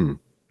and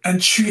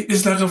treat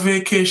this like a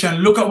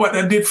vacation. Look at what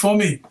that did for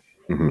me.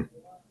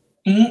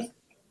 Mm-hmm.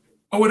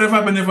 Or whatever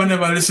happened if I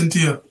never listen to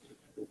you.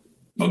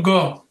 But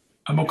go.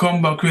 I'm going to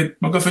come back with,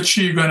 I'm going to go for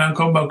 $3,000 and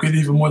come back with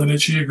even more than the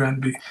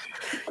 $3,000 be.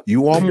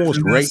 You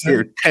almost right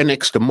there,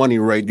 10x the money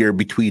right there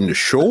between the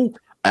show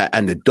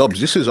and the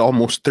dubs. This is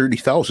almost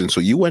 30,000. So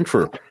you went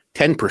for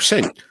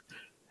 10%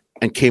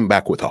 and came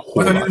back with a whole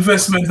What an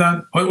investment,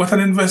 man. What an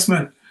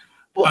investment.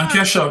 Wow. And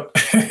cash out.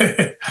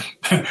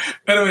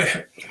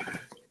 Anyway,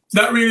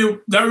 that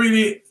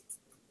really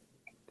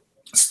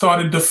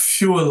started the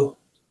fuel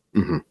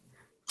to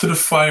the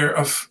fire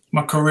of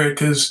my career,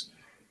 because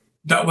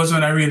that was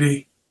when I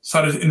really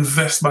started to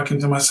invest back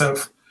into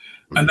myself.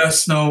 And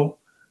that's now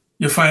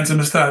you find to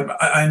the start.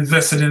 I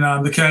invested in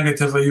the Can't Get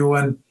Over You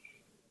and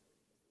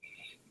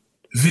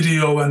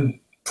video and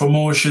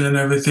promotion and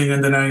everything,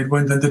 and then I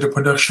went into the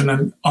production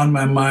and On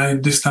My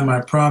Mind, This Time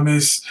I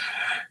Promise,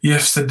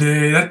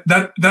 Yesterday,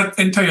 that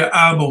entire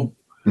album,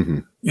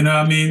 you know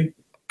what I mean?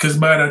 Because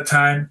by that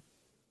time,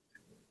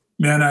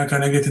 me and I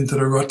kind of get into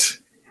the rut.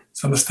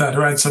 So I'm start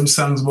write some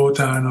songs about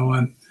her now,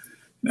 and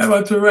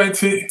never to write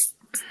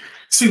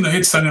sing the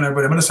hit song and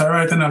everybody. I'm just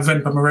write an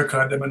event for my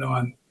record, them and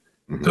on.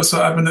 Just so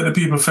happened that the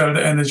people felt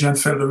the energy and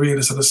felt the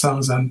realness of the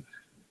songs and,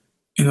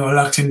 you know,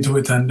 locked into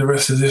it, and the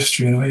rest is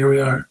history. You know, here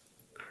we are.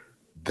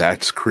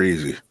 That's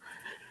crazy.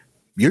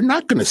 you're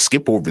not going to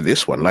skip over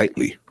this one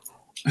lightly.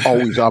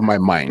 Always on my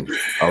mind.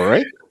 All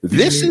right.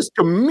 This is,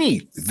 to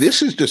me,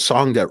 this is the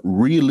song that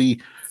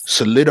really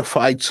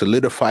solidified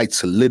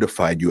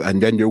you.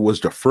 And then there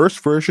was the first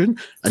version,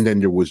 and then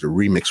there was the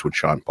remix with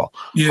Sean Paul.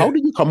 Yeah. How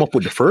did you come up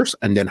with the first,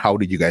 and then how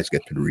did you guys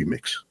get to the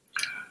remix?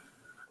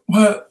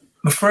 Well,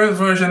 the first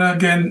version,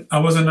 again, I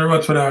was in the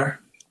rut with her.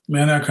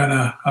 Man, I kind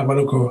of have a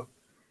little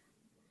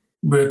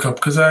breakup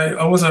because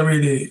I was a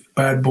really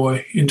bad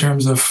boy in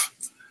terms of,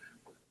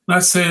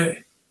 let's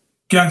say,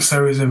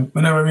 gangsterism.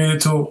 I never really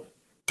to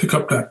pick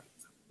up that.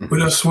 We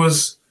just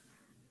was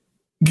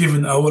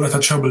given a whole lot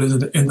of trouble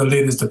in the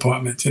ladies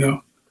department, you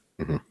know.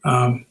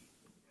 And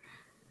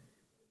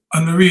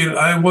the real,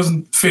 I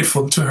wasn't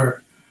faithful to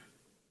her,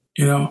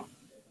 you know.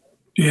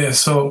 Yeah,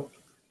 so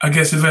I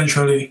guess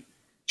eventually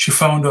she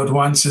found out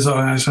once, is all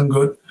nice and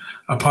good.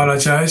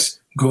 Apologize,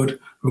 good.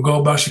 We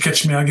go back, she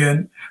catch me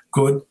again,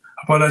 good.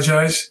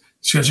 Apologize,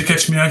 she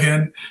catch me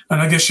again.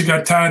 And I guess she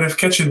got tired of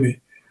catching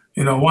me.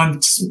 You know,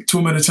 once,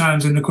 too many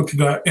times in the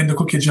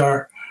cookie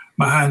jar,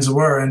 my hands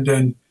were, and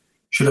then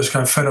she just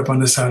got fed up on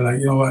the side, like,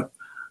 you know what,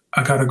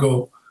 I gotta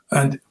go.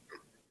 And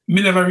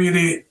me never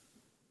really,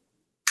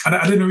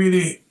 I didn't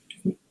really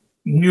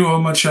knew how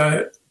much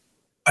I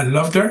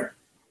loved her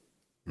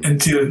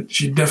until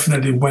she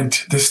definitely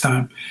went this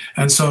time.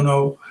 And so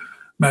now,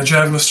 my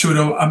drive was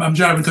studio. I'm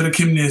driving to the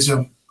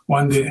gymnasium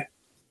one day.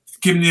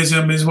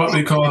 Gymnasium is what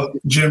we call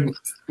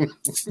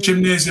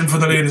gymnasium for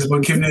the ladies,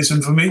 but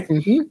gymnasium for me.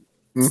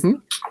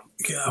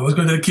 Yeah, I was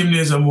going to the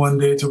gymnasium one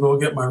day to go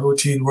get my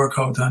routine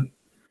workout done.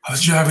 I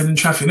was driving in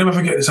traffic. Never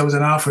forget this. I was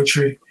in Alfred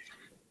Tree.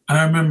 And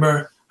I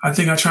remember, I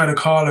think I tried to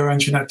call her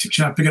and she not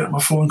picking up my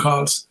phone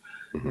calls.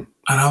 And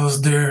I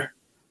was there.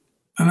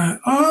 And I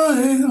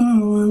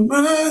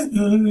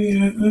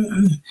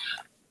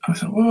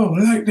said, whoa, I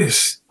like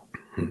this.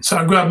 So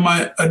I grabbed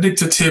my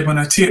addicted tape and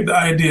I taped the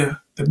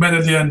idea, the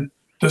melody and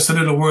just the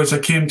little words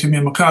that came to me.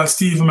 And I called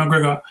Stephen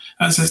McGregor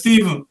and I said,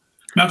 Stephen,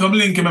 I come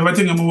link him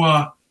everything I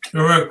want to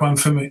work on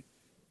for me.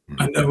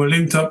 And then we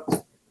linked up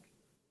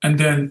and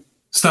then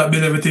start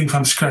building everything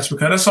from scratch,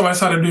 because that's how I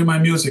started doing my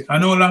music. I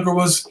no longer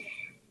was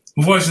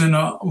voicing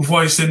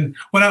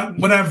when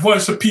I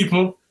voice for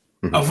people,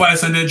 I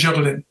voice and they're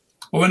juggling.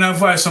 But when I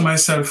voice for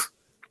myself,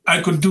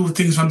 I could do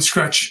things from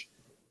scratch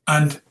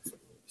and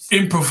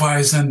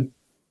improvise and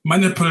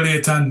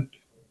manipulate and,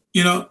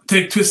 you know,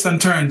 take twists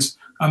and turns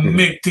and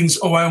make things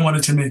how I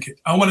wanted to make it.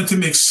 I wanted to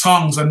make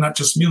songs and not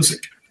just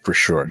music. For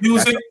sure.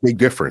 Music, that's a big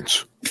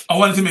difference. I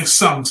wanted to make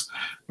songs.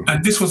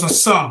 And this was a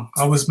song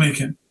I was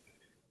making.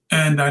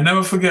 And I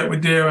never forget we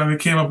there when we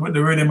came up with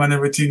the rhythm and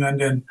everything, and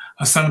then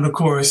I sang the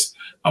chorus.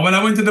 And when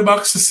I went to the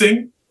box to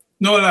sing,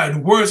 no lie, the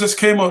words just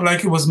came out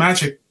like it was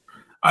magic.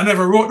 I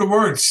never wrote the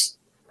words.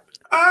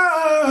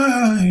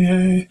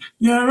 Yeah,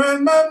 you're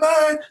in my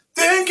mind,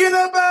 thinking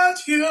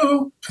about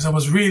you. Because I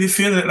was really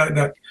feeling it like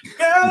that.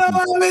 Girl, I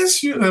want to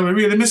miss you. I was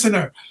really missing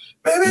her.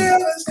 Baby,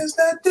 ever since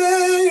that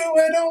day you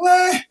went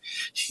away,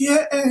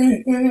 yeah,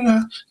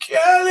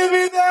 can't live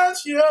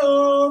without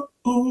you.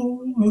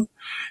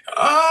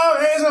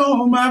 Always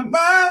on my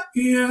mind,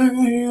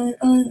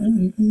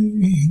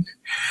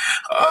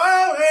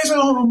 always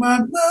on my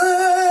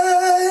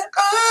mind,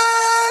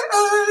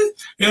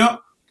 you know,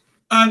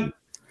 and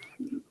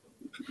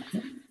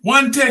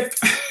one take,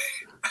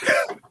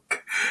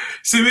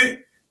 see me,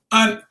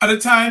 and at the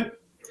time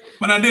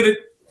when I did it,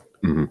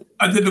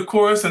 I did the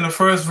chorus and the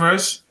first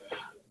verse.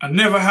 I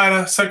never had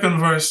a second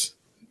verse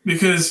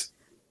because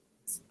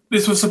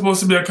this was supposed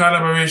to be a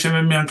collaboration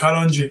with me and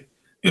Kalonji.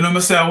 You know, I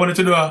say I wanted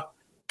to do a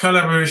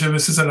collaboration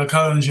with Sister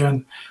Kalonji,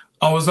 and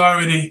I was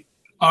already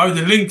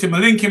linked him. I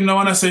link him now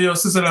and I say, yo,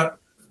 Sister, I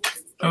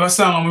have a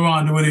song we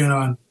want to do with you,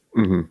 know.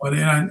 But you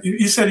know,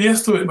 he said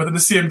yes to it, but at the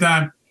same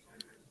time,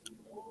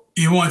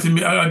 he wanted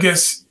me, I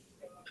guess,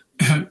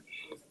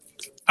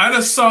 I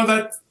just saw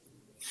that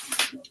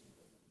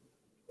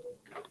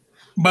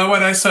by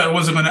what I saw, it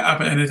wasn't going to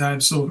happen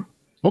anytime soon.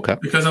 Okay.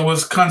 Because I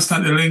was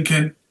constantly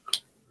linking,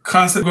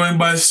 constantly going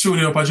by the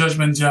studio up at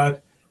Judgment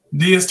Yard.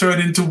 Days turned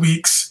into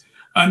weeks,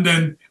 and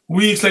then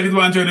weeks like it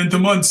one turned into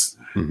months.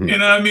 You know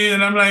what I mean?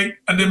 And I'm like,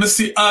 and then I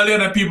see all the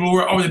other people who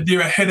were out there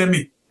ahead of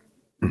me,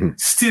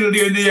 still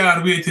there in the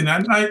yard waiting.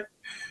 And like,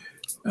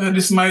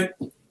 this might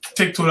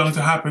take too long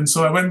to happen.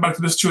 So I went back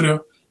to the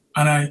studio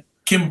and I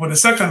came up with the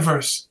second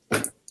verse.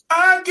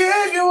 I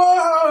gave you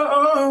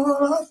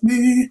all of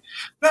me.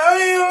 Now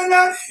you're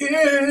not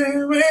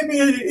here with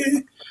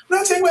me.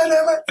 Nothing will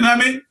ever. You know what I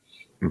mean?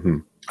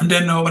 And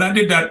then when I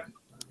did that,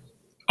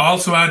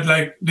 also I had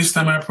like This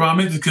Time I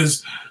Promise,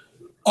 because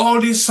all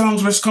these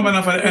songs was coming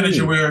off of the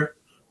energy where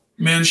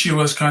me and she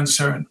was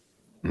concerned.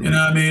 You know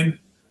what I mean?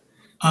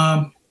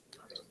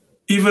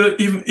 Even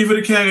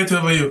I can't get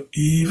over you.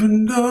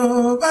 Even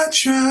though I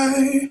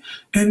try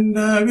and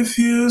I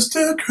refuse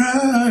to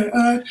cry,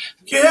 I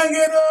can't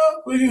get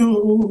over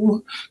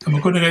you. I'm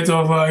gonna get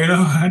over, you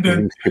know.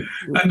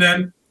 And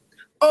then,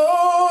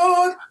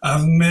 oh,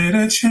 I've made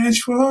a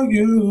change for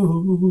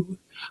you.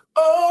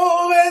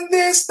 Oh, and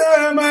this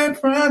time I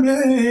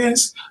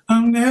promise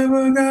I'm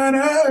never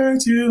gonna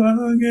hurt you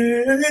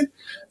again.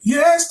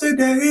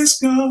 Yesterday is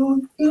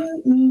gone,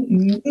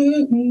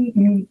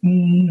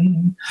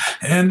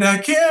 and I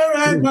can't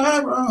right my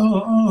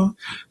wrong.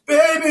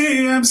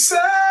 Baby, I'm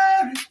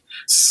sad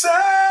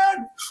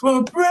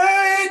for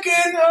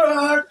breaking your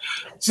heart.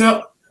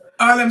 So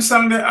all them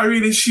songs that I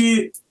really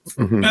she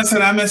that's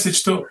a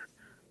message too.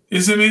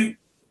 You see me?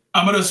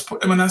 I'm gonna just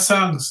put them in the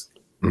songs.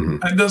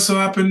 And it does so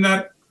happen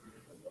that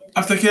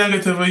after Can't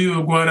Get Over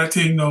You, go on that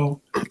thing now,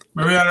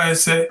 I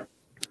realized I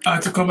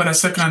had to come with a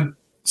second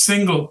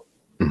single.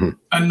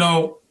 And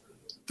now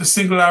the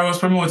single I was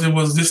promoting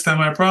was This Time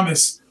I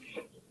Promise.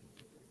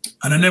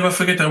 And I never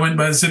forget I went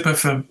by Zip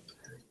FM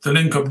to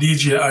link up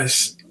DJ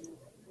Ice.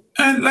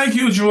 And like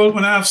usual,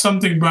 when I have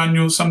something brand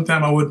new,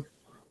 sometime I would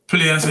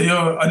play and say,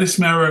 yo, this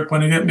may work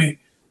when you get me.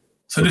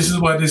 So this is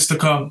what is to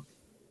come.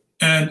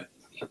 And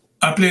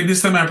I played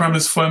This Time I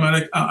Promise for him,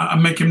 and I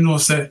make him know,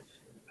 say,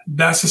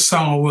 that's a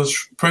song I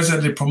was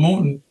presently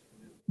promoting,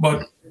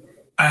 but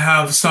I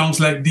have songs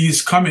like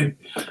these coming,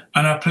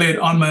 and I played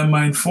On My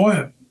Mind for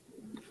him.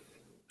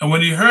 And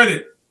when he heard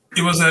it,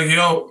 he was like,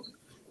 yo,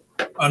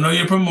 I know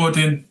you're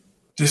promoting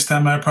This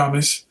Time I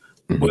Promise,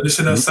 but this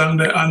is a song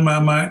that On My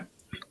Mind.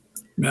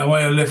 I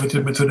want you to live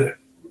with me today.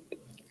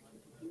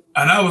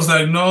 And I was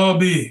like, no,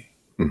 B,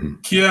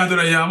 can't do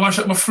that. Yeah, I'm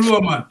shut my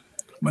floor, man.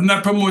 I'm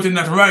not promoting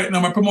that right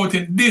now. I'm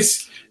promoting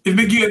this. If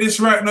we get this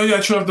right now, you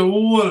try have the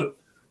whole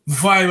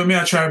vibe.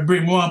 I try to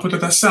bring more and put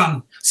out a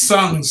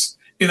songs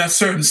in a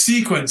certain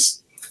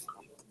sequence.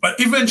 But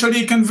eventually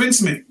he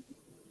convinced me.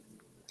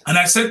 And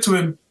I said to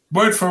him,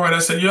 word for word, I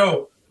said,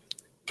 yo,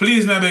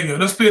 please, man, I beg you,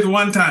 just play it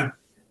one time.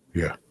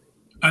 Yeah.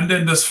 And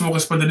then just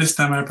focus on This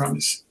Time I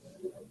Promise.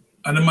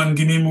 And the man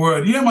give me him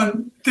word. Yeah,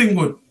 man, thing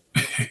good.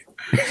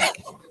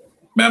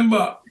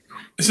 Remember,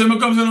 so when I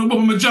come to the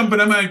book, I jump in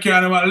the mic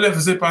and I left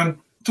zip and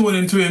tune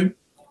into him.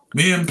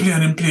 Me and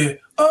play.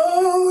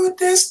 Oh,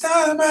 this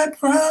time I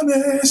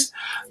promise.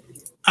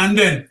 And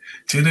then,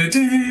 ding,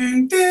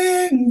 ding,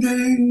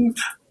 ding.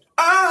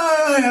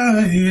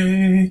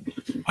 And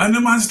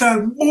the man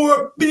start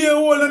be a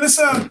hole in the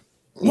song.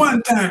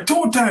 1 time,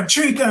 2 times,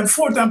 3 times,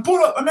 4 times,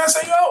 pull up. And I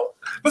say, yo,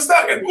 let's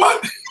start getting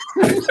mad.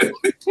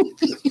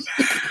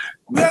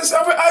 Yes,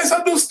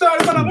 I do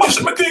start, man, I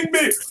mash my thing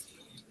big.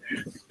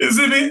 You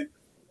see me?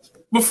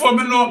 Before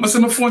me know, I see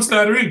my phone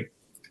start ring.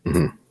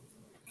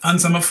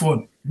 Answer my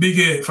phone. Big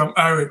A from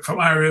Irie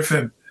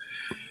FM.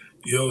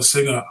 Yo,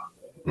 singer.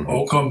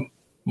 How come?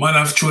 Man,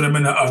 I've tuned him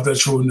in the after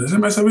tune.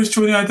 I said, which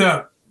tune you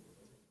there?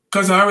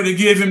 Because I already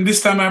gave him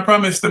This Time I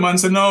Promise. The man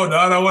said, no, the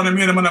other one I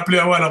made him and I play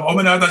a while. How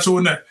many other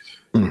tune there?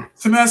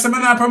 So I said,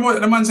 man, I promote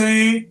it. The man said,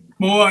 hey,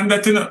 more on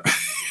that, you know.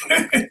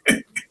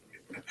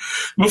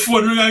 My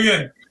phone ring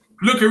again.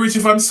 Look at Richie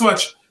from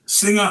Swatch.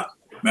 Singer.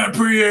 I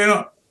pray, you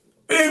know.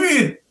 What do you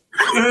mean?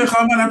 Yeah,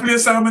 come on, I play a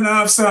song, and I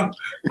have song.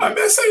 I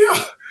say, yo.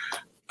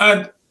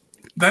 And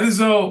that is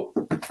how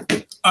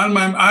I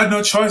had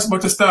no choice but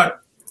to start.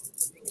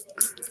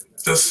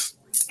 Just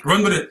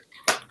run with it.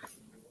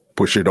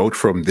 Push it out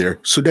from there.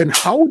 So then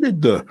how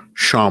did the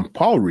Sean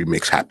Paul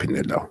remix happen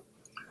then now?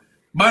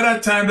 By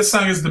that time, the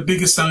song is the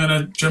biggest song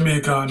in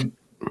Jamaica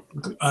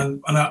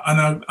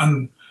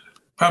and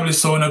probably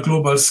so on a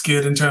global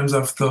scale in terms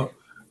of the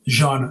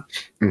genre.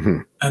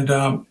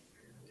 And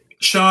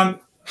Sean,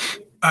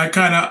 I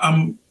kind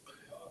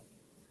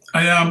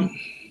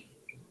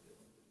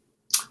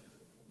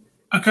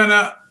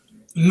of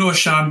know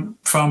Sean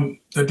from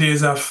the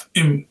days of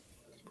him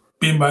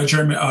being by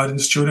Jeremy Ard in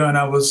the studio, and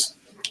I was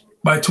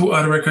by 2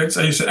 other records.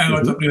 I used to hang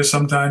out up there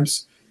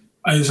sometimes.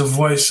 I used to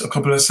voice a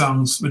couple of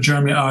songs with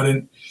Jeremy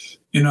Arden,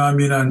 you know what I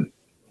mean, and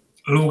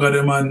look at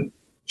them and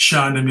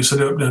Sean them used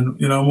to up then,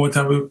 you know, more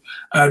time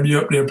I'd be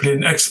up there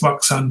playing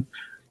Xbox and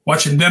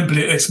watching them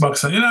play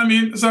Xbox, and you know what I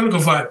mean? It's a little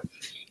vibe.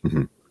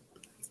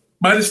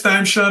 By this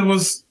time, Sean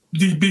was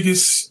the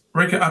biggest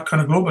record act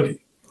kind of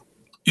globally,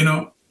 you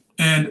know,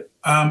 and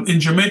in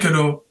Jamaica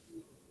though,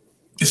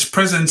 his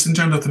presence in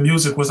terms of the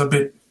music was a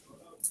bit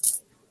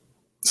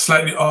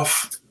slightly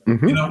off,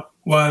 you know,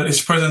 while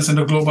his presence in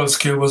the global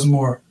scale was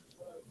more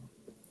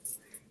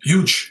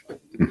huge.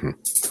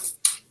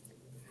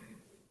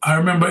 I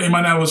remember him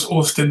and I was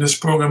hosting this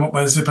program up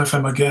by Zip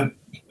FM again.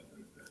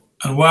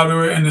 And while we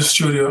were in the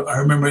studio, I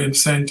remember him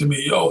saying to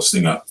me, yo,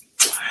 singer,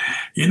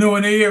 you know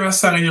when you hear a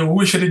song and you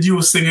wish that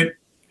you sing it,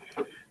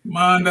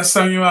 man, that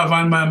song you have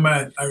on my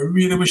mind, I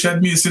really wish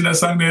I'd me sing that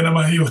song there in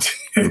my youth.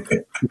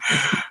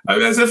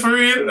 I said, for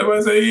real?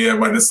 I said, yeah,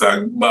 man, the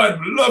song,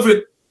 bad, love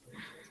it.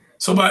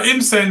 So by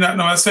him saying that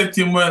now, I said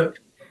to him, well,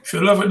 if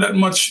you love it that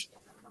much,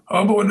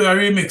 how about we do a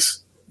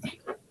remix?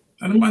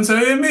 And the man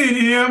said, hey,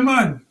 me, yeah,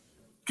 man.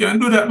 Can't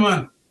do that,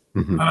 man.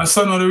 And I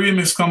saw now the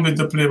remix come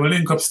into play. We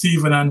link up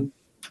Stephen and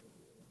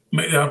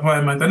make the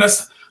appointment. And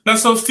that's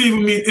how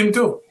Stephen meet him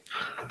too.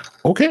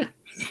 Okay.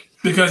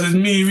 Because it's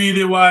me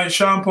really why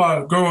Sean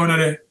Paul growing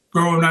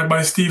up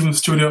by Stephen's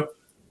studio,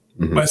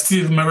 by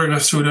Stephen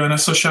McGregor's studio, and I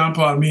saw Sean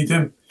Paul meet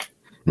him.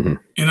 You know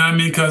what I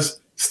mean?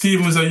 Because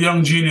Stephen was a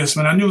young genius,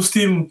 man. I knew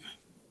Stephen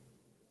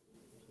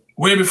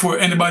way before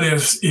anybody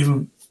else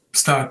even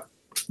start.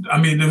 I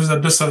mean, there was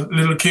just a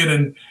little kid,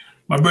 and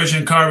my brother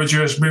encouraged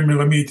us, bring me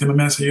to meet him,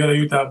 and I said,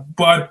 you're a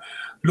bud,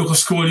 local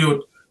school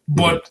youth,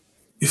 but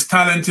his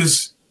talent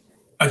is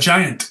a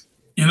giant,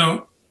 you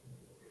know.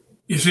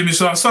 You see me?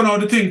 So now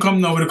the thing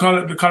come now,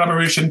 the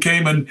collaboration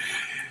came, and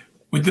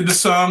we did the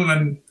song,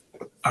 and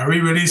I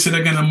re-released it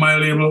again on my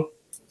label,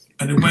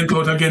 and it went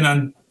out again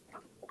and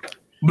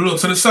blew up.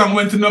 So the song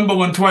went to number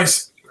one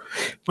twice.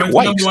 Went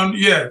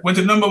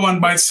to number one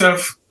by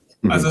itself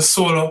as a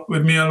solo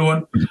with me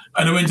alone,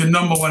 and it went to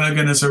number one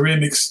again as a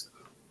remix.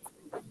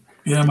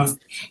 Yeah, man.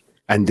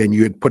 And then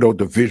you had put out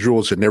the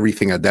visuals and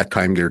everything at that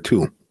time there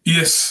too.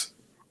 Yes.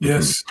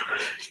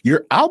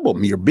 Your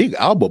album, your big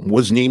album,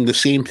 was named the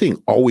same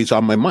thing, Always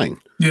on My Mind.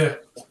 Yeah.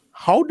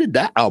 How did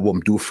that album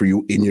do for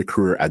you in your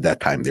career at that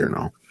time there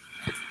now?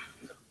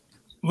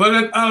 Well,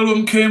 that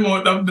album came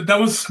out, that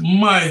was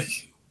my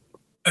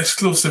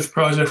exclusive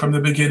project from the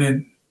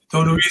beginning.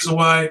 So the reason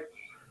why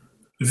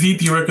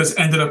VP Records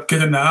ended up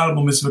getting the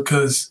album is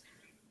because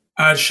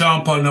I had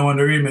Sean Paul now on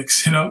the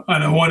remix, you know,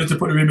 and I wanted to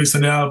put the remix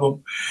on the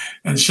album.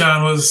 And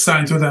Sean was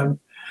signed to them,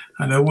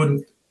 and they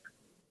wouldn't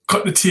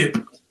cut the tape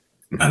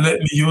and let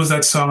me use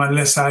that song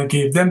unless I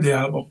gave them the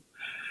album.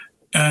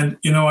 And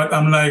you know what?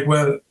 I'm like,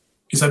 well,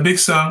 it's a big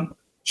song.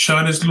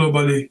 Sean is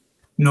globally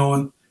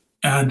known,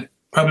 and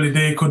probably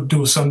they could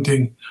do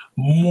something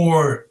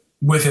more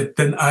with it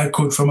than I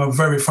could from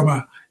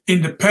a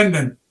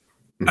independent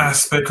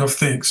aspect of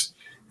things.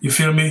 You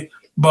feel me?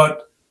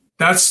 But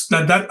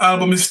that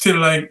album is still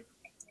like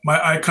my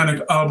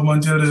iconic album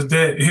until this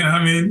day. You know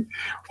what I mean?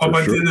 Up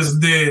until this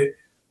day,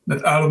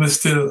 that album is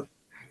still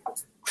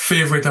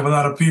favorite of a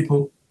lot of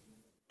people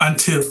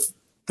until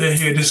they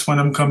hear this one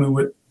I'm coming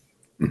with.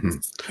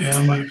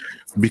 Yeah, man.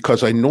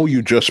 Because I know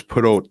you just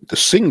put out the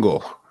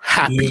single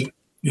Happy.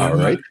 Yeah, all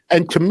right.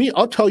 And to me,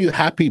 I'll tell you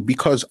Happy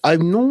because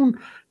I've known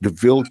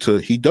DeVille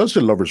he does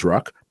the Lovers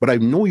Rock, but I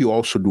know you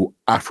also do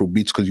Afro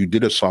beats because you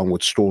did a song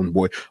with Stone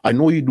Boy. I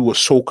know you do a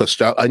soca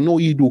style. I know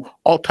you do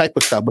all type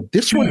of style, but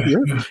this one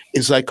here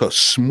is like a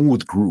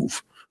smooth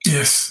groove.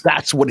 Yes.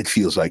 That's what it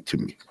feels like to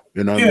me.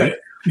 You know what I mean?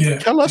 Yeah.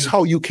 Tell us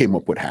how you came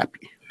up with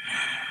Happy.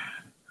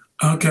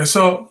 Okay,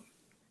 so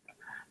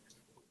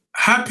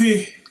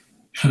Happy,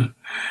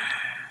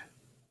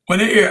 when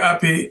you hear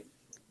Happy,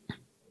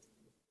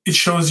 it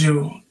shows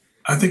you,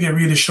 I think it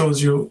really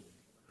shows you,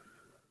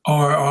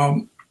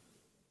 or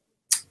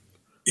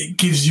it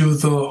gives you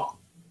the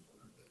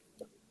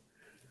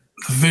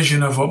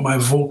vision of what my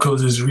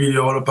vocals is really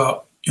all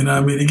about. You know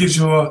what I mean? It gives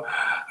you a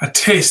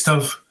taste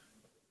of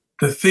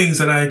the things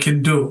that I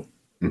can do.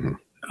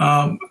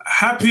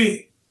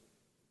 Happy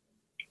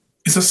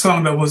is a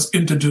song that was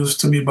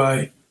introduced to me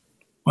by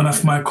one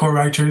of my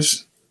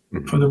co-writers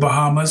from the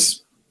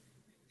Bahamas.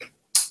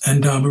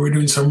 And we were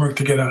doing some work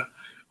together.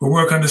 We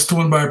work on the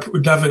Stone Boy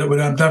with David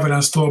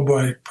and Stone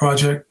Boy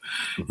project.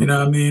 You know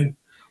what I mean?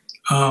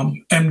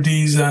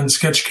 MDs and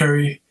Sketch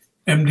Curry.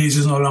 MDs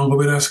is no longer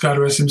with us, God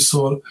rest his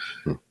soul.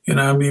 You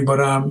know what I mean?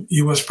 But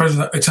he was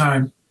present at the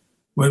time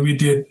when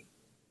we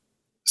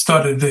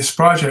started this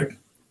project.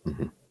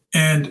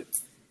 And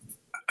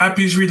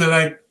Happy's really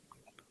like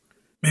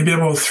maybe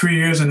about 3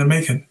 years in the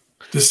making,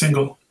 this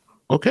single.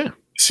 Okay.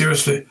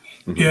 Seriously.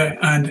 Yeah.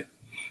 And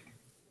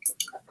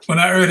when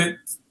I heard it,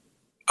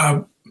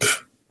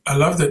 I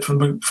loved it from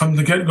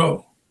the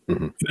get-go. You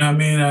know what I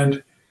mean?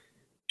 And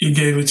he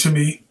gave it to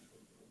me.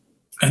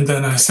 And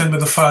then I sent me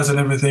the files and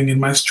everything in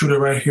my studio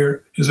right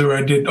here is where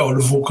I did all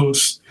the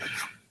vocals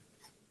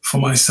for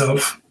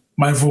myself.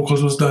 My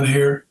vocals was done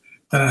here.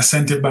 Then I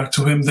sent it back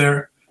to him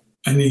there,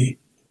 and he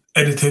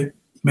edited,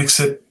 mixed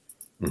it,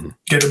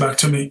 get it back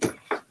to me.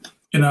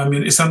 You know what I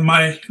mean? It's on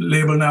my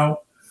label now.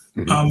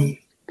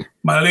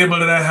 My label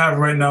that I have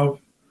right now,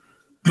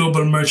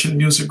 Global Merchant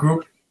Music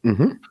Group.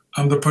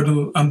 I'm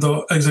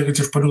the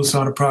executive producer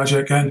on the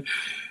project, and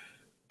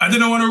I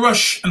didn't want to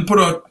rush and put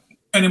out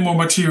any more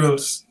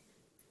materials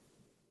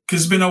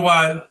because it's been a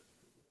while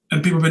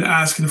and people have been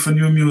asking for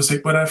new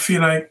music, but I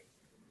feel like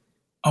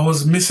I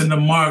was missing the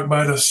mark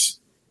by just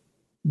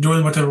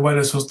doing what everybody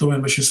else was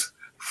doing, which is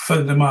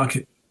flooding the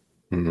market.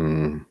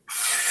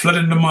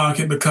 Flooding the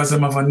market because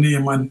I'm of a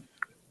name, and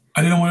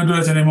I didn't want to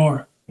do that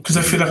anymore because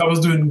I feel like I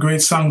was doing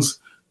great songs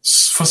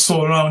for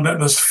so long that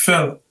just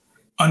fell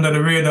under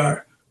the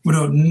radar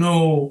without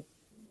no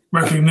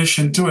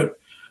recognition to it.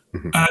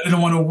 And I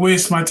didn't want to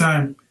waste my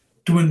time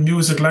doing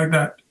music like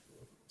that.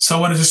 So I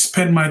wanted to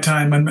spend my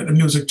time and make the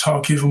music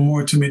talk even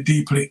more to me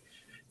deeply.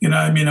 You know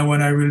what I mean? And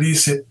when I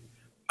release it,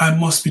 I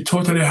must be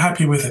totally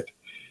happy with it,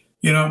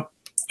 you know?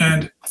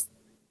 And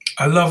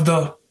I love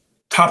the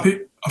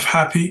topic of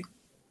Happy.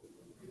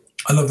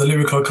 I love the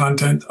lyrical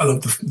content. I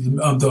love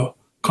the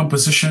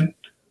composition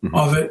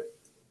of it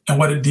and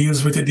what it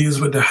deals with. It deals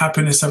with the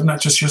happiness of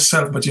not just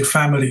yourself, but your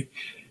family,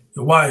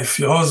 your wife,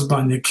 your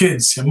husband, your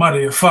kids, your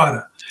mother, your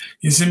father.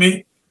 You see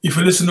me? If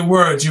you listen to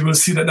words, you will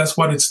see that that's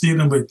what it's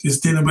dealing with. It's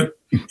dealing with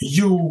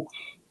you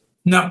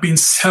not being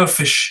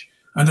selfish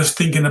and just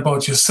thinking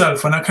about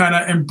yourself. And I kind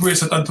of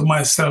embrace it unto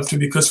myself too,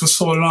 because for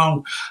so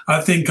long,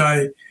 I think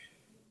I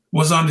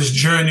was on this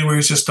journey where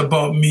it's just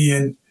about me,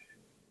 and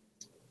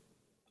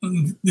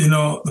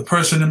the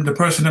person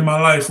in my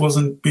life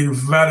wasn't being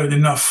valued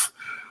enough,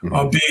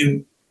 or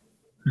being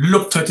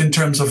looked at in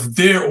terms of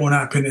their own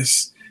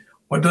happiness.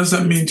 What does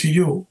that mean to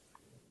you?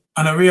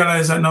 And I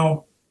realize that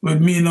now,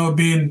 with me now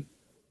being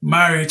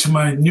married to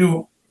my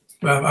new,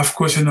 well, of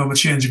course, I'm a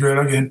change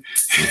girl again.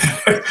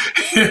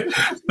 You know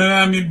what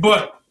I mean?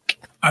 But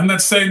I'm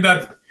not saying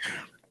that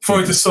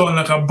for it to sound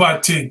like a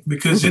bad thing,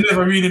 because you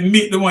never really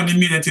meet the one you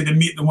need until you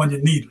meet the one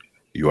you need.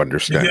 You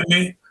understand? You get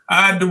me?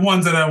 I had the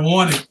ones that I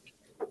wanted,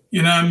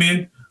 you know what I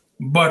mean?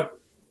 But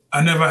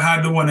I never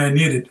had the one I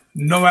needed.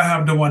 Now I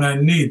have the one I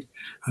need,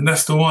 and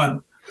that's the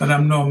one that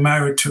I'm now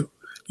married to.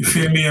 You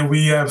feel me? And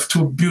we have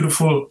two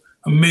beautiful,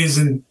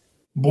 amazing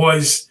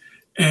boys.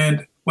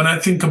 And when I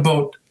think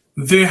about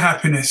their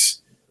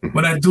happiness,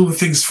 when I do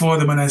things for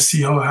them and I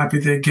see how happy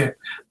they get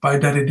by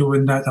daddy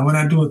doing that, and when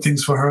I do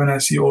things for her and I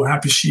see how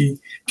happy she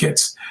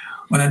gets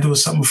when I do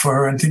something for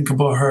her and think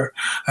about her,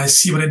 I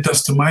see what it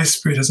does to my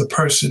spirit as a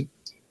person.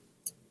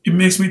 It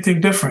makes me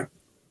think different.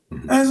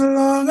 As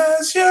long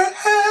as you're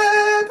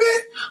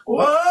happy,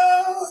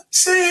 whoa,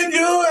 seeing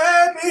you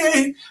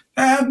happy,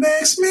 that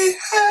makes me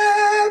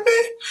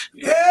happy,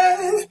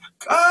 yeah,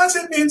 cause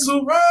it means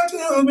the world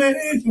to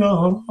me. You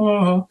know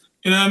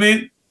what I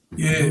mean?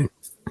 Yeah.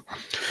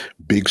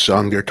 Big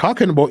song. They're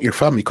talking about your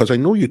family, because I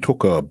know you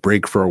took a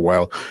break for a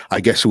while. I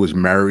guess it was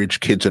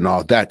marriage, kids, and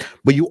all that.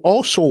 But you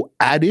also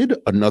added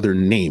another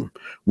name,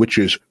 which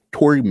is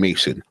Tory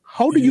Mason.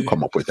 How did you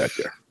come up with that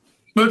there?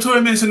 Well,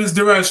 Tory Mason is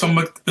derived from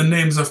the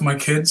names of my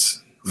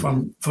kids,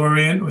 from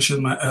Torian, which is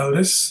my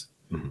eldest,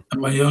 and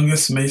my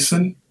youngest,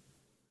 Mason.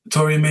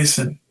 Tory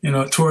Mason,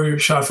 Tory,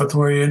 short for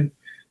Torian.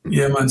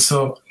 Yeah, man.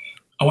 So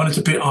I wanted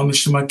to pay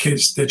homage to my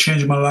kids. They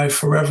changed my life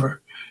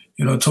forever,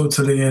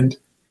 totally. And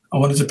I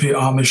wanted to pay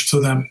homage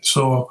to them.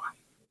 So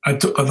I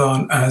took it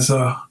on as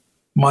a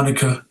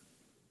moniker,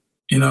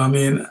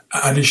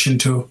 addition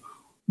to,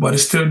 but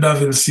it's still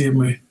David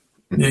Seymour.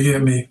 You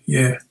get me?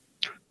 Yeah.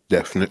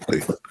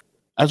 Definitely.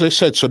 As I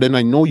said, so then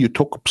I know you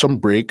took some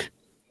break.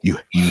 You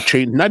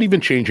changed, not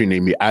even changed your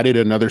name, you added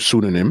another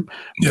pseudonym.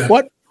 Yeah.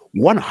 But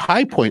one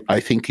high point,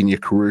 I think, in your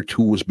career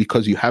too was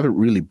because you haven't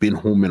really been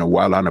home in a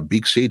while on a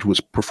big stage,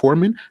 was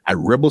performing at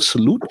Rebel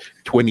Salute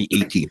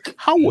 2018.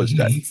 How was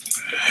that?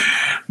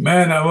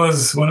 Man, that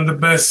was one of the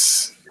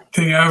best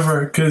thing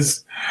ever,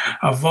 because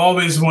I've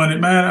always wanted,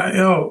 man,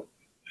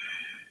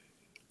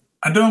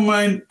 I don't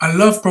mind. I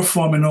love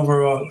performing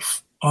overall,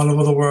 all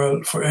over the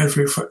world, for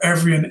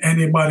every and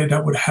anybody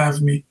that would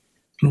have me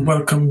and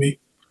welcome me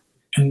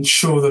and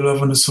show the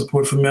love and the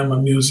support for me and my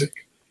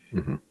music.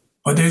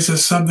 But there's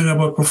just something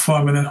about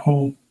performing at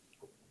home.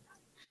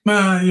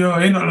 Man,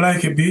 ain't not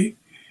like it, B.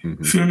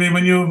 Feel me?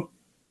 When you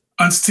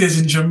on stage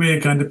in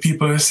Jamaica and the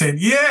people are saying,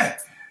 yeah,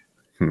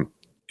 you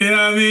know what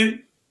I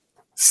mean?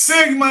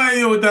 Sing my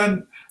youth,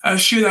 and I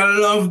should have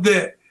loved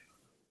that.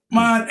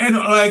 Man, ain't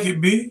not like it,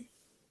 B.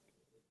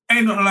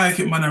 Ain't not like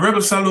it, man. A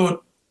Rebel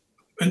Salute,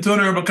 when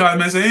Tony Rebel called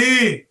me and say,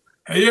 hey,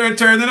 you're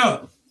turning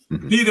up.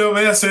 Need over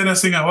here saying a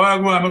singer.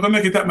 I'm going to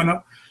make it happen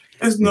now.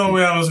 There's no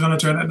way I was going to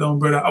turn that down,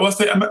 brother.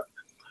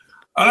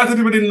 A lot of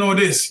people didn't know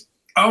this.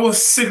 I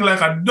was sick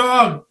like a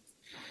dog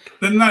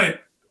the night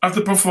of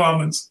the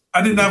performance.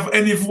 I didn't have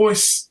any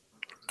voice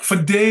for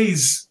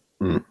days.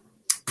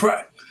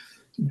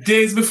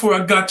 Days before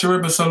I got to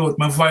Rebel Salute,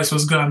 my voice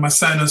was gone. My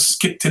sinus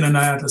kicked in and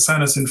I had a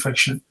sinus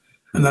infection.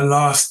 And I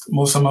lost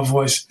most of my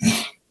voice.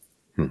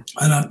 And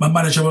my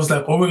manager was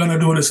like, we're going to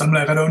do this. I'm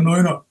like, I don't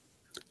know,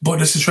 But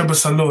this is Rebel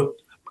Salute.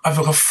 I've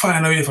got to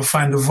find a way to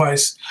find the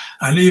voice.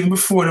 And even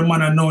before the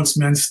man announced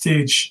me on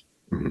stage,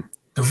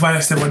 the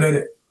voice never did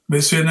it.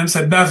 But so them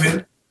said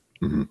David,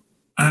 and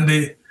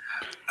the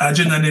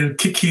adrenaline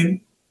kick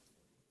in,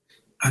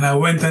 and I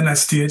went on that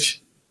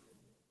stage.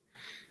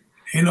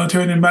 Ain't no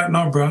turning back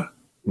now, bro.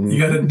 You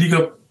gotta dig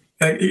up,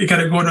 you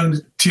gotta go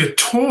down to your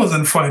toes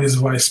and find his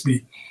voice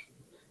be.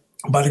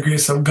 By the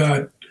grace of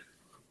God,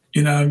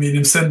 you know what I mean?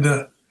 Him send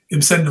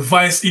the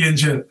voice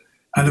angel,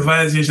 and the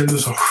voice angel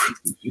just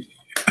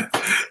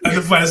and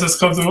the voice just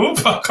comes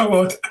to come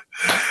out.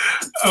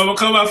 I will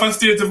come off on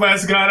stage to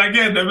voice God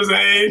again. I was like,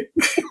 hey,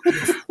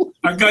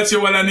 I got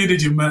you when I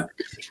needed you, man.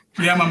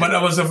 Yeah, man, but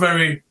that was a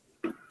very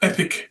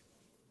epic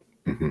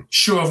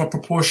show of a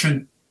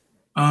proportion.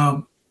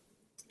 Every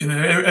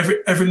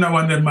now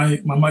and then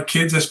my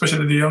kids,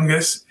 especially the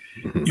youngest,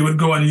 he would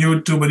go on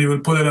YouTube and he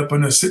would pull it up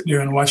and sit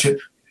there and watch him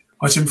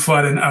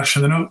fight in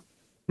action,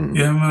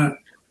 Yeah, man.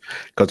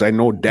 Because I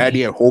know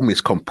daddy at home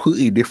is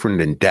completely different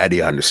than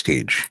daddy on the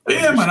stage.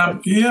 Yeah, man.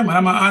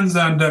 I'm a hands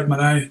on that,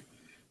 man.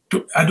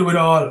 I do it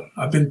all.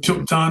 I've been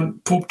pooped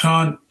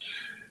on.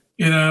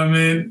 You know what I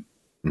mean?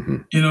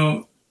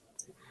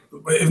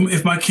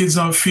 If my kids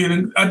aren't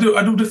feeling, I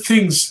do the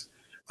things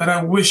that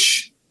I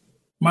wish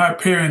my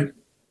parent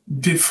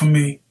did for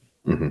me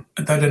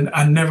that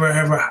I never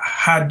ever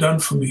had done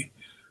for me.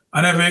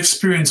 I never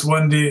experienced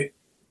one day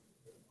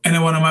any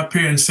one of my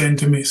parents saying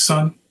to me,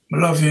 son, I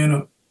love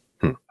you,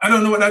 I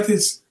don't know what that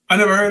is. I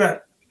never heard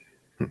that.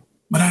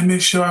 But I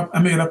make sure I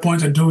make it a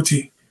point of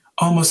duty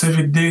almost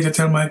every day to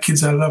tell my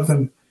kids I love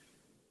them,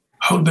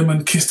 hug them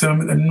and kiss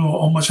them and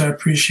know how much I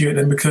appreciate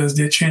them because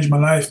they changed my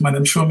life, man,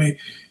 and show me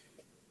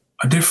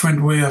a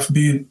different way of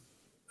being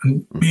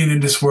and being in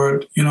this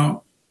world, you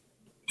know.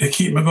 They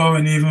keep me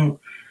going even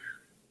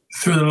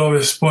through the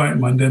lowest point,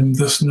 man. Them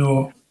just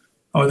know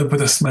how to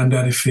put a smile on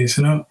their face,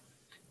 you know?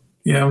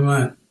 Yeah,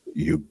 man.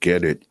 You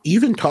get it.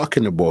 Even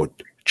talking about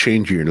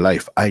changing your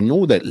life, I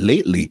know that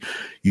lately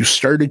you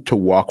started to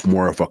walk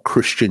more of a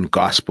Christian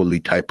gospel-y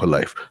type of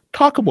life.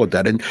 Talk about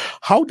that. And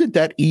how did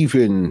that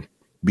even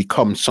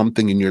become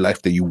something in your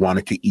life that you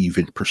wanted to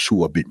even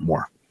pursue a bit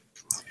more?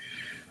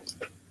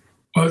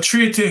 Well,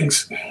 three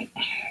things.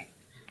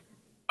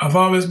 I've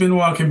always been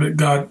walking with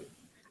God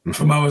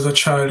from when I was a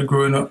child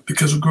growing up,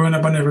 because growing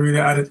up I never really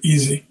had it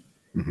easy.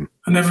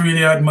 I never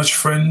really had much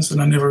friends,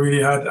 and I never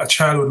really had a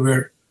childhood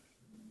where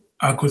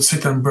I could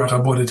sit and brag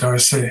about it or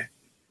say.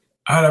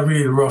 I had a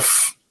really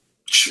rough,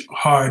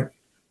 hard,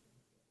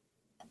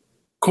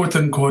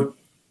 quote-unquote,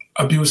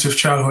 abusive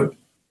childhood.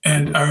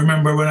 And I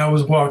remember when I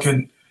was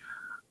walking,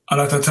 a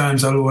lot of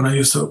times alone, I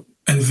used to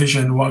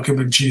envision walking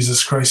with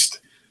Jesus Christ,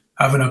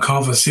 having a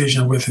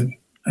conversation with him.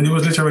 And he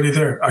was literally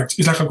there.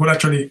 It's like I could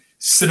actually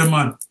see the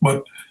man.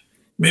 But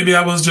maybe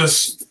I was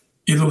just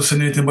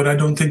hallucinating, but I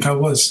don't think I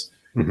was.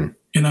 You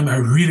know, I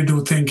really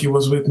do think he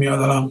was with me all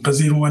along.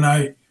 Because even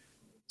when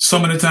so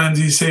many times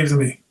he saved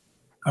me.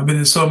 I've been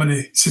in so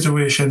many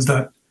situations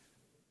that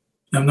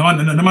no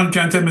one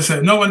can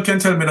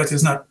tell me that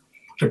it's not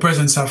the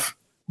presence of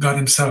God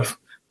himself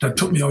that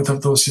took me out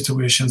of those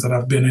situations that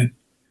I've been in,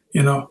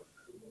 you know.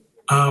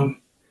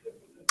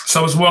 So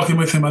I was walking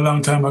with him a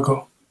long time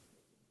ago.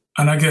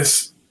 And I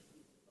guess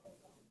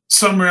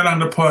somewhere along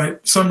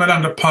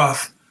the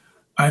path,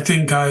 I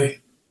think I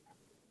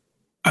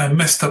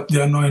messed up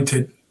the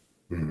anointed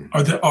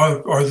or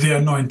the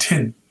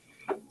anointing.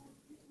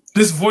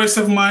 This voice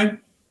of mine,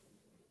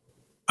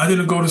 I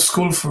didn't go to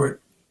school for it.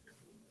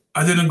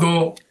 I didn't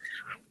go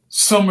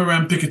somewhere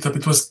and pick it up.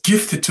 It was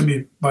gifted to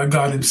me by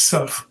God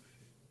himself.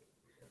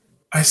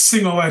 I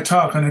sing how I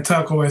talk, and I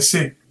talk how I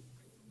sing.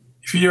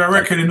 If you hear a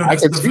record, you know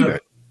that's I can see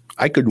that.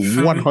 I could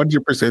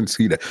 100%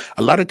 see that.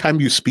 A lot of time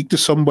you speak to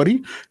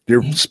somebody,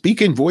 their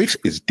speaking voice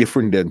is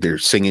different than their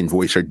singing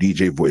voice or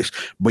DJ voice.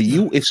 But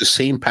it's the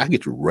same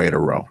package right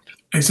around.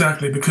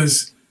 Exactly,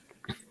 because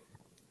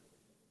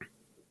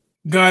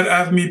God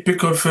had me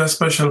pick out for a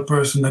special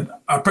person,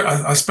 that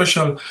a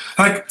special,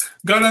 like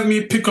God had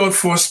me pick out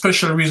for a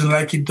special reason,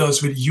 like he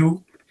does with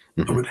you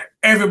and with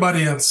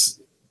everybody else.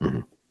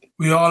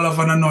 We all have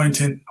an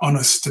anointing on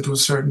us to do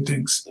certain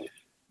things.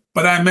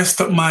 But I messed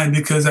up mine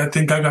because I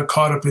think I got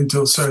caught up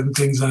into certain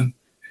things. And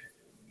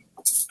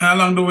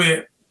along the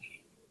way,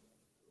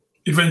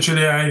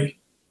 eventually I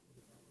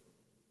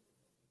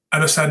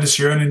just had this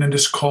yearning and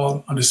this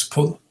call and this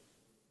pull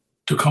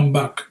to come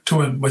back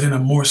to him, but in a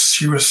more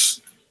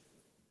serious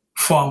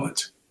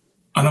format,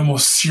 on a more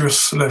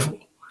serious level,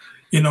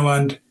 you know.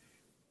 And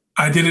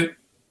I did it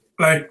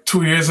like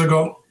 2 years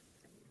ago,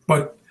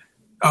 but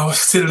I was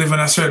still living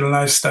a certain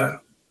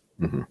lifestyle.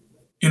 You know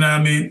what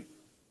I mean?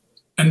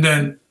 And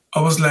then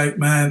I was like,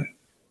 man,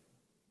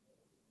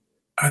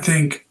 I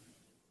think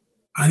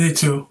I need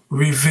to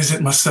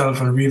revisit myself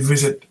and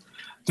revisit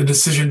the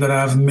decision that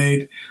I've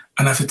made,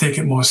 and I have to take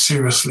it more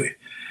seriously.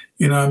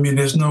 You know what I mean?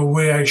 There's no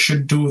way I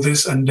should do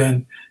this and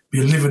then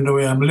be living the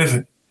way I'm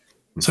living.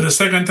 So the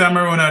second time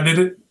around, I did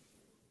it.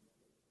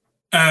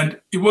 And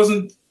it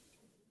wasn't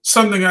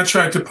something I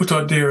tried to put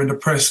out there in the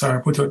press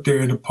or put out there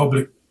in the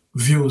public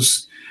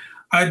views.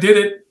 I did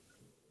it.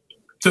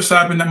 Just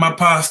happened that my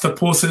pastor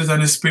posted it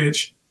on his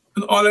page.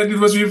 And all I did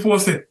was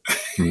repost it.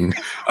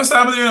 I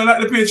started to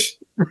like the page.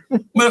 I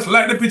just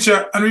like the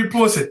picture and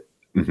repost it.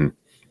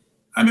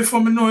 And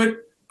before me know it,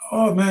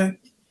 oh man,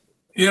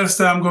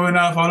 hailstorm going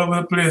off all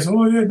over the place.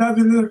 Oh yeah,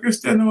 David is a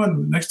Christian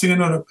one. Next thing you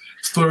know,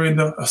 a story in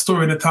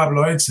the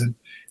tabloids, and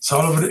it's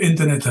all over the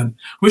internet, and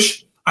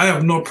which I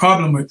have no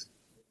problem with,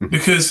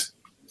 because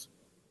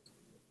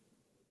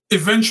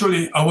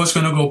eventually I was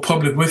going to go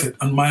public with it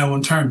on my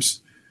own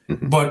terms.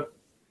 But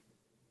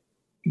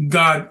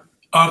God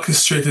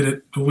orchestrated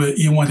it the way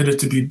he wanted it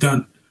to be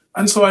done.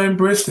 And so I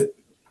embraced it.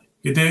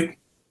 You dig?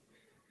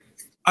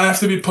 I have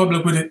to be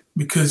public with it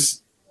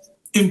because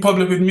in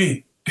public with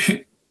me.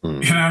 You know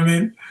what I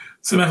mean?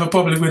 So I have a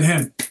public with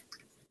him.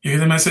 You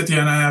hear me? I said to you,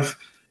 and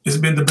it's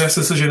been the best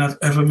decision I've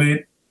ever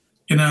made.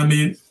 You know what I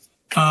mean?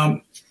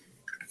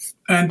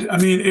 And I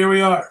mean, here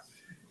we are.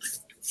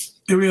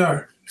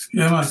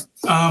 Yeah,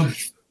 man.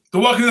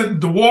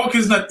 The walk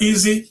is not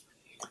easy.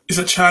 It's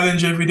a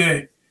challenge every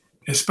day,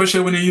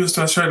 especially when you're used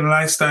to a certain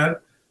lifestyle.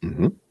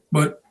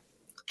 But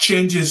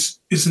change is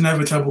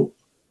inevitable.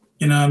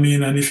 You know what I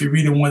mean? And if you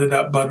really want it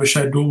that bad, which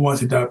I don't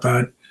want it that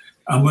bad,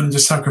 I'm willing to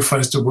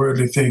sacrifice the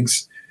worldly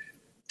things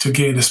to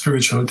gain the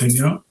spiritual thing,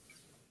 you know?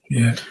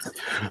 Yeah.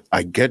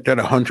 I get that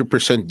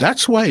 100%.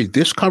 That's why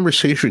this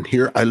conversation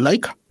here, I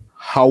like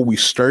how we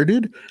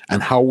started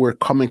and how we're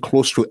coming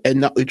close to it.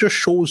 And now it just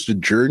shows the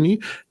journey,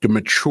 the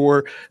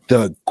mature,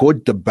 the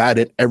good, the bad,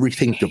 and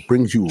everything that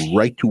brings you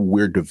right to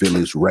where DeVille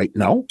is right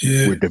now,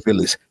 where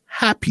DeVille is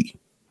happy.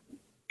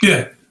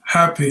 Yeah,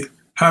 happy.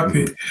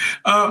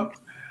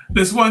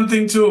 There's one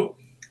thing too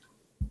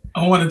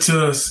I wanted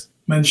to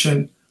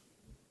mention.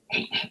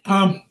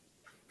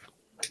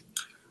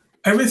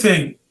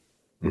 Everything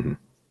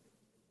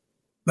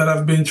that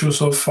I've been through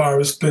so far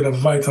has played a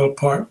vital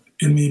part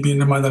in me being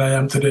the man that I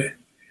am today.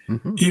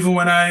 Even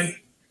when I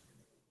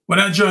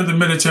joined the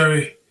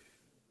military,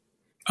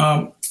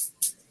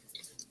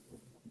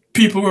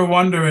 people were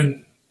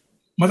wondering.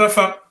 Matter of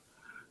fact,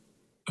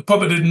 the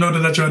public didn't know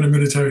that I joined the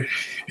military.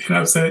 You know what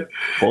I'm saying?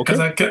 Because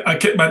I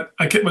kept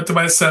it to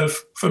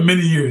myself for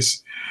many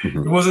years.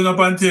 It wasn't up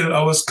until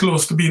I was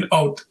close to being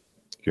out.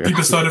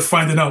 People started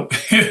finding out.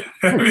 And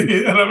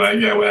I'm like,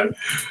 yeah, well,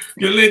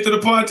 you're late to the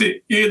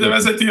party. You ain't the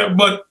rest of the year.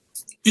 But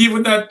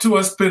even that too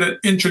has played an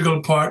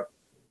integral part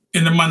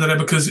in the man that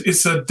because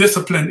it's a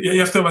discipline. You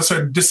have to have a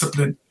certain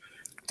discipline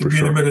to be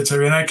in the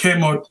military. And I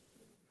came out,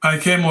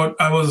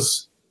 I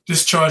was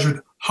discharged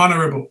with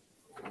honorable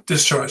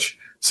discharge.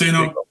 So,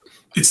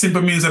 it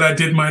simply means that I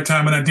did my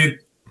time and I did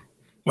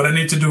what I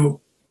need to do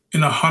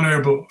in a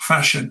honorable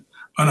fashion,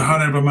 in a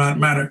honorable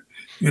manner.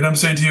 You know what I'm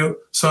saying to you?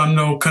 So I'm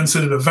now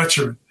considered a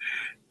veteran.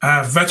 I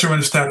have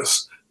veteran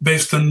status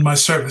based on my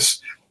service.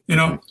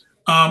 I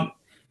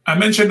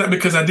mentioned that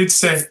because I did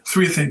say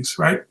three things,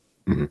 right?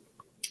 And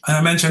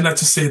I mentioned that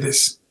to say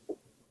this.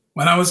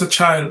 When I was a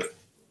child,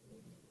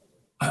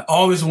 I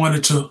always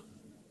wanted to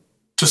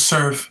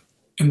serve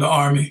in the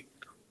army,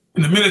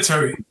 in the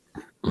military.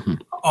 I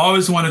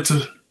always wanted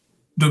to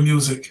do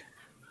music,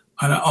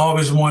 and I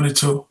always wanted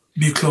to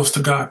be close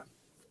to God.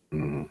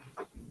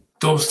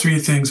 Those three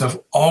things I've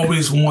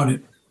always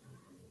wanted.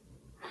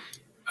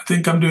 I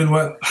think I'm doing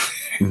well.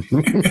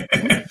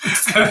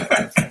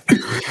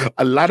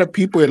 A lot of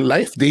people in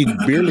life, they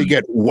barely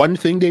get one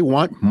thing they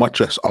want,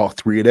 much as all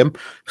three of them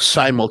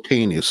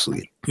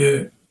simultaneously.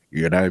 Yeah.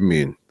 You know what I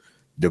mean?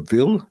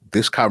 DeVille,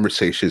 this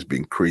conversation has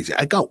been crazy.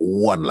 I got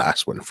one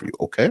last one for you,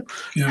 okay?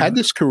 Yeah. Had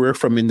this career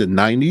from in the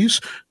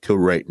 90s till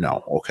right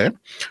now, okay?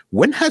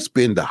 When has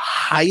been the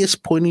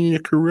highest point in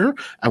your career,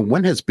 and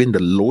when has been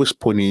the lowest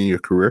point in your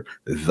career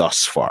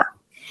thus far?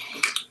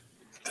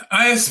 The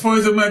highest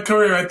point of my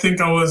career, I think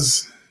I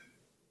was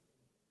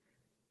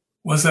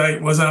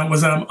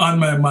on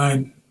my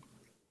mind,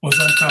 was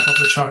on top of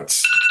the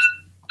charts.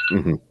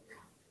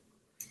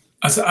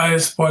 That's the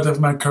highest part of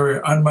my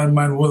career. On my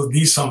mind was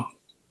the song.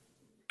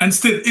 And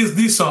still is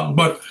the song,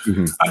 but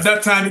at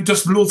that time it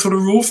just blew through the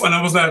roof, and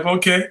I was like,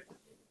 okay,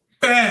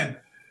 bam!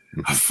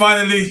 I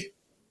finally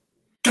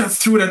got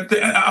through that.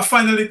 I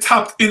finally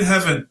tapped in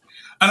heaven,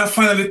 and I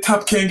finally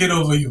tapped "Can't Get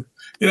Over You."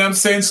 You know what I'm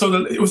saying? So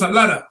it was a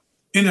ladder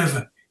in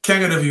heaven. Can't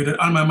Get Over You. That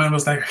on my mind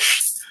was like,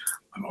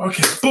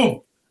 okay,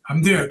 boom,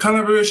 I'm there.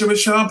 Collaboration with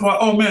Sean Paul.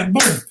 Oh man,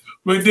 boom,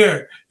 we're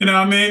there. You know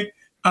what I mean?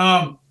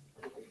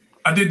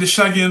 I did the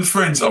Shaggy and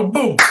Friends. Oh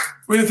boom,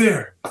 we're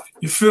there.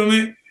 You feel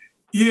me?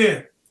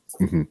 Yeah.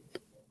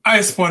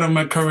 Highest point of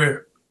my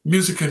career,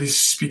 musically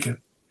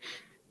speaking.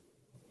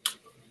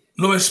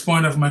 Lowest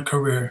point of my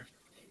career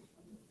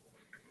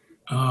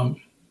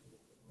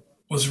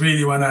was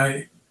really when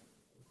I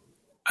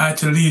had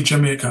to leave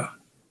Jamaica,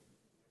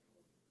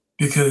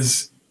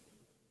 because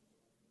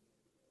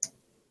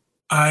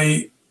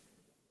I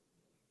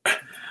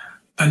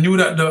knew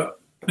that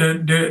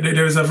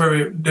there's a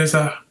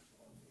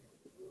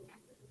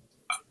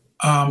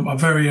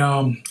very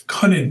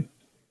cunning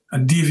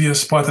and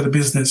devious part of the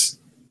business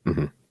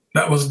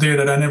that was there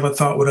that I never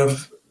thought would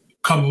have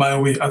come my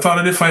way. I thought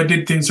that if I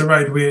did things the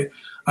right way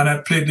and I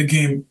played the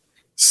game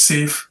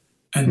safe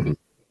and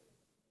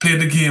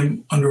played the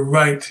game on the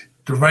right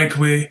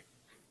way,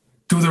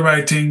 do the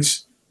right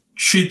things,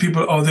 treat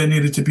people how they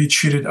needed to be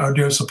treated, how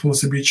they're supposed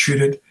to be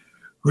treated,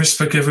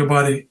 respect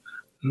everybody,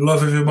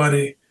 love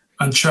everybody,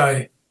 and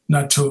try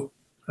not to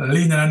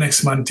lean on the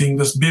next man thing.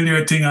 Just build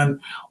your thing and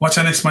watch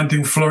the next man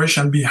thing flourish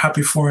and be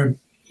happy for him.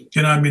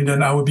 You know what I mean?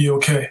 Then I would be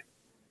okay.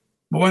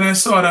 But when I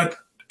saw that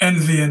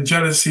envy and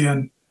jealousy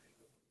and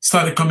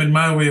started coming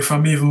my way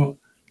from even,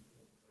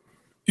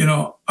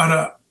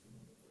 other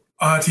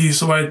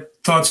artists who I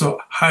thought so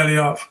highly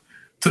of,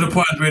 to the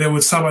point where they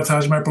would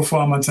sabotage my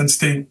performance and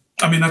sting.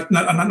 I mean,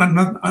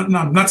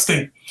 not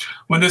sting.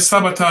 When they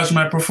sabotaged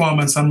my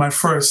performance on my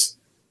first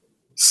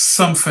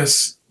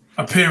Sumfest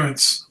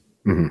appearance,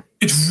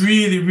 it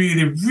really,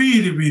 really,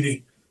 really,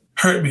 really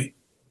hurt me,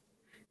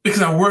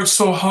 because I worked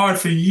so hard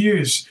for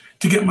years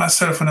to get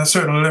myself on a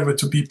certain level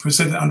to be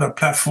presented on that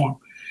platform.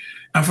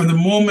 And from the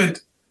moment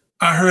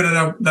I heard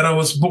that I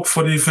was booked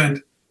for the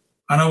event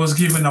and I was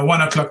given a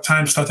 1 o'clock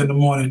time start in the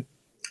morning,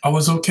 I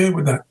was okay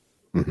with that.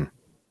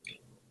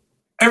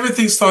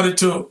 Everything started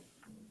to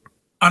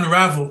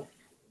unravel,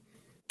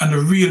 and the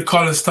real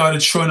color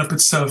started showing up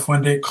itself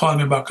when they called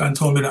me back and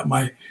told me that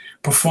my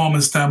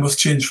performance time was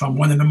changed from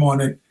 1 in the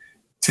morning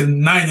till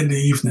 9 in the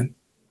evening.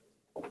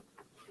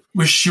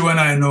 Which you and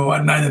I know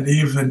at 9 in the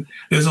evening,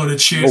 there's only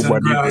chairs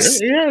and grass.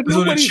 There's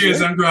only chairs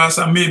and grass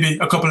and maybe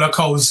a couple of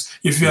cows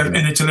if you have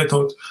any to let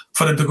out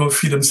for them to go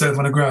feed themselves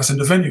on the grass in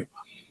the venue.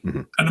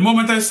 And the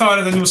moment I saw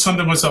that, I knew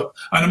something was up.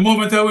 And the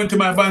moment I went to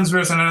my band's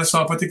rehearsal and I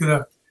saw a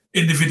particular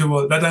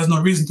individual that has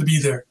no reason to be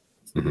there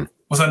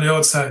was on the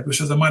outside, which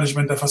was the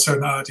management of a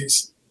certain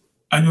artist.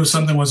 I knew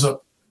something was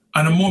up.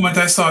 And the moment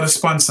I saw the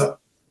sponsor,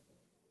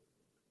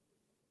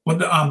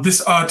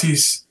 this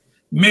artist's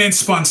main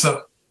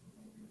sponsor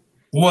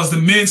was the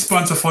main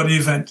sponsor for the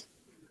event,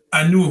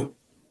 I knew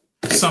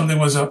something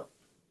was up.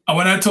 And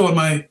when I told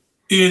my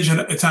agent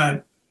at the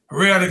time,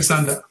 Ray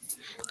Alexander,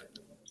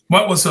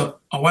 what was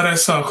up and what I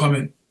saw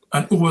coming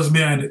and who was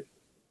behind it,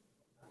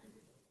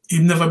 he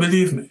never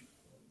believed me.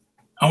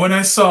 And when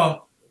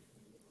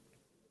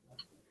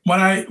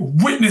I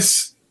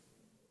witnessed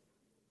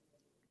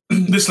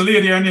this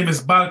lady, her name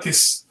is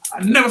Balkis,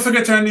 I never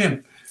forget her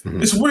name.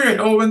 It's weird,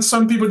 when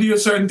some people do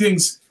certain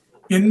things,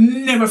 you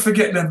never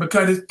forget them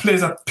because it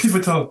plays a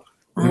pivotal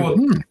role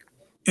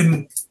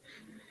in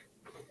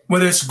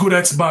whether it's good or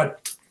it's bad.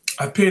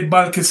 I paid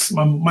Balkis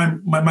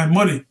my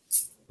money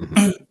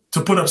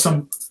to put up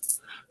some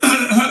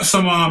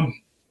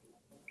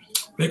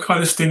they call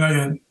this thing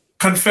again,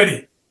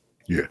 confetti.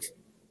 Yeah.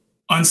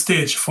 On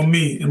stage for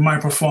me in my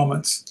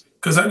performance.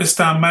 Because at this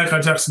time,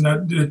 Michael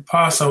Jackson did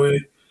pass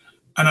away,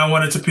 and I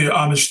wanted to pay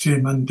homage to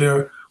him, and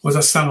there was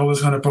a song I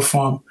was going to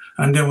perform.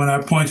 And then when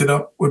I pointed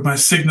up with my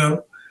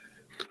signal,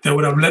 they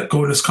would have let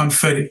go of this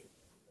confetti.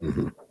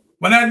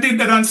 When I did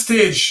that on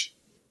stage,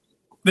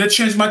 they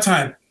changed my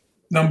time,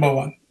 number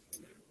one.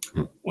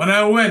 When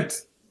I went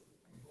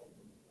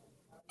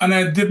and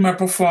I did my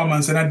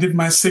performance and I did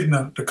my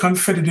signal, the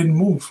confetti didn't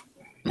move.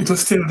 It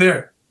was still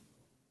there,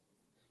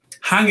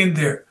 hanging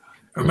there.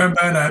 Remember,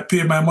 I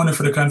paid my money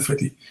for the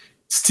confetti,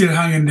 still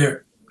hanging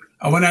there.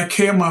 And when I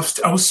came off,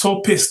 I was so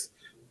pissed.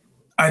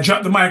 I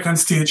dropped the mic on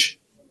stage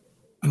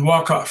and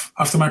walked off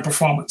after my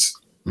performance.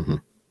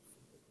 The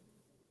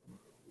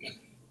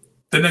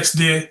next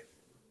day,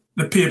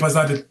 the papers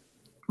had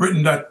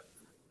written that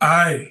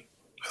I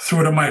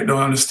threw the mic down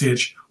on the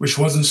stage, which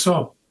wasn't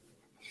so.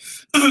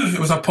 It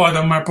was a part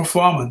of my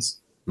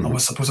performance. I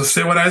was supposed to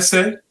say what I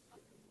said.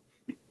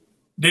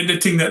 Did the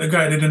thing that the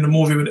guy did in the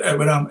movie with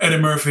Eddie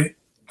Murphy,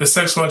 the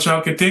sexual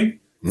chocolate thing,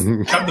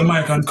 dropped the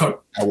mic and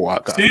cut. I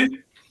walk out. See?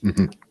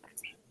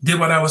 Did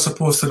what I was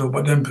supposed to do,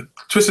 but then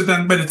twisted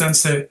and bent it and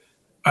say,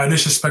 I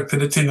disrespected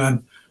the thing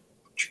and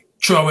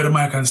threw away the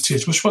mic on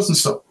stage, which wasn't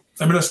so.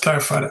 Let me just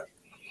clarify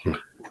that.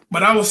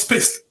 But I was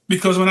pissed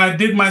because when I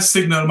did my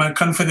signal, my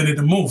confetti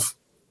didn't move.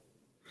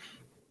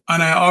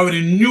 And I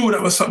already knew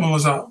that something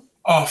was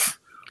off.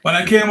 When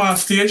I came off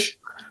stage,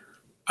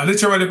 I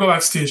literally go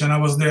backstage and I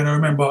was there and I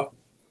remember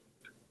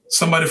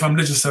somebody from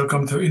Digicel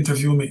come to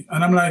interview me.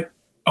 And I'm like,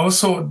 I was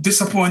so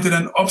disappointed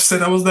and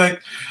upset. I was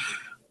like,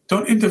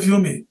 don't interview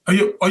me. Are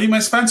you my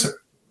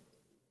sponsor?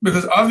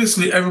 Because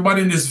obviously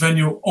everybody in this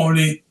venue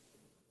only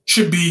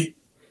should be,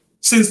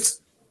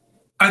 since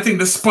I think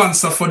the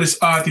sponsor for this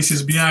artist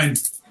is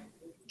behind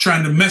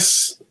trying to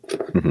mess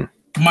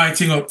my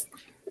thing up.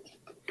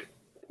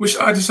 Which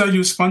artist are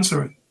you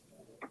sponsoring?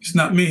 It's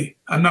not me.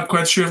 I'm not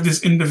quite sure if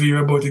this interview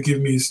you're about to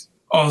give me is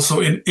also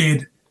in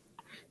aid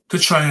to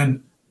try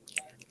and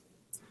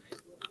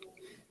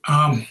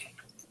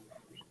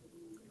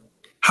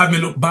have me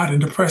look bad in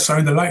the press or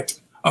in the light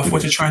of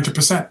what you're trying to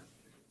present.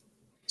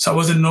 So I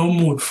was in no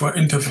mood for an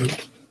interview.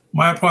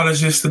 My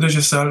apologies to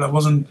Digicel. That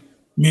wasn't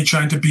me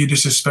trying to be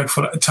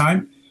disrespectful at the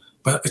time,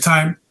 but at the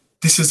time,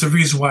 this is the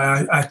reason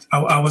why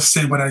I was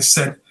saying what I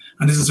said,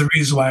 and this is the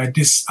reason why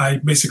I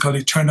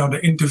basically turned down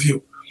the interview.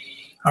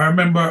 I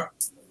remember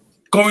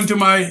going to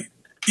my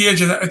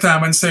agent at the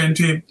time and saying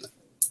to him,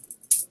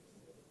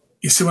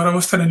 you see what I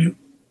was telling you?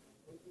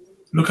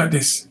 Look at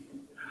this.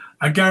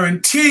 I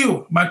guarantee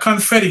you my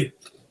confetti,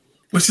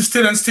 which is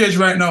still on stage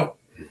right now,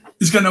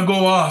 is going to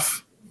go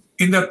off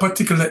in that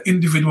particular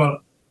individual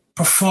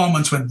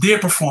performance when they're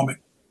performing.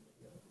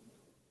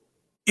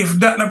 If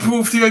that not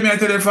prove to you, I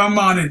tell you from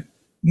morning,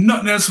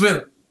 nothing else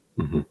will.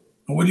 And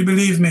would you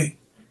believe me?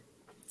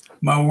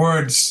 My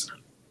words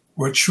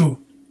were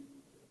true.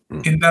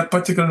 In that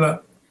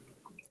particular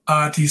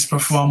artist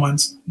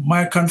performance,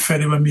 my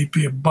confetti when me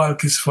pay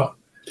bulk is for.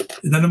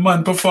 In the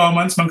man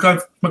performance, my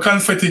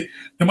confetti,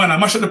 the man I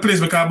mash up the place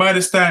because by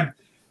this time,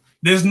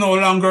 there's no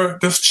longer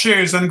just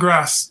chairs and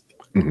grass.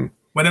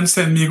 But them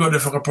send me go there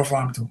for a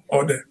perform to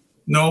out there.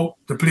 No,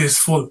 the place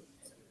full.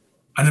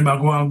 And them are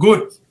going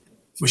good.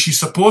 Which she's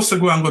supposed to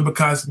go and good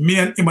because me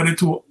and him are the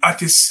two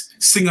artists,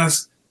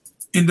 singers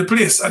in the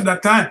place at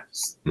that time.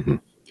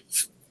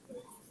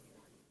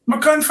 My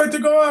confetti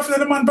go after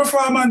the man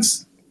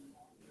performance.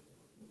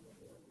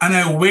 And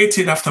I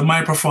waited after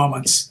my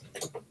performance.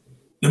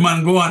 The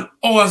man go on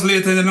hours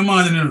later in the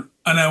morning,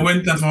 and I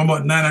went down from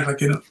about 9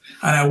 o'clock, and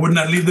I would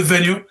not leave the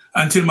venue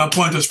until my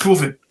point was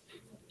proven.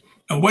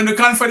 And when the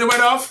confetti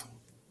went off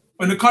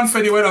in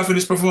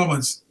this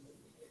performance,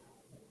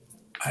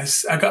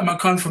 I got my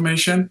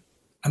confirmation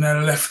and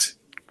I left.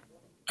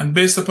 And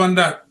based upon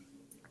that,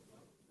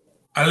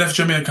 I left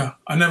Jamaica.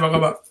 I never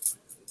got back.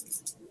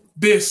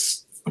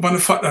 Based upon the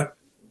fact that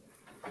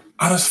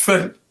I just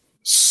felt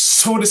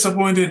so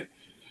disappointed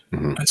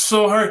and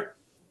so hurt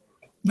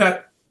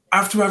that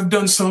after I've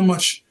done so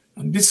much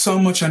and did so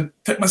much and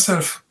take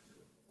myself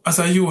as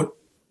a youth,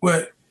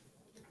 where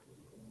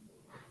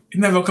It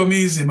never come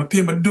easy. I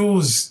pay my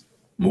dues.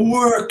 I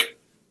work.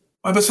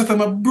 I be set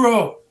my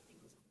bro.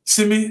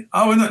 See me?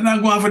 I was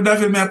not going for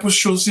David, I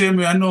push through same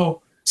way. I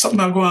know something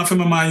I'm going for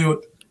my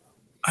youth.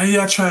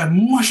 I try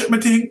mash up my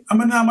thing. I'm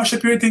gonna mash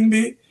up your thing,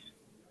 B.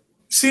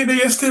 See that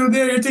you're still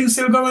there, your thing's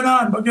still going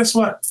on. But guess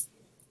what?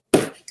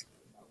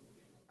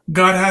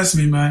 God has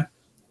me, man.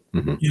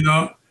 Mm-hmm. You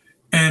know?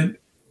 And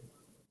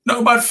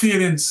no bad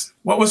feelings.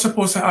 What was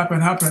supposed to happen,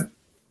 happened.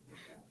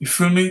 You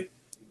feel me?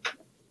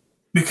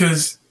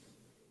 Because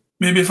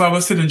maybe if I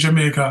was still in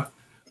Jamaica,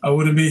 I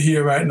wouldn't be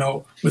here right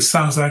now with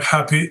songs like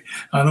Happy.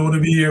 And I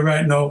wouldn't be here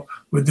right now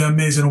with the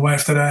amazing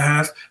wife that I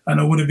have. And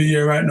I wouldn't be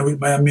here right now with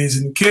my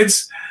amazing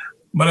kids.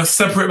 But I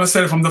separate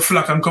myself from the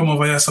flock and come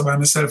over here so by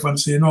myself and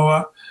say, you know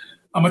what?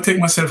 I'm going to take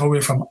myself away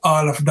from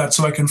all of that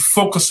so I can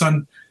focus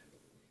on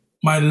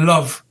my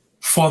love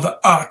for the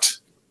art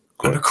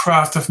and the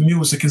craft of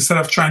music instead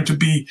of trying to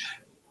be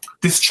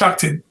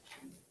distracted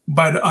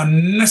by the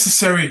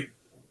unnecessary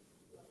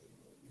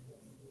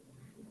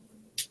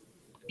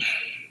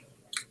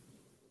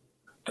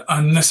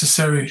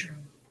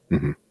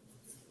mm-hmm.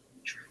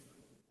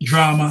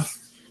 drama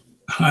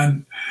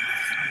and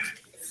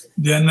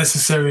the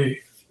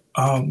unnecessary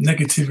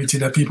negativity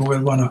that people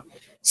will want to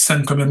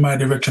send come in my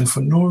direction for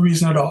no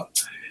reason at all.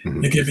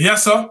 Mm-hmm. You get me?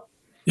 Yes, sir.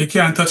 You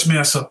can't touch me,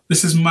 yes, sir.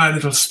 This is my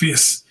little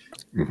space.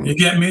 Mm-hmm. You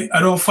get me?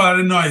 I don't follow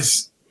the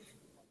noise.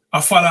 I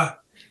follow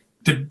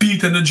the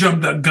beat and the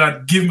drum that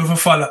God give me for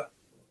follow.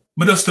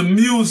 But just the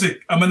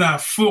music, I'm going to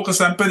focus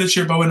and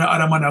penetrate by when the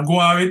other man are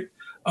going with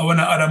or when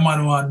the other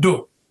man want to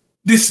do.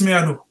 This me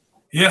I do.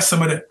 Yes,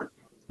 somebody.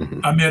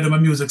 Mm-hmm. I may do my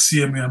music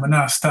same way. I'm going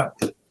to stop.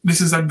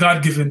 This is a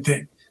God-given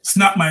thing. It's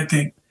not my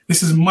thing.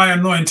 This is my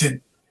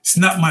anointing. It's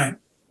not mine.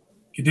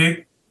 You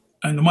dig?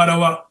 And no matter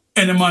what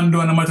any man do,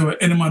 no matter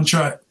what any man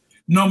try,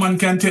 no man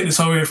can take this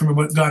away from me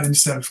but God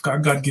himself.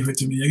 God give it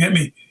to me. You get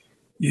me?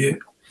 Yeah.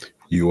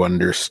 You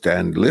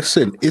understand.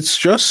 Listen, it's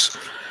just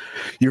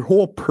your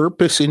whole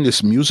purpose in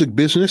this music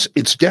business.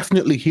 It's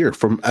definitely here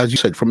from, as you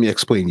said, from you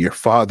explain your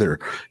father,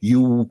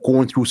 you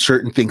going through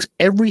certain things.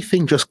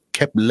 Everything just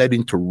kept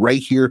leading to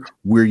right here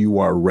where you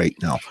are right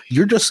now.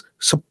 You're just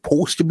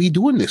supposed to be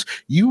doing this.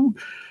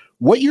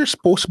 What you're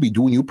supposed to be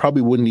doing, you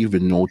probably wouldn't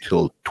even know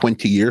till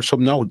 20 years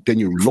from now. Then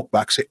you look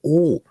back and say,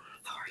 oh,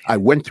 I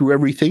went through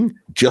everything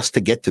just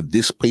to get to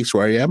this place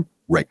where I am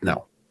right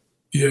now.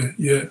 Yeah.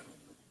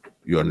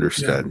 You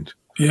understand?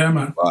 Yeah,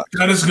 man.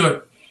 God is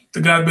good. To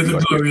God be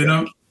the glory, you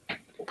know?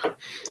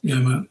 Yeah,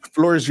 man. The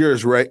floor is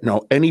yours right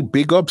now. Any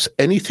big ups,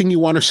 anything you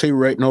want to say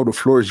right now, the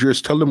floor is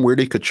yours. Tell them where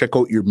they could check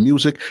out your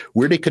music,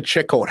 where they could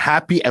check out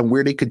Happy, and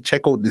where they could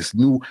check out this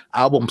new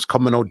album's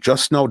coming out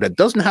just now that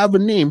doesn't have a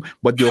name,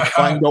 but you'll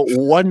find out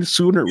one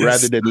sooner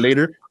rather than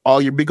later.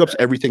 All your big ups,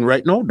 everything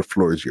right now, the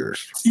floor is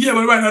yours. Yeah,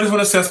 but right now I just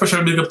want to say a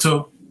special big up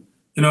to,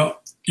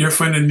 your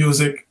friend in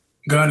music,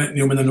 Garnet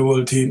Newman and the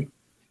whole team.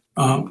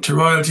 To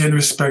royalty and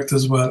respect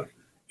as well.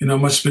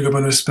 Much big up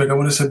and respect. I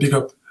want to say big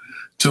up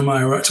to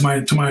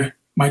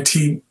my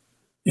team,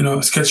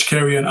 Sketch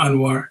Carey and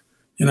Anwar.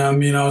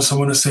 I also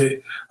want to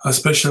say a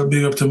special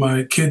big up to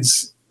my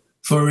kids,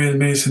 Florian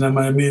Mason and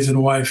my amazing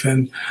wife,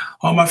 and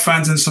all my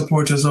fans and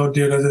supporters out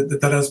there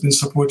that has been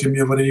supporting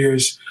me over the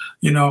years.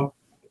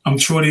 I'm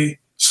truly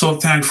so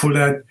thankful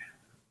that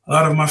a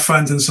lot of my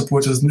fans and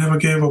supporters never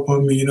gave up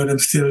on me. Them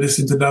still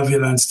listening to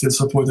Davila and still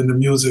supporting the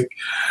music.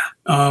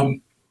 The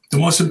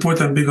most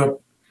important big up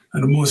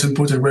and the most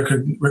important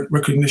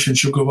recognition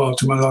should go out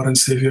to my Lord and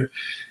Savior,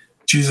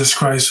 Jesus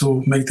Christ,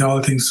 who make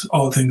all things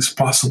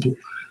possible.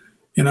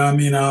 If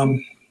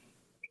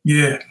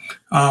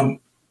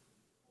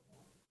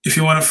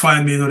you want to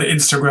find me, the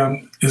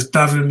Instagram is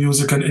Davil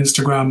Music on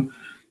Instagram,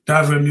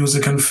 Davil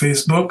Music on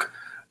Facebook,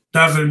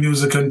 Davil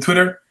Music on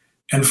Twitter,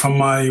 and from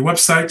my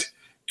website,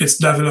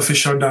 it's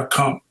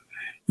davilofficial.com.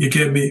 You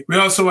get me? We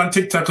also on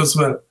TikTok as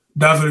well,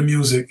 Davil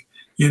Music.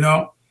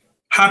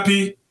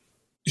 Happy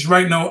is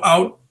right now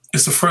out.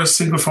 It's the first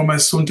single from my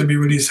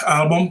soon-to-be-released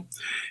album.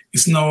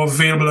 It's now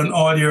available on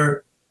all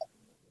your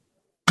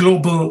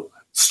global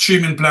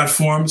streaming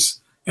platforms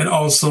and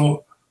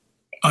also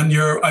on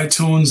your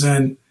iTunes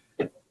and,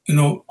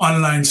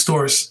 online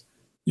stores.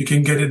 You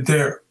can get it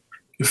there.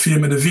 You feel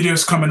me? The video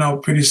is coming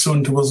out pretty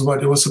soon. It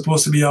was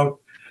supposed to be out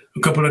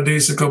a couple of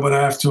days ago, but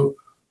I have to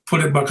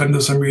put it back and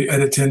do some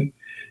re-editing.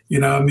 You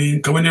know what I mean?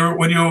 Because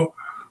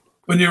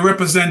when you're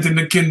representing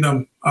the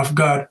kingdom of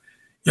God,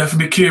 you have to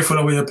be careful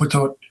of what you put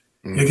out.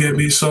 You get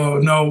me? So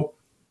now,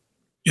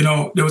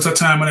 there was a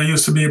time when I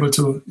used to be able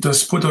to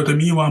just put out the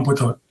me want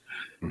put out.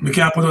 We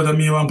can't put out the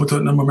me want put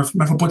out number. I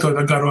have to put out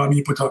the God want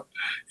me put out.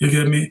 You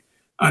get me?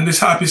 And this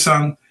Happy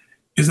song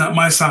is not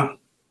my song.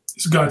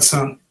 It's God's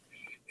song.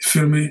 You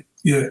feel me?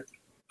 Yeah.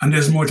 And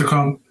there's more to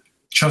come.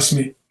 Trust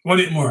me. Want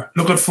it more.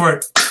 Look out for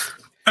it.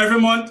 Every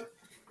month,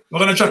 we're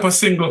going to drop a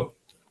single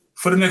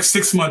for the next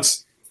 6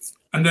 months.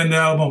 And then the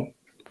album.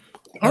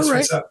 All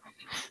right.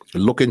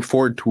 Looking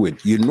forward to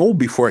it.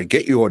 Before I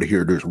get you out of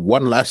here, there's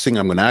one last thing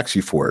I'm going to ask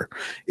you for.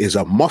 Is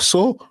a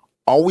muscle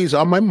always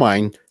on my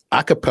mind,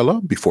 a cappella,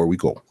 before we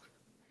go?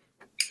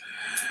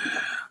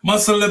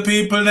 Muscle the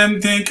people,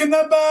 them thinking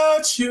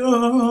about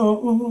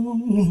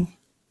you.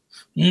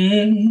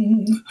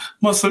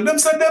 Muscle them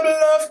said them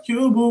love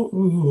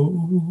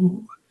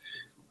you.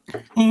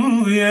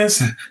 Oh,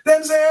 yes.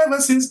 Them say ever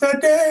since the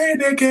day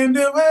they came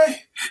their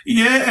way.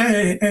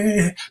 Yeah.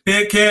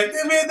 They can't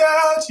live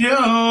without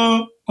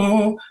you.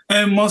 Oh,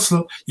 and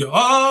Muscle, you're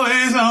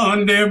always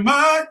on their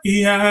mind.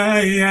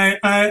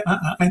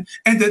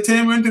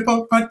 Entertainment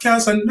Report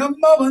podcast and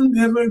number one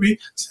every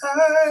time.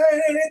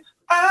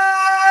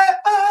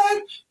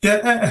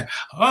 Yeah,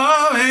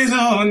 always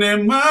on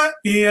their mind.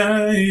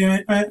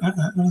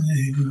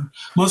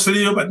 Muscle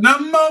you, but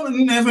number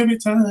one every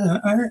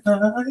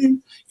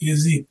time.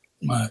 Is it,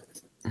 man?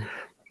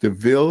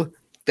 DeVille,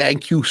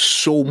 thank you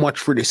so much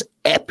for this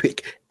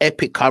epic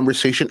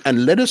conversation,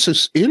 and let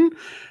us in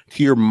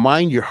to your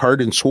mind, your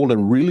heart, and soul,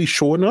 and really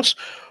showing us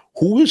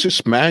who is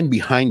this man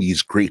behind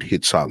these great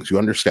hit songs. You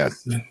understand?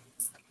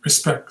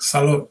 Respect.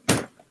 Salute.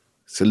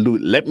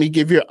 Let me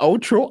give you an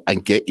outro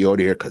and get you out of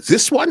here, because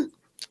this one,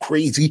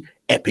 crazy,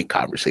 epic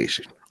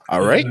conversation.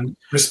 All right?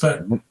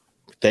 Respect.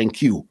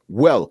 Thank you.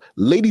 Well,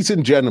 ladies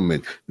and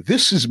gentlemen,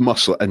 this is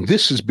Muscle, and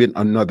this has been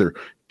another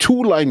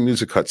Two Line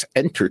Music Hut's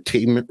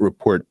Entertainment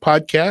Report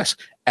podcast,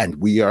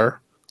 and we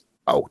are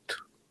out.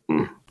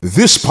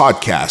 This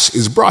podcast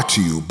is brought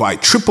to you by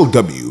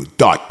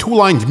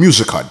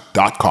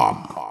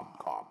www.twolinedmusichut.com.